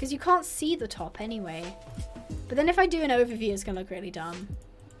 because you can't see the top anyway. But then if I do an overview, it's going to look really dumb.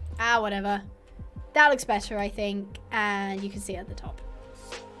 Ah, whatever. That looks better, I think, and you can see it at the top.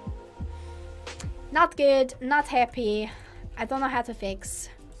 Not good, not happy. I don't know how to fix,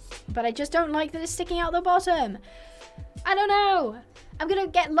 but I just don't like that it's sticking out the bottom. I don't know. I'm gonna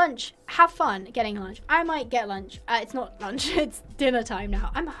get lunch. Have fun getting lunch. I might get lunch. It's not lunch. It's dinner time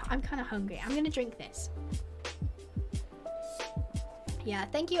now. I'm kind of hungry. I'm gonna drink this. Yeah,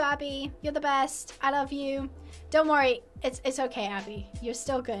 thank you, Abby. You're the best. I love you. Don't worry. It's okay, Abby. You're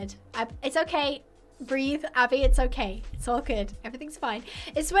still good. It's okay. Breathe, Abby. It's okay. It's all good. Everything's fine.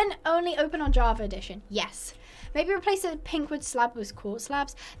 Is SWEM only open on Java Edition? Yes. Maybe replace a pink wood slab with quartz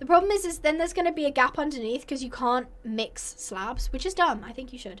slabs. The problem is then there's going to be a gap underneath because you can't mix slabs, which is dumb. I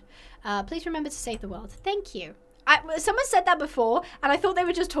think you should. Please remember to save the world. Thank you. Someone said that before, and I thought they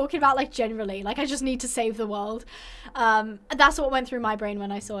were just talking about like generally, like I just need to save the world. That's what went through my brain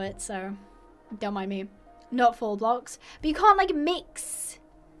when I saw it, so don't mind me. Not full blocks. But you can't like mix.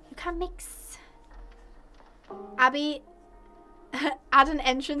 You can't mix. Abby, add an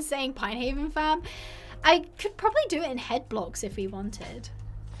entrance saying Pinehaven fam. I could probably do it in head blocks if we wanted.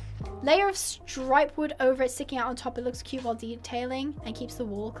 Layer of stripe wood over it sticking out on top. It looks cute while detailing and keeps the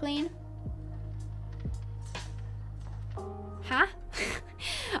wall clean. Huh?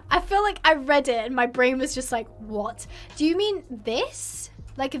 I feel like I read it and my brain was just like, what? Do you mean this?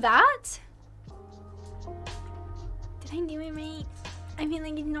 Like that? Did I do it right? I feel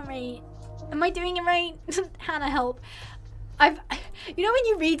like it's not right. Am I doing it right? Hannah, help. You know when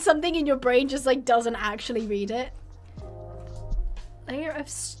you read something and your brain just like doesn't actually read it? Layer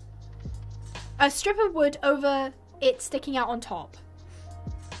of a strip of wood over it sticking out on top.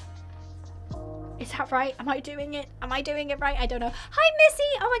 Is that right? Am I doing it? Am I doing it right? I don't know. Hi, Missy!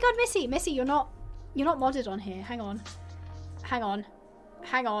 Oh my god, Missy! Missy, you're not modded on here. Hang on. Hang on.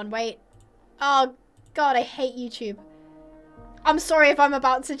 Hang on, wait. Oh god, I hate YouTube. I'm sorry if I'm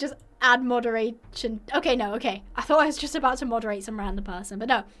about to just add moderation. Okay, no, okay. I thought I was just about to moderate some random person, but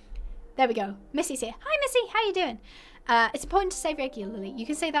no. There we go. Missy's here. Hi, Missy. How you doing? It's important to save regularly. You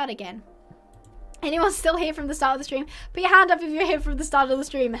can say that again. Anyone still here from the start of the stream? Put your hand up if you're here from the start of the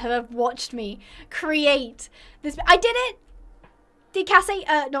stream and have watched me create this. I did it! Did Cass say,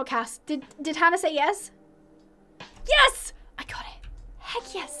 not Cass, did Hannah say yes? Yes! I got it.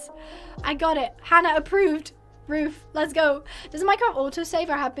 Heck yes. I got it. Hannah approved. Roof, let's go. Does Minecraft autosave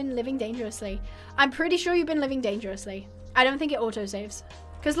or have been living dangerously? I'm pretty sure you've been living dangerously. I don't think it autosaves.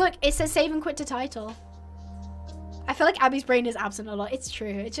 Because look, it says save and quit to title. I feel like Abby's brain is absent a lot. It's true.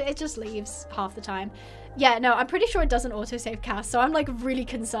 It just leaves half the time. Yeah, no, I'm pretty sure it doesn't autosave, Cass. So I'm like really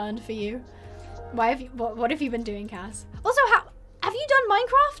concerned for you. Why have you? What have you been doing, Cass? Also, have you done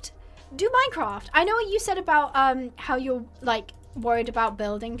Minecraft? Do Minecraft. I know what you said about how you're like worried about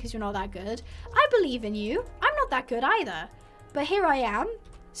building because you're not that good. I believe in you. I'm not that good either. But here I am,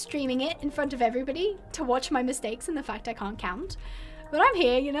 streaming it in front of everybody to watch my mistakes and the fact I can't count. But I'm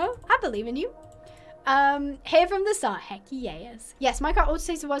here, you know. I believe in you. Here from the start. Heck yes. Yes, Minecraft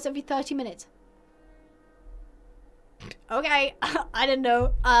autosaves the words every 30 minutes. Okay, I didn't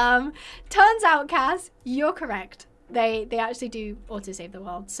know. Turns out, Cass, you're correct. They actually do autosave the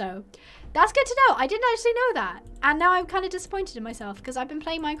world, so that's good to know. I didn't actually know that. And now I'm kind of disappointed in myself because I've been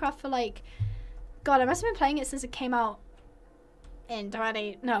playing Minecraft for like, God, I must have been playing it since it came out in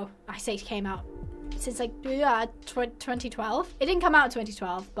since like 2012. It didn't come out in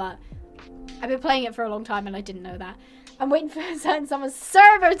 2012, but I've been playing it for a long time and I didn't know that. I'm waiting for someone's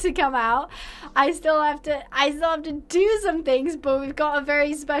server to come out. I still have to do some things, but we've got a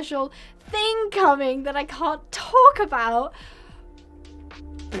very special thing coming that I can't talk about.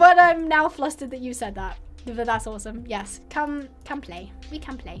 But I'm now flustered that you said that. But that's awesome. Yes, come play. We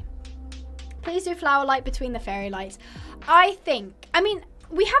can play. Please do flower light between the fairy lights. I mean,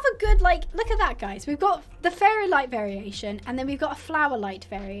 we have a good, like, look at that, guys. We've got the fairy light variation, and then we've got a flower light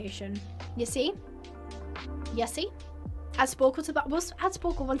variation. You see? You see? Add Sporkle to the barn. We'll add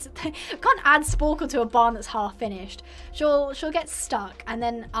Sporkle once. Can't add Sporkle to a barn that's half finished. She'll get stuck, and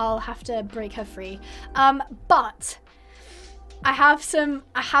then I'll have to break her free. But I have some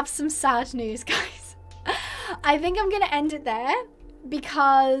sad news, guys. I think I'm gonna end it there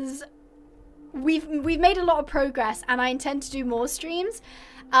because we've made a lot of progress, and I intend to do more streams.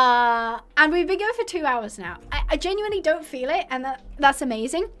 And we've been going for 2 hours now. I genuinely don't feel it, and that's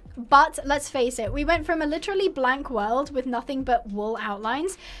amazing. But let's face it, we went from a literally blank world with nothing but wall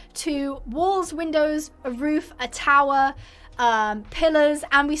outlines to walls, windows, a roof, a tower, pillars,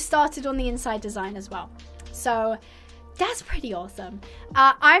 and we started on the inside design as well. So that's pretty awesome.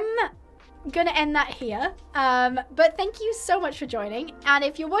 I'm gonna end that here, but thank you so much for joining. And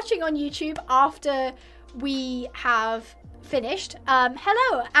if you're watching on YouTube after we have finished,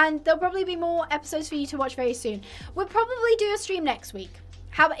 hello, and there'll probably be more episodes for you to watch very soon. We'll probably do a stream next week.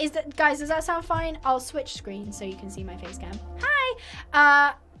 How is that, guys? Does that sound fine? I'll switch screens so you can see my face cam.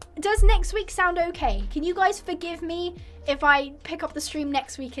 Hi. Does next week sound okay? Can you guys forgive me if I pick up the stream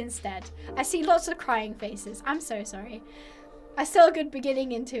next week instead? I see lots of crying faces. I'm so sorry. I still a good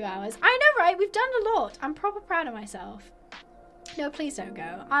beginning in 2 hours. I know, right? We've done a lot. I'm proper proud of myself. No, please don't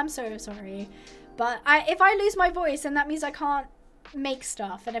go. I'm so sorry. But if I lose my voice, then that means I can't make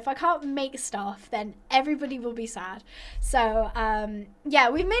stuff, and if I can't make stuff, then everybody will be sad. So yeah,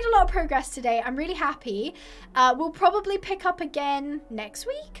 we've made a lot of progress today. I'm really happy. We'll probably pick up again next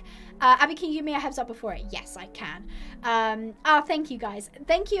week. Abby, can you give me a heads up before it? Yes, I can. Thank you, guys.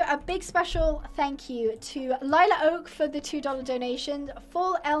 Thank you. A big special thank you to Lila Oak for the $2 donation,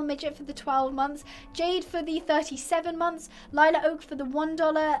 Full L Midget for the 12 months, Jade for the 37 months, Lila Oak for the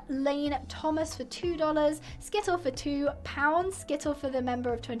 $1, Lane Thomas for $2, Skittle for £2, Skittle for the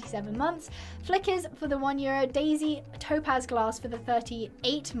member of 27 months, Flickers for the €1, Daisy Topaz Glass for the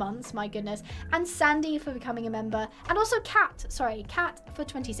 38 months, my goodness, and Sandy for becoming a member, and also Kat for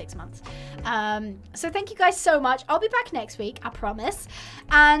 26 months. So thank you guys so much. I'll be back next week, I promise,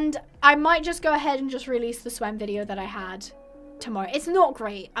 and I might just go ahead and just release the SWEM video that I had tomorrow. It's not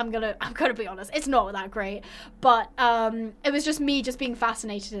great. I'm gonna be honest, it's not that great, but it was just me being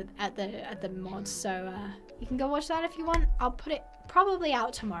fascinated at the mods, so you can go watch that if you want. I'll put it probably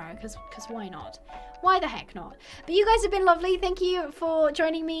out tomorrow because why not? Why the heck not? But you guys have been lovely. Thank you for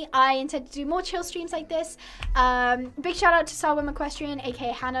joining me. I intend to do more chill streams like this. Big shout out to Salwim Equestrian,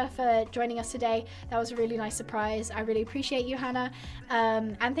 aka Hannah, for joining us today. That was a really nice surprise. I really appreciate you, Hannah.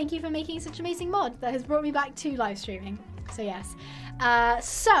 And thank you for making such an amazing mod that has brought me back to live streaming. So yes.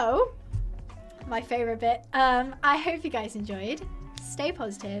 So, my favorite bit. I hope you guys enjoyed. Stay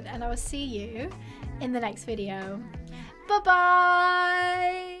positive, and I will see you in the next video.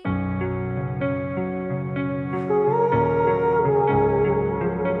 Bye-bye!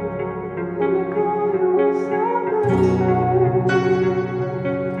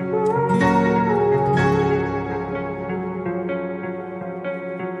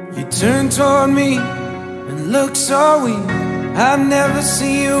 turn toward me and look so weak. I've never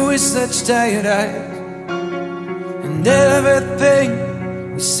seen you with such tired eyes. And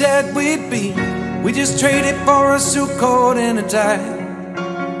everything we said we'd be, we just traded for a suit coat and a tie.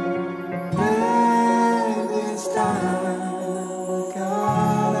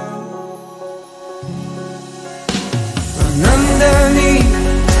 Underneath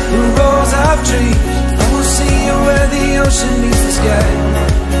the rows of trees, I will see you where the ocean meets the sky.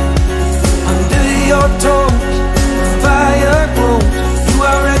 Under your toes, the fire grows. You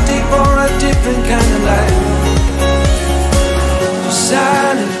are ready for a different kind of life. You're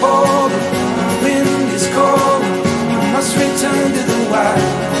silent, bold, the wind is cold. You must return to the wild.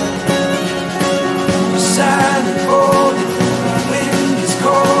 You're silent, bold, the wind is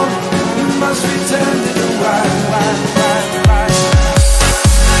cold. You must return to the wild.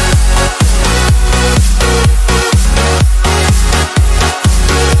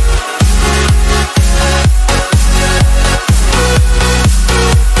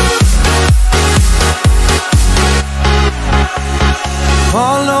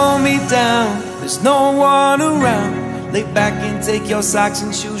 Follow me down, there's no one around. Lay back and take your socks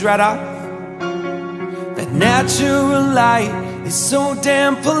and shoes right off. That natural light is so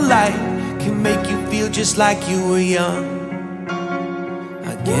damn polite, can make you feel just like you were young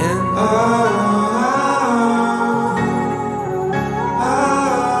again.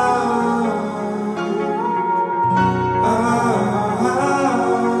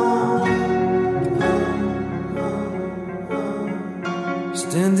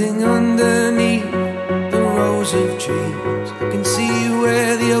 Standing underneath the rows of trees, I can see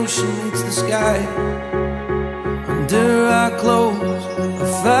where the ocean meets the sky. Under our clothes, a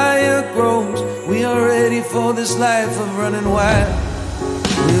fire grows. We are ready for this life of running wild.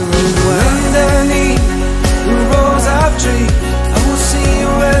 We're running wild. Underneath the rows of trees, I will see you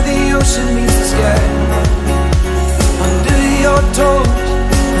where the ocean meets the sky. Under your toes,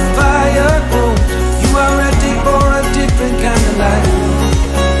 the fire grows. You are ready for a different kind of life.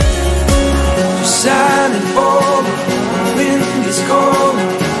 You're silent, bold, the wind is cold.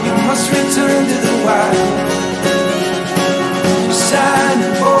 You must return to the wild.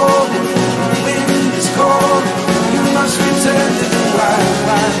 Silent, bold, the wind is cold. You must return to the wild,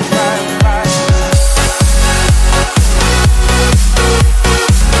 wild, wild, wild.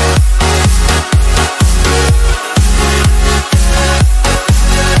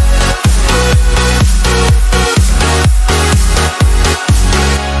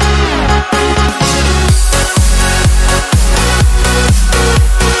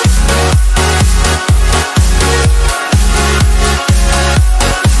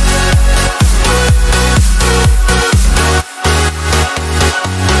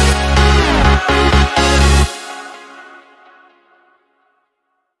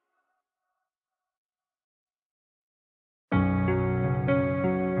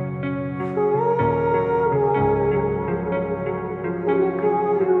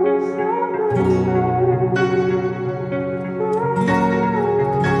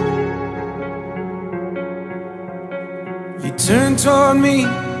 You turn toward me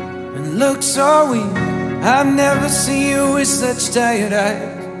and look so weak. I've never seen you with such tired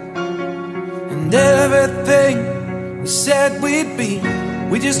eyes. And everything we said we'd be,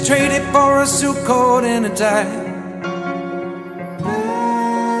 we just traded for a suit coat and a tie.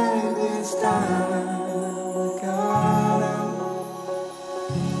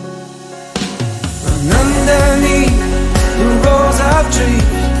 Underneath the rows of trees,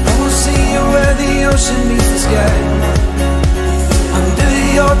 I will see you where the ocean meets the sky. Under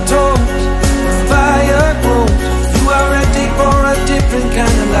your toes, the fire grows. You are ready for a different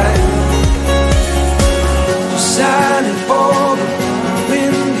kind of life. You're silent, bold, the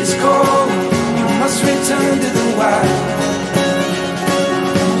wind is cold. You must return to the wild.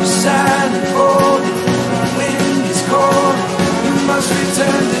 You're silent, bold, the wind is cold. You must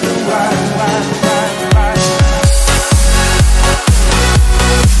return to the wild, wild, wild, wild.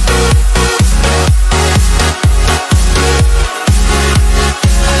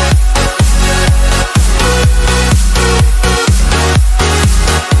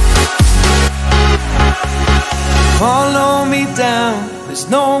 Follow me down, there's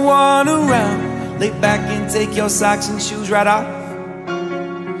no one around. Lay back and take your socks and shoes right off.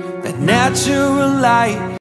 That natural light